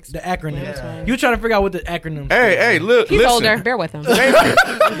was self-explanatory. The acronym. You were trying to figure out what the acronym. Hey, look. He's listen. older. Bear with him.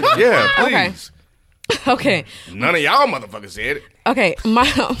 Yeah, please. Okay. None of y'all motherfuckers said it. Okay,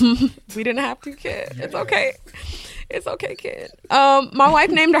 we didn't have to, kid. It's okay. It's okay, kid. My wife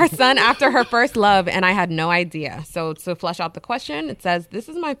named our son after her first love, and I had no idea. So to flesh out the question, it says, "This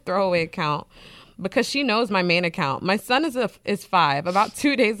is my throwaway account because she knows my main account. My son is 5. About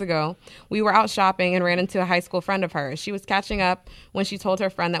 2 days ago, we were out shopping and ran into a high school friend of hers. She was catching up when she told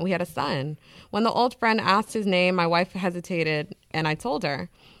her friend that we had a son. When the old friend asked his name, my wife hesitated, and I told her.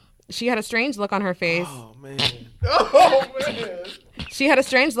 She had a strange look on her face. Oh, man. She had a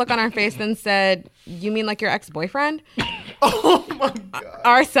strange look on her face and said, "You mean like your ex-boyfriend?" Oh, my God.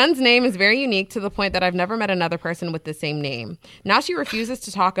 Our son's name is very unique to the point that I've never met another person with the same name. Now she refuses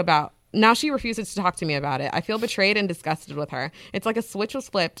to talk to me about it. I feel betrayed and disgusted with her. It's like a switch was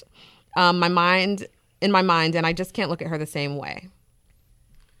flipped in my mind, and I just can't look at her the same way.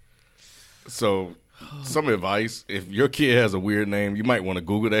 So, some advice: if your kid has a weird name, you might want to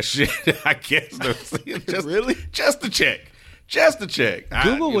Google that shit. I guess. Really? Just to check.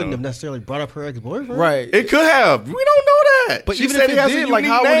 Google wouldn't have necessarily brought up her ex-boyfriend, right? It could have. We don't know that. But she even said if he has it a did, like,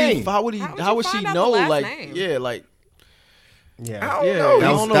 unique name. how would she know? Like, yeah, like. Yeah, I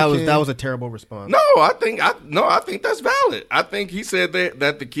don't know. That was a terrible response. No, I think that's valid. I think he said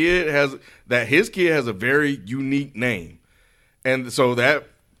that his kid has a very unique name, and so that,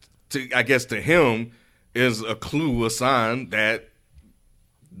 I guess, to him is a clue, a sign that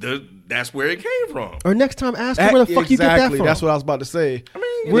that's where it came from. Or next time, ask her where the fuck you get that from. That's what I was about to say. I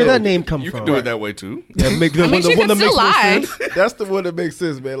mean, where that name come from? You can do it that way too. Yeah, she could still lie. That's the one that makes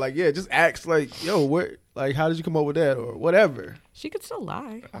sense, man. Like, yeah, just ask, like, yo, where, like, how did you come up with that, or whatever. She could still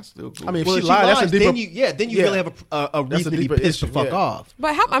lie. I still. Google. I mean, if well, she lied, that's a deeper. Then you really have a reason to be pissed the fuck off.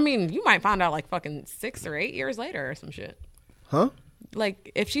 But you might find out like fucking 6 or 8 years later or some shit. Huh?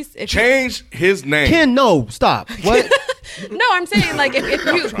 Like if change his name. Ken, no, stop. What? No, I'm saying like if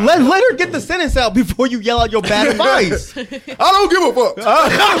you let her get the sentence out before you yell out your bad advice. I don't give a fuck.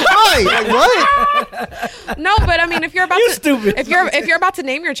 Right? Like, what? No, but I mean, if you're about You to, stupid. if you're about to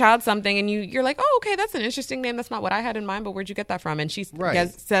name your child something, and you're like, oh, okay, that's an interesting name. That's not what I had in mind, but where'd you get that from? And she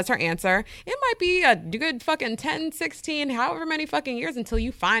says her answer. It might be a good fucking 10, 16, however many fucking years until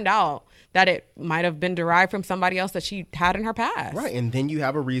you find out that it might have been derived from somebody else that she had in her past. Right, and then you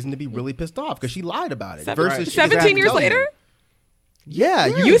have a reason to be really pissed off because she lied about it. 17 years later? Yeah,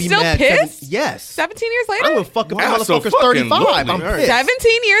 You still pissed? Yes. 17 years later? I don't fucking motherfucker's 35. I'm pissed.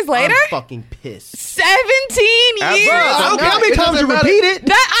 17 years later? I'm fucking pissed. 17 years? I don't care how many times you repeat it.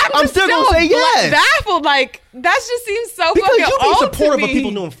 I'm still going to say yes. Baffled. Like, that just seems so because fucking you be old supportive to of me.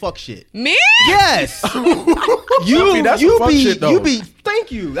 people doing fuck shit. Me? Yes. That's some fuck shit, though. You be.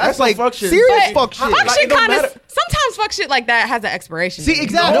 Thank you. That's some like fuck shit. serious fuck shit. Fuck Like, shit it don't kind of. matter. Sometimes fuck shit like that has an expiration See, date.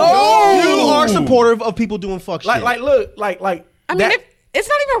 exactly. No. You are supportive of people doing fuck shit. Look, I mean, it's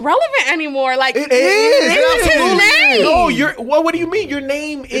not even relevant anymore. Like, It is. It's his name. No, what do you mean? Your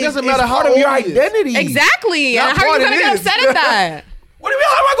name is doesn't matter is how part of old your it is. identity. Exactly. Not And how are you part going to it get is. upset at that? What do you mean?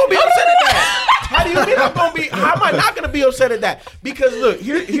 How am I gonna be upset at that? How do you mean I'm gonna be? How am I not gonna be upset at that? Because look,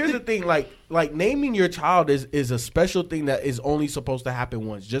 here's the thing. Like naming your child is a special thing that is only supposed to happen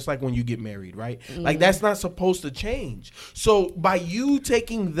once, just like when you get married, right? Like that's not supposed to change. So by you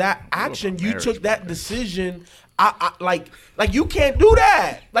taking that action, you took that decision. I like you can't do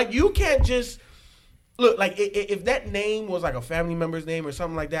that. Like you can't just look like if that name was like a family member's name or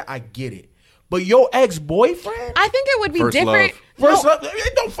something like that, I get it. But your ex-boyfriend? I think it would be First different. love. First love,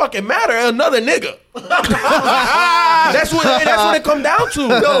 it don't fucking matter. Another nigga. that's what it come down to.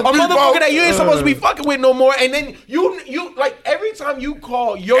 A motherfucker that you ain't supposed to be fucking with no more. And then you like every time you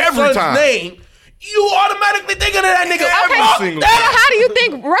call your son's name, you automatically thinking of that nigga. Every single So time. how do you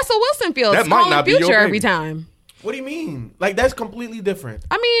think Russell Wilson feels That might calling not be your Future baby. every time? What do you mean? Like that's completely different.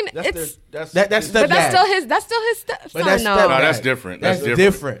 I mean, That's but that's still his. That's still his stepson. But that's though. step- No, that's different. That's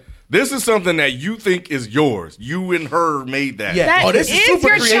different. This is something that you think is yours. You and her made that. Yeah. That This is is super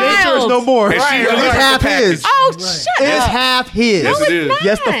your creative. child. no more. And she It's likes the half package. his. Oh, shut It's up. half his. Yes, it is.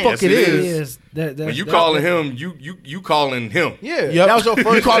 Yes, the not. fuck Yes, it it is. When you calling him, you calling him. Yeah, Yep. that was your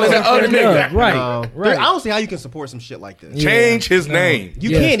first. You calling the other nigga. Right. I don't see how you can support some shit like this. Change his name.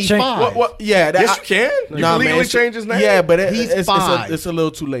 You can't. He's change- five. Yeah. Yes, you can. You can legally change his name. Yeah, but He's it's five. a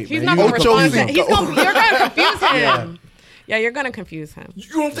little too late. He's man. not You going to Ocho respond. Easy. You're going to confuse him. Yeah, you're going to confuse him. You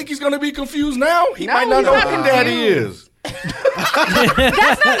don't think he's gonna be confused now? He No, might not he's know not who daddy is.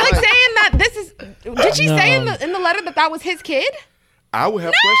 That's not like saying that this is. Did she say in the letter that was his kid? I would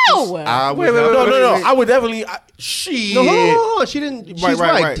have No! questions. I would Wait, have no. questions. I would definitely. She. No, hold on. She didn't. She's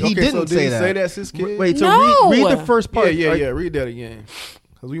right. He Okay, didn't so did say he that. say that's his kid? Wait, so No. read the first part. Yeah. Read that again.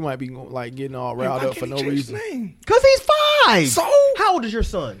 Because we might be like getting all riled up for no reason. Because he's 5. So? How old is your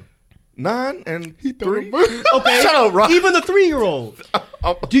son? 9 and 3. Okay. Shut up, Rob. Even the 3-year-old.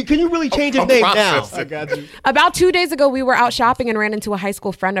 Can you really change his name now? I got you. About 2 days ago, we were out shopping and ran into a high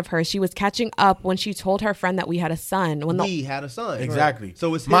school friend of hers. She was catching up when she told her friend that we had a son. When We had a son. Exactly.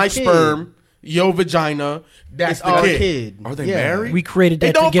 So it's his my kid. sperm, your vagina. That's It's the our kid. kid. Are they Yeah. married? We created that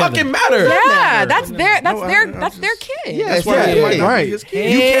It don't together. fucking matter. yeah, that's their kid. Yeah, That's why yeah, it might not right. be his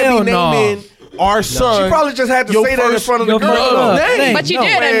kid. You can't Hell be no. naming our son. She probably just had to your say that in first- front of the your girl. first love. name. But you No.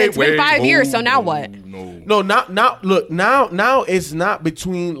 did, and it's been 5 years. So now Oh, what? No, now look, now it's not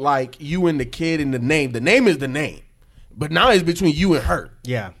between like you and the kid and the name. The name is the name. But now it's between you and her.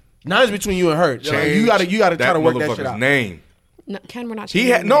 Yeah. Now it's between you and her. You gotta try to work that shit out. Name. No, Ken, we're not. He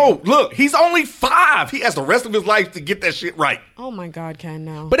changing had the no. name. Look, he's only 5. He has the rest of his life to get that shit right. Oh my God, Ken,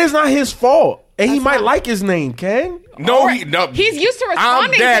 no. But it's not his fault. And he That's might not- like his name, Ken. No, no. He's used to I'm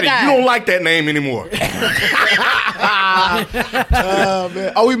responding daddy. to that. You don't like that name anymore. Man.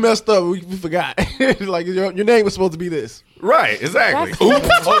 Oh, we messed up. We forgot. Like your name was supposed to be this. Right, exactly. Oops.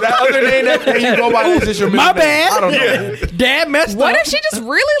 Oh, that other name that you go by is just your My middle name. bad. I don't know. Dad messed What up. if she just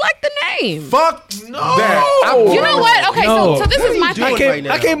really liked the name? Fuck that. You know what? Okay, No. so this is my doing thing. right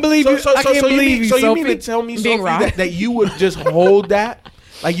now? I can't believe you. I can't believe you, So you Sophie. mean to tell me, Being Sophie, wrong. that you would just hold that?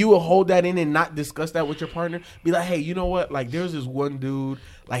 Like you would hold that in and not discuss that with your partner? Be like, hey, you know what? Like there's this one dude,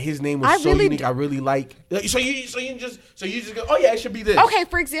 like his name was I so really unique. d- I really like. So you just go, oh yeah, it should be this. Okay,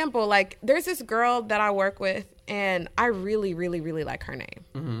 for example, like there's this girl that I work with, and I really, really, really like her name.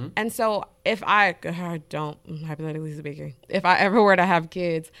 Mm-hmm. And so if I don't, hypothetically speaking, if I ever were to have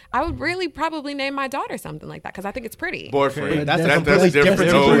kids, I would really probably name my daughter something like that because I think it's pretty. Boyfriend. That's a That's completely different.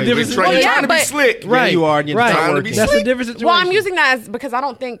 different No, situation. you're trying, Well, you're yeah, trying to be but- slick. Right, you are. And you're right. not Trying to be working. That's slick. a different situation. Well, I'm using that as because I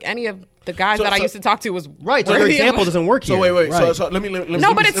don't think any of the guys that I used to talk to was right. So your example doesn't work here. So wait. Right. So let me.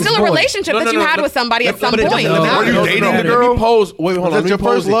 No, but it's still a relationship that you had with somebody at some point. Were you dating the girl? Let me pose. Wait, hold on. That's your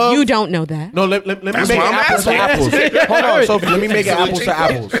first love. You don't know that. No, let me That's make it why I'm apples to asking. apples. Hold on, Sophie. Let me make it apples to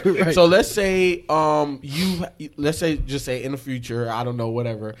apples. Right. So let's say let's say just say in the future, I don't know,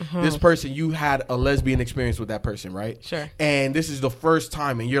 whatever. This person, you had a lesbian experience with that person, right? Sure. And this is the first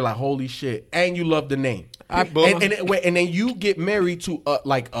time, and you're like, holy shit, and you love the name. And then you get married to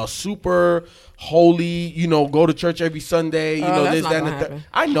like a super holy, go to church every Sunday, that's this, not that, gonna and the happen.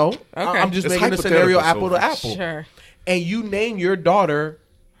 I know. Okay. I'm just It's making a scenario apple to hypothetical, apple. Sure. And you name your daughter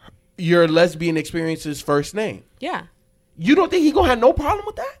your lesbian experience's first name. Yeah. You don't think he gonna have no problem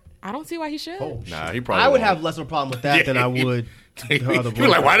with that? I don't see why he should. Nah, he probably I would won't. have less of a problem with that than I would. You were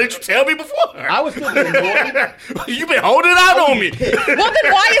like, why didn't you tell me before? I was still being annoyed. You've been holding out on me. Well,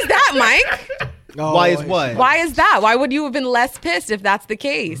 then why is that, Mike? Why is what? Why is that? Why would you have been less pissed if that's the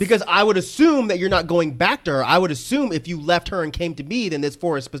case? Because I would assume that you're not going back to her. I would assume if you left her and came to me, then it's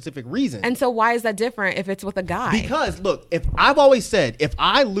for a specific reason. And so why is that different if it's with a guy? Because look, if I've always said, if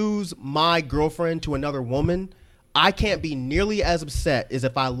I lose my girlfriend to another woman, I can't be nearly as upset as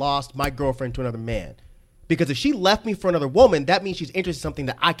if I lost my girlfriend to another man. Because if she left me for another woman, that means she's interested in something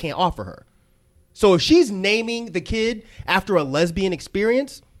that I can't offer her. So if she's naming the kid after a lesbian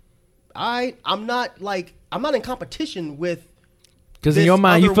experience, I'm not in competition with. Because in your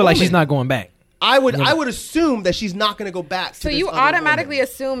mind, you feel like she's not going back. I would assume that she's not going to go back. So to you this other automatically woman.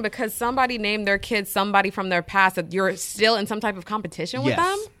 assume because somebody named their kid somebody from their past that you're still in some type of competition with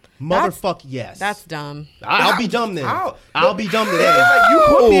them? Motherfuck yes. That's dumb. I'll be dumb then. I'll be dumb today. You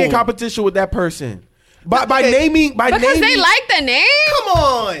put me in competition with that person by naming because they like the name. Come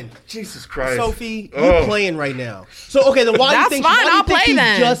on, Jesus Christ, Sophie, you're playing right now. So okay, then why do you think? Fine, why do you I'll think play she's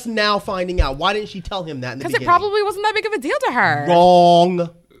then. just now finding out? Why didn't she tell him that in the Because beginning? it probably wasn't that big of a deal to her. Wrong.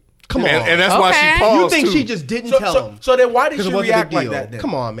 Come on. And that's why she paused. You think too. she just didn't tell him? So then why did 'Cause it she wasn't a react big like deal. that then?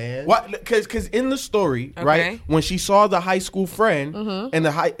 Come on, man. What? Because in the story, right, when she saw the high school friend and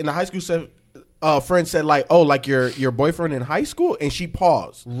the high school friend said like, oh, like your boyfriend in high school, and she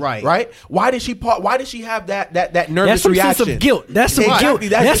paused. Right. Why did she pause? Why did she have that nervous That's some reaction? sense of guilt. That's some guilt.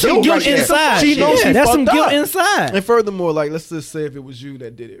 That's some guilt guilt right there. inside. She knows she that's some fucked guilt up. inside. And furthermore, like, let's just say if it was you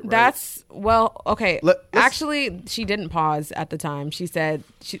that did it, right? Okay. Let's- Actually, she didn't pause at the time. She said,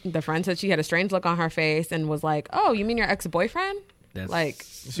 the friend said she had a strange look on her face and was like, oh, you mean your ex-boyfriend? Like,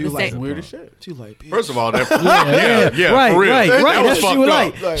 She was like same- weird as shit. She like, bitch. First of all, that Yeah, for real. right. That was She fucked was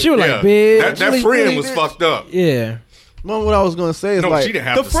up. like, she was like, bitch. That friend was fucked up. Yeah. Well, what I was gonna say is No, like, she didn't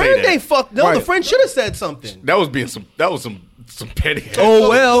have The to say friend that. they fucked. No, Right. the friend should have said something. That was some petty. oh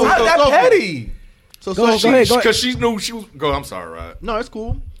well, How's that petty? So Go ahead. Because she knew she was. Go. I'm sorry, Rod. no, it's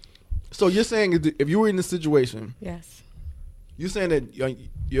cool. So you're saying if you were in this situation, Yes. you're saying that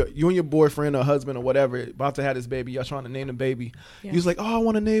you and your boyfriend or husband or whatever about to have this baby, y'all trying to name the baby. Yeah. You was like, oh, I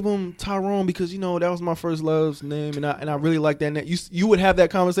want to name him Tyrone because that was my first love's name, and I really like that name. You would have that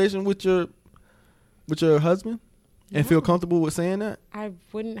conversation with your husband and feel comfortable with saying that. I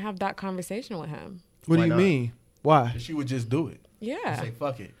wouldn't have that conversation with him. What Why do you not? mean? Why? She would just do it. Yeah. Say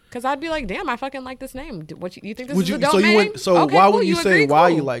fuck it. Because I'd be like, damn, I fucking like this name. What you think this Would is you? a dope So you name? wouldn't. So Okay, why cool, would you say agree, why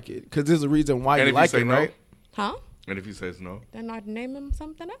cool. you like it? Because there's a reason why And you if you like say it, no? right? Huh? And if he says no, Then I'd name him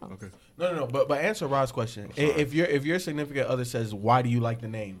something else. okay. No. But answer Rod's question. If your significant other says, why do you like the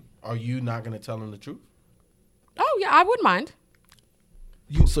name? Are you not gonna tell him the truth? Oh, yeah, I wouldn't mind.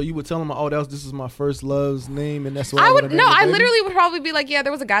 So you would tell him, oh, this is my first love's name, and that's why I wanna would name no. the I baby? literally would probably be like, yeah,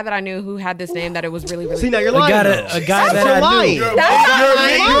 there was a guy that I knew who had this name that it was really, really. See, now you're A lying. guy though. that I lying. knew. That's not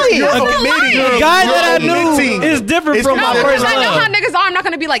lying. A guy that I knew is different from my No, first because I know how love. niggas are. I'm not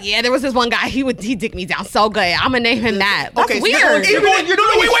gonna be like, yeah, there was this one guy. He dicked me down so good. I'm gonna name him that. That's Okay, so weird. you're going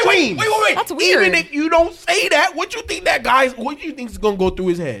extremes. Wait. That's weird. Even if you don't say that, what you think is gonna go through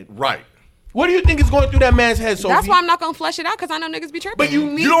his head? Right. What do you think is going through that man's head, Sophie? That's why I'm not gonna flesh it out because I know niggas be tripping. But you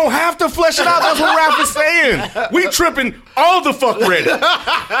need. You don't have to flesh it out. That's what Ralph is saying. We tripping all the fuck ready.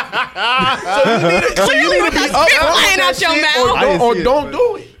 So you need to be Spit upfront flying with out that your shit, mouth. or don't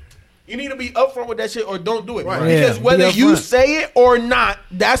do it. You need to be upfront with that shit, or don't do it. Right. Because Yeah, whether be you upfront. say it or not,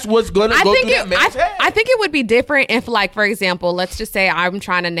 that's what's gonna go through that man's head. I think it would be different if, like, for example, let's just say I'm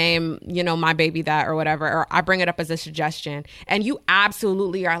trying to name, my baby that or whatever, or I bring it up as a suggestion, and you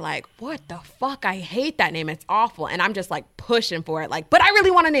absolutely are like, what the fuck? I hate that name. It's awful. And I'm just like pushing for it. Like, but I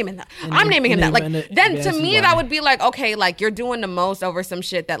really want to name him that. I'm naming him that. Like, then to me, that would be like, okay, like you're doing the most over some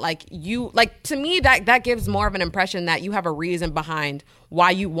shit that to me, that gives more of an impression that you have a reason behind why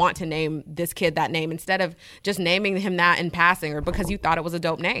you want to name this kid that name instead of just naming him that in passing or because you thought it was a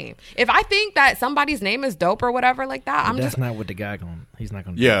dope name. If I think that somebody's name is dope or whatever like that, That's not what the guy going. He's not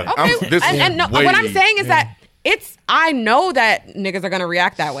gonna. Yeah. do that. Okay, This is and no, way- what I'm saying is that I know that niggas are gonna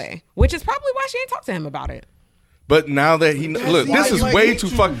react that way, which is probably why she ain't talked to him about it. But now that look, why this is you ain't way need too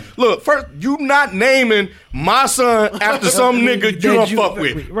to. fuck. Look, first, you not naming my son after some nigga you don't fuck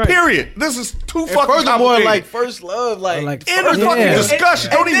with. right. Period. This is too fucking Furthermore, complicated. like first love, like in the fucking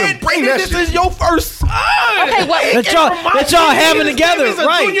discussion. Don't even bring that This shit. is your first son. Okay, what? That y'all having together,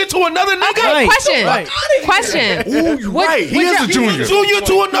 right? Junior to another nigga. Okay, Right, question. right. Question. Ooh, you right. He is a junior. Junior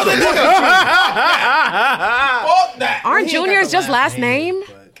to another nigga. Fuck that. Aren't juniors just last name?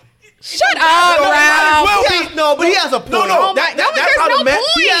 Shut up, Well, Ralph. no, but he has a point. No, there's that's how no the man. point.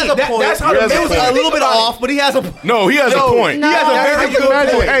 He has a point. That's how the He has man a It was point. a little bit off, but he has a point. No, he has a point. No. He has a very good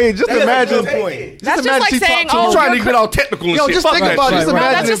point. Hey, just He has a imagine. good point. That's just like saying, I'm oh, trying to you're get all technical and Yo, shit. just Fuck think that about it. shit. Just No,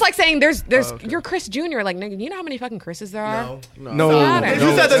 imagine that's if- just like saying there's you're Chris Jr. Like, nigga, you know how many fucking Chris's there are? No, If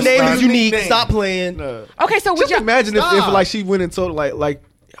You said the that's name not- is unique. Stop playing. Okay, so would Just you imagine if Stop. like she went and told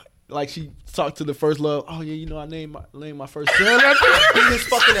like she talked to the first love. Oh yeah, you know I named my first son after you. His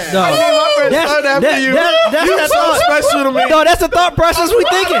fucking ass. No. I named my first son after you. That's You that so thought. special to me. No, that's the thought process we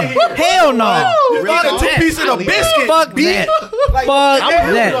thinking. Hell no. You thought a 2-piece of a biscuit. Fuck that. Fuck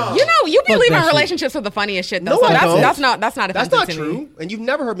that. you be Fuck leaving that shit. relationships with the funniest shit though. No, so I don't. that's not That's offensive not to true. me. And you've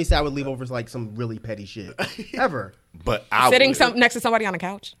never heard me say I would leave over like some really petty shit. Ever. But I Sitting would. next to somebody on a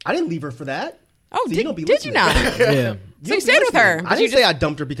couch. I didn't leave her for that. Oh, See, you don't be did you listening. not? Yeah. So you stayed with her. I but you didn't say I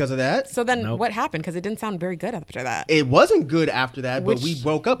dumped her because of that. So then Nope. what happened? Because it didn't sound very good after that. It wasn't good after that, but we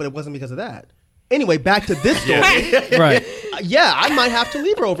broke up, and it wasn't because of that. Anyway, back to this story. Right. Yeah, I might have to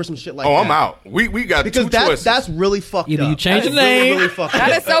leave her over some shit like that. Oh, I'm out. We got Because two choices. that's really fucked Either up. you change That the is name- Really fucked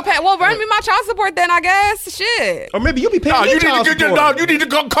That up. is so bad. Well, run me my child support then, I guess. Shit. Or maybe you'll be paying No, your you need child to get your support. dog. You need to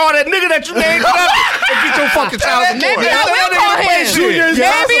go call that nigga that you named up and get your fucking child support. Maybe I Tell will that call nigga to him. pay shit.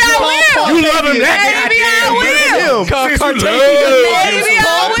 Maybe I will. You love him that Maybe I goddamn will. much. Since you love Maybe I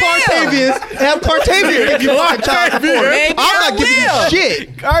Call will. Cartavius. Have Cartavius give you fucking child support. Maybe I'm not I giving you will. shit.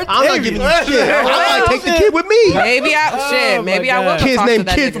 I'm not giving you shit. I might take the kid with me. Maybe I maybe I will. Kids talk to named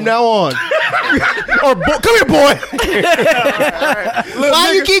that Kid nigga. from now on. Or come here, boy.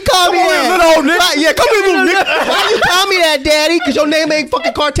 Why you keep calling me that? little old nigga. Yeah, come here, little nigga. Why you call me that, daddy? Because your name ain't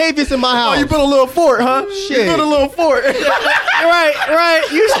fucking Cartavius in my house. Oh, you built a little fort, huh? Shit. You built a little fort. Right.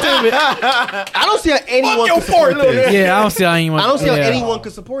 You stupid. I don't see how anyone your could support fort, little this. Yeah, I don't see how anyone. I don't see how yeah. anyone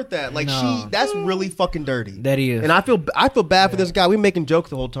could support that. Like No. that's really fucking dirty. That is. And I feel bad for this guy. We making jokes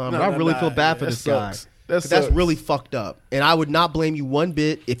the whole time, but I really feel bad for that this guy. sucks. That 'Cause that's sucks. really fucked up. And I would not blame you one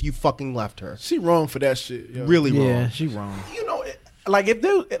bit if you fucking left her. She wrong for that shit. Yo. Really wrong. Yeah, she wrong. You know, like if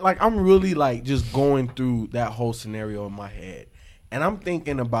there, like I'm really like just going through that whole scenario in my head, and I'm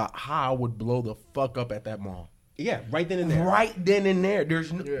thinking about how I would blow the fuck up at that mall. Yeah, right then and there. Right then and there.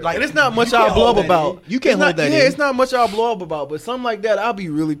 There's like And it's not much You can't I'll blow hold up that about. in. You can't It's hold not, that Yeah, in. it's not much I'll blow up about, but something like that, I'll be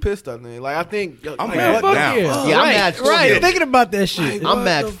really pissed. I think. Like I think I'm like, mad what- now. Yeah, I'm mad for Right, you. thinking about that shit. I'm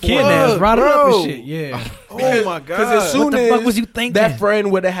mad for Kid you. ass, ride it up bro. and shit. Yeah. Oh my god! Because as soon What the as fuck was you thinking? that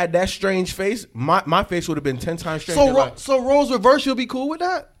friend would have had that strange face, my face would have been 10 times stranger. so Rose Reverse, you'll be cool with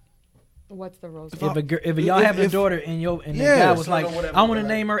that? What's the rose? If y'all have a daughter and the Yeah, guy was son like, or whatever, I want to like-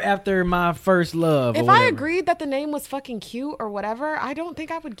 name her after my first love. If or I whatever. agreed that the name was fucking cute or whatever, I don't think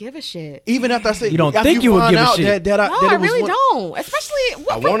I would give a shit. Even after I say You don't after think you would find give a out shit. That No, it I was really one- don't. Especially I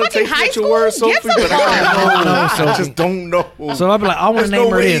what want to fucking take high you at school. your word, Sophie, Give some but I fuck. don't know. No, I Sophie. just don't know. So I'd be like, I want There's to name no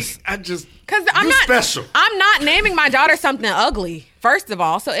her way. this. I just Because I'm you not special. I'm not naming my daughter something ugly. First of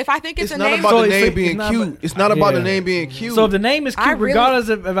all, so if I think it's It's a not name, about So the it's- name being it's not cute. about- It's not about the Yeah. name being cute. So if the name is I cute, really- regardless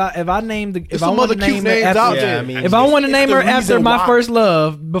of if I name the if There's I some want to other cute name her names after, out Yeah, there. I mean, if I want to it's name the her after reason my why. first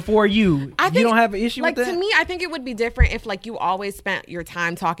love before you, I think, you don't have an issue like with that. to me, I think it would be different if like you always spent your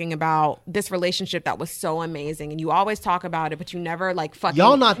time talking about this relationship that was so amazing, and you always talk about it, but you never like fucking.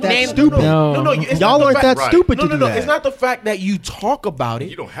 Y'all not that name- stupid. No. it's Y'all not the aren't that fact- stupid no, to do no, that. It's not the fact that you talk about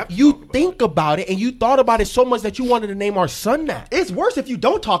it. You don't have to You talk about think about it, and you thought about it so much that you wanted to name our son that. It's worse if you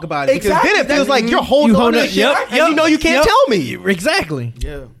don't talk about it. Exactly. Because then it feels like you're You holding on hold to it- this shit, yep, and yep, you know you can't yep. tell me. Exactly.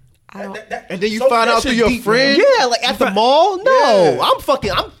 yeah. I don't- And then you So find that out through shit your deep, friend. Yeah, like at the mall. No, I'm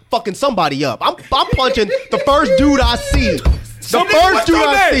fucking somebody up. I'm punching the first dude I see. The nigga, first what's dude your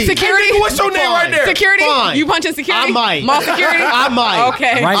I name? see. Security? Hey, nigga, what's your name Fine. right there? Security? Fine. You punching security? I might. Mall security? I might.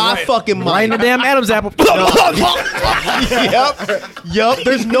 Okay. Right. I fucking Right might. in the damn Adam's apple. Yep.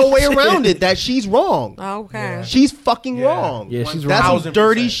 There's no way around it that she's wrong. Okay. She's fucking wrong. Yeah, she's That's wrong. some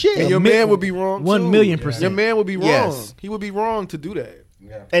dirty shit. And your man would be wrong. 1,000,000%. Your man would be wrong. Yes. He would be wrong to do that.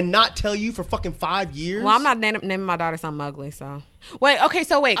 And not tell you for fucking 5 years. Well, I'm not naming my daughter something ugly, so. Wait, okay,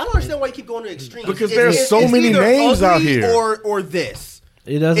 so wait. I don't understand why you keep going to extremes. Because there's so it's many either names out ugly here. or this.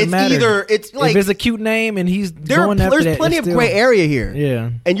 It doesn't it's matter. either it's like if it's a cute name and he's going after there's that, plenty it's of still, gray area here.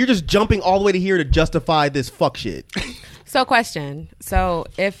 Yeah, and you're just jumping all the way to here to justify this fuck shit. So, question. So,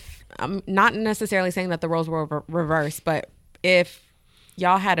 if I'm not necessarily saying that the roles were reversed, but if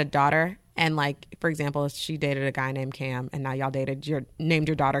y'all had a daughter and, like, for example, if she dated a guy named Cam and now y'all named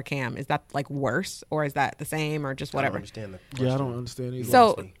your daughter Cam, is that like worse or is that the same or just whatever? I don't understand that. Yeah, I don't understand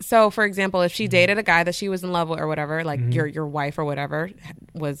either. So for example, if she dated a guy that she was in love with or whatever, like your wife or whatever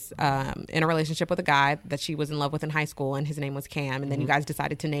was in a relationship with a guy that she was in love with in high school and his name was Cam, and then you guys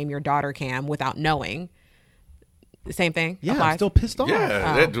decided to name your daughter Cam without knowing. The same thing. Yeah, applies? I'm still pissed off. Yeah,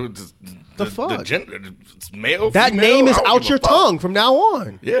 that dude, the fuck? The gender, it's male. That female, name is I don't out give your a fuck. tongue from now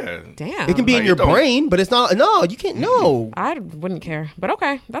on. Yeah, Damn. It can be in Like, your it don't- brain, but it's not. No, you can't. No. I wouldn't care, but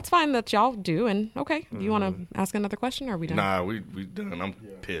okay, that's fine that y'all do. And okay, you want to ask another question, or are we done? Nah, we done. I'm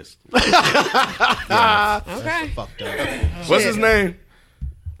pissed. Okay. Fucked up. What's his name?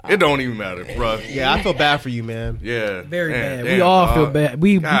 It don't even matter, bruh. Yeah, I feel bad for you, man. Yeah, very damn, bad. We all feel bad.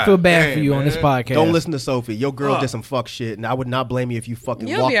 We God feel bad damn, for you on this man. podcast. Don't listen to Sophie. Your girl did some fuck shit, and I would not blame you if you fucking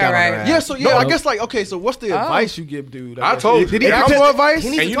You'll walked be out all right. on her ass. Yeah, so I guess like okay, so what's the advice you give, dude? I told you. Did he And ask I'm- for advice?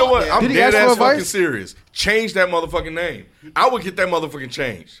 And you know what? I'm Did he dead ask for ass fucking advice? serious. Change that motherfucking name. I would get that motherfucking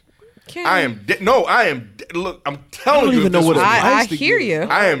changed. Can I am no. I am. Look, I'm telling don't you. even if know this what was advice me, I to hear give. you.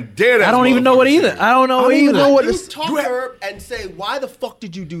 I am dead. I don't even know what either. I don't know I don't even know what You this. talk to her and say, why the fuck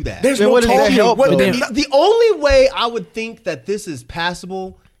did you do that? There's Then no what does that talking. help, What though? The only way I would think that this is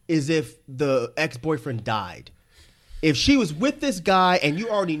passable is if the ex-boyfriend died. If she was with this guy and you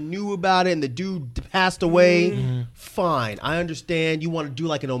already knew about it and the dude passed away, fine. I understand. You want to do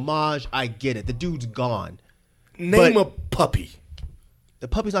like an homage. I get it. The dude's gone. Name But- a puppy. The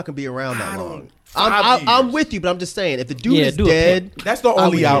puppy's not going to be around that long. 5 I'm years. with you, but I'm just saying, if the dude Yeah, is do a dead, That's the I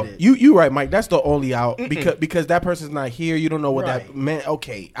only would out. get it. You right, Mike. That's the only out because that person's not here. You don't know what that Right. meant.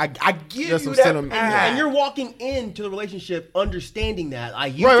 Okay, I give That's you some that. sentiment. And you're walking into the relationship understanding that. I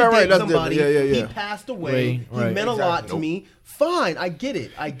used Right, to right, right. date That's somebody. different. Yeah. He passed away. Right, He meant a exactly. lot to me. Fine, I get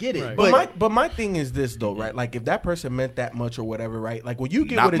it. But my thing is this though, right? Like if that person meant that much or whatever, right? Like when you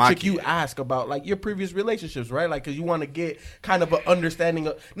get Not with a my chick, you ask about like your previous relationships, right? Like because you want to get kind of an understanding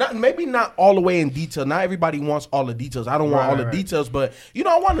of maybe not all the way in detail. Not everybody wants all the details. I don't want all the details, but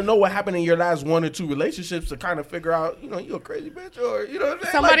I want to know what happened in your last 1 or 2 relationships to kind of figure out, you a crazy bitch or you know what I'm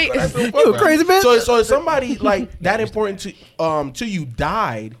saying? Somebody- Like, that's so You fuck- a crazy bitch? So if somebody like that important to you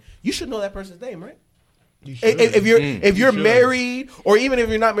died, you should know that person's name, right? If you're married, or even if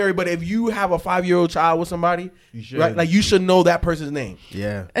you're not married, but if you have a 5-year-old child with somebody, right? Like you should know that person's name.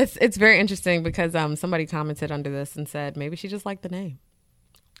 Yeah, It's very interesting because somebody commented under this and said maybe she just liked the name.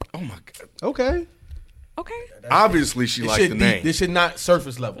 Oh my god. Okay. Obviously, she liked the name. This should not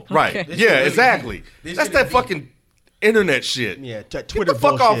surface level, Right? Okay. Yeah, exactly. That's that fucking internet shit. Yeah, Get Twitter the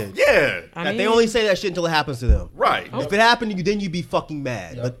fuck bullshit. off. Yeah. That they only say that shit until it happens to them. Right. If it happened to you, then you'd be fucking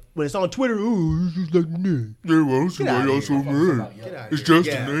mad. But when it's on Twitter, ooh, it's just like the name. Yeah, well, Get out of here. It's just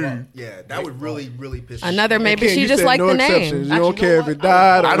Yeah, a name. Yeah, that would really piss me Another off. maybe she just liked the name. You don't care if it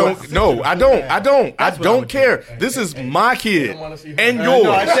died. I don't. No, I don't. I don't care. This is my kid and yours.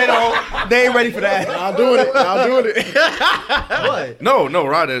 No, I said, they ain't ready for that. I'm doing it. What? No,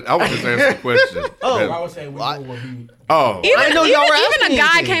 right. I was just answering the question. I would say we know what he. Oh, Even, I know y'all were even asking a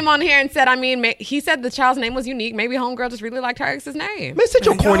guy anything. came on here and said, he said the child's name was unique. Maybe homegirl just really liked her ex's name. Man, sit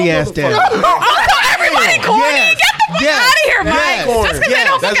your corny ass down. Everybody corny. Yes. Get the fuck Yes. out of here, Mike. Yes. Just because they Yes.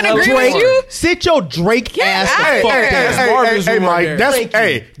 don't That's fucking what agree Drake- with you. Sit your Drake ass the out of fuck here. down. That's Marvin's hey, humor Mike. there.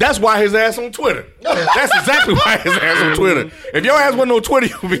 Thank That's why his ass on Twitter. That's exactly why his ass on Twitter. If your ass wasn't on Twitter,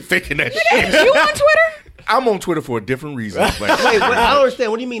 you'd be thinking that shit. You on Twitter? I'm on Twitter for a different reason. Like, Wait, I don't understand.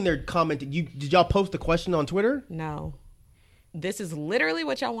 What do you mean they're commenting? Did y'all post the question on Twitter? No. This is literally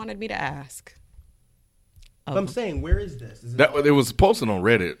what y'all wanted me to ask. But I'm saying, where is this? Is it that it was posted on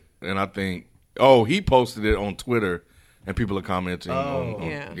Reddit, and I think he posted it on Twitter, and people are commenting.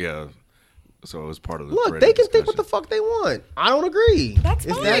 on Yeah. So it was part of the Look, Reddit they can think discussion. what the fuck they want. I don't agree. That's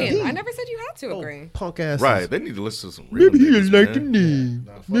It's fine. that deep. I never said you had to agree. Punk ass. Right, they need to listen to some real Maybe you niggas, like the man. name.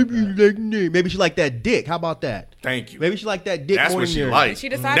 Maybe you like the name. Maybe she like that dick. How about that? Thank you. Maybe she like that dick That's more what than she yours. liked. She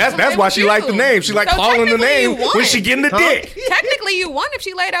decided That's to lay why with she you. liked the name. She liked So calling the technically you name won. when she getting the dick. Technically, you won if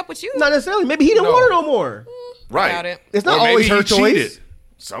she laid up with you. Not necessarily. Maybe he didn't want her no more. Right. Doubt it. It's not Or maybe always he her choice. cheated.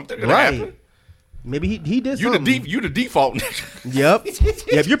 Something could Right. happen. Maybe he did You the something. you the default nigga.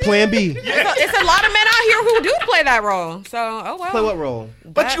 Yep. You're plan B. It's a lot of men out here who do play that role. So, oh well. Play what role?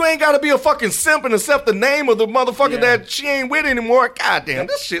 But you ain't got to be a fucking simp and accept the name of the motherfucker that she ain't with anymore. Goddamn,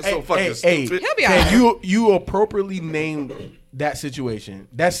 this shit's so fucking stupid. He'll be all right. Can you appropriately name that situation?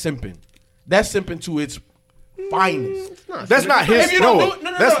 That's simping. That's simping to its finest. That's not his. If you don't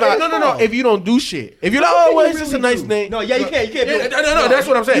no. If you don't do shit, if you're like, oh, well, it's just a nice name. No, yeah, you can't. You can't. No, that's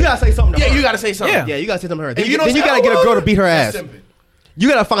what I'm saying. You gotta say something. To her. You gotta say something. Yeah, you gotta say something to her. If you don't then you say, gotta get a girl to beat her ass. simple. You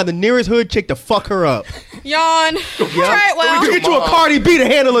gotta find the nearest hood chick to fuck her up. Yawn. All right, well. You get you a Cardi B to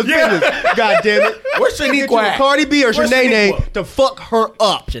handle his business. God damn it. Where's Shaniqua at? Cardi B or Where's Shanae Shaniqua? to fuck her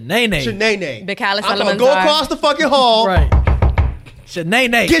up. Shanae. Big Callie I'm gonna Sullivan's go eye. across the fucking hall. Right.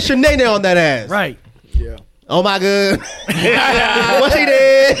 Shanae. Get Shanae on that ass. Right. Yeah. Oh my god. What she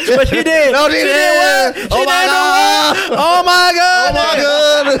did? What she did? No, she did what? Oh my god. Oh my god. Oh my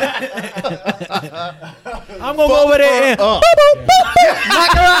god. I'm gonna go over there and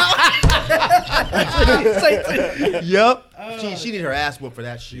Knock her out. Yup. She need her ass whooped for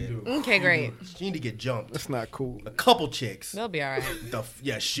that shit. Okay, great. She need to get jumped. That's not cool. A couple chicks. They'll be all right.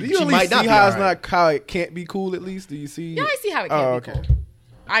 She Do you at least might not see be how all it's right. not how it can't be cool? At least do you see? Yeah, I see how it can be cool.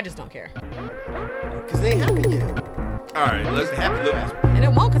 I just don't care. Because they ain't happy yet. All right, let's happy little ass. And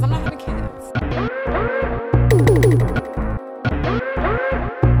it won't because I'm not having kids.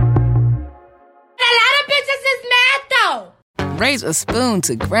 A lot of bitches is mad though. Raise a spoon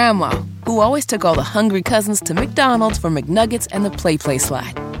to Grandma, who always took all the hungry cousins to McDonald's for McNuggets and the Play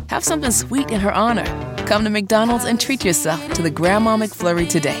Slide. Have something sweet in her honor. Come to McDonald's and treat yourself to the Grandma McFlurry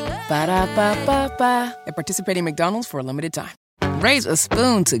today. Ba-da-ba-ba-ba. At participating McDonald's for a limited time. Raise a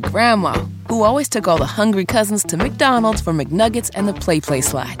spoon to Grandma, who always took all the hungry cousins to McDonald's for McNuggets and the Play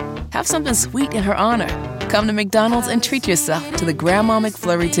Slide. Have something sweet in her honor. Come to McDonald's and treat yourself to the Grandma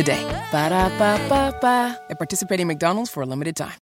McFlurry today. Ba-da-ba-ba-ba. At participating McDonald's for a limited time.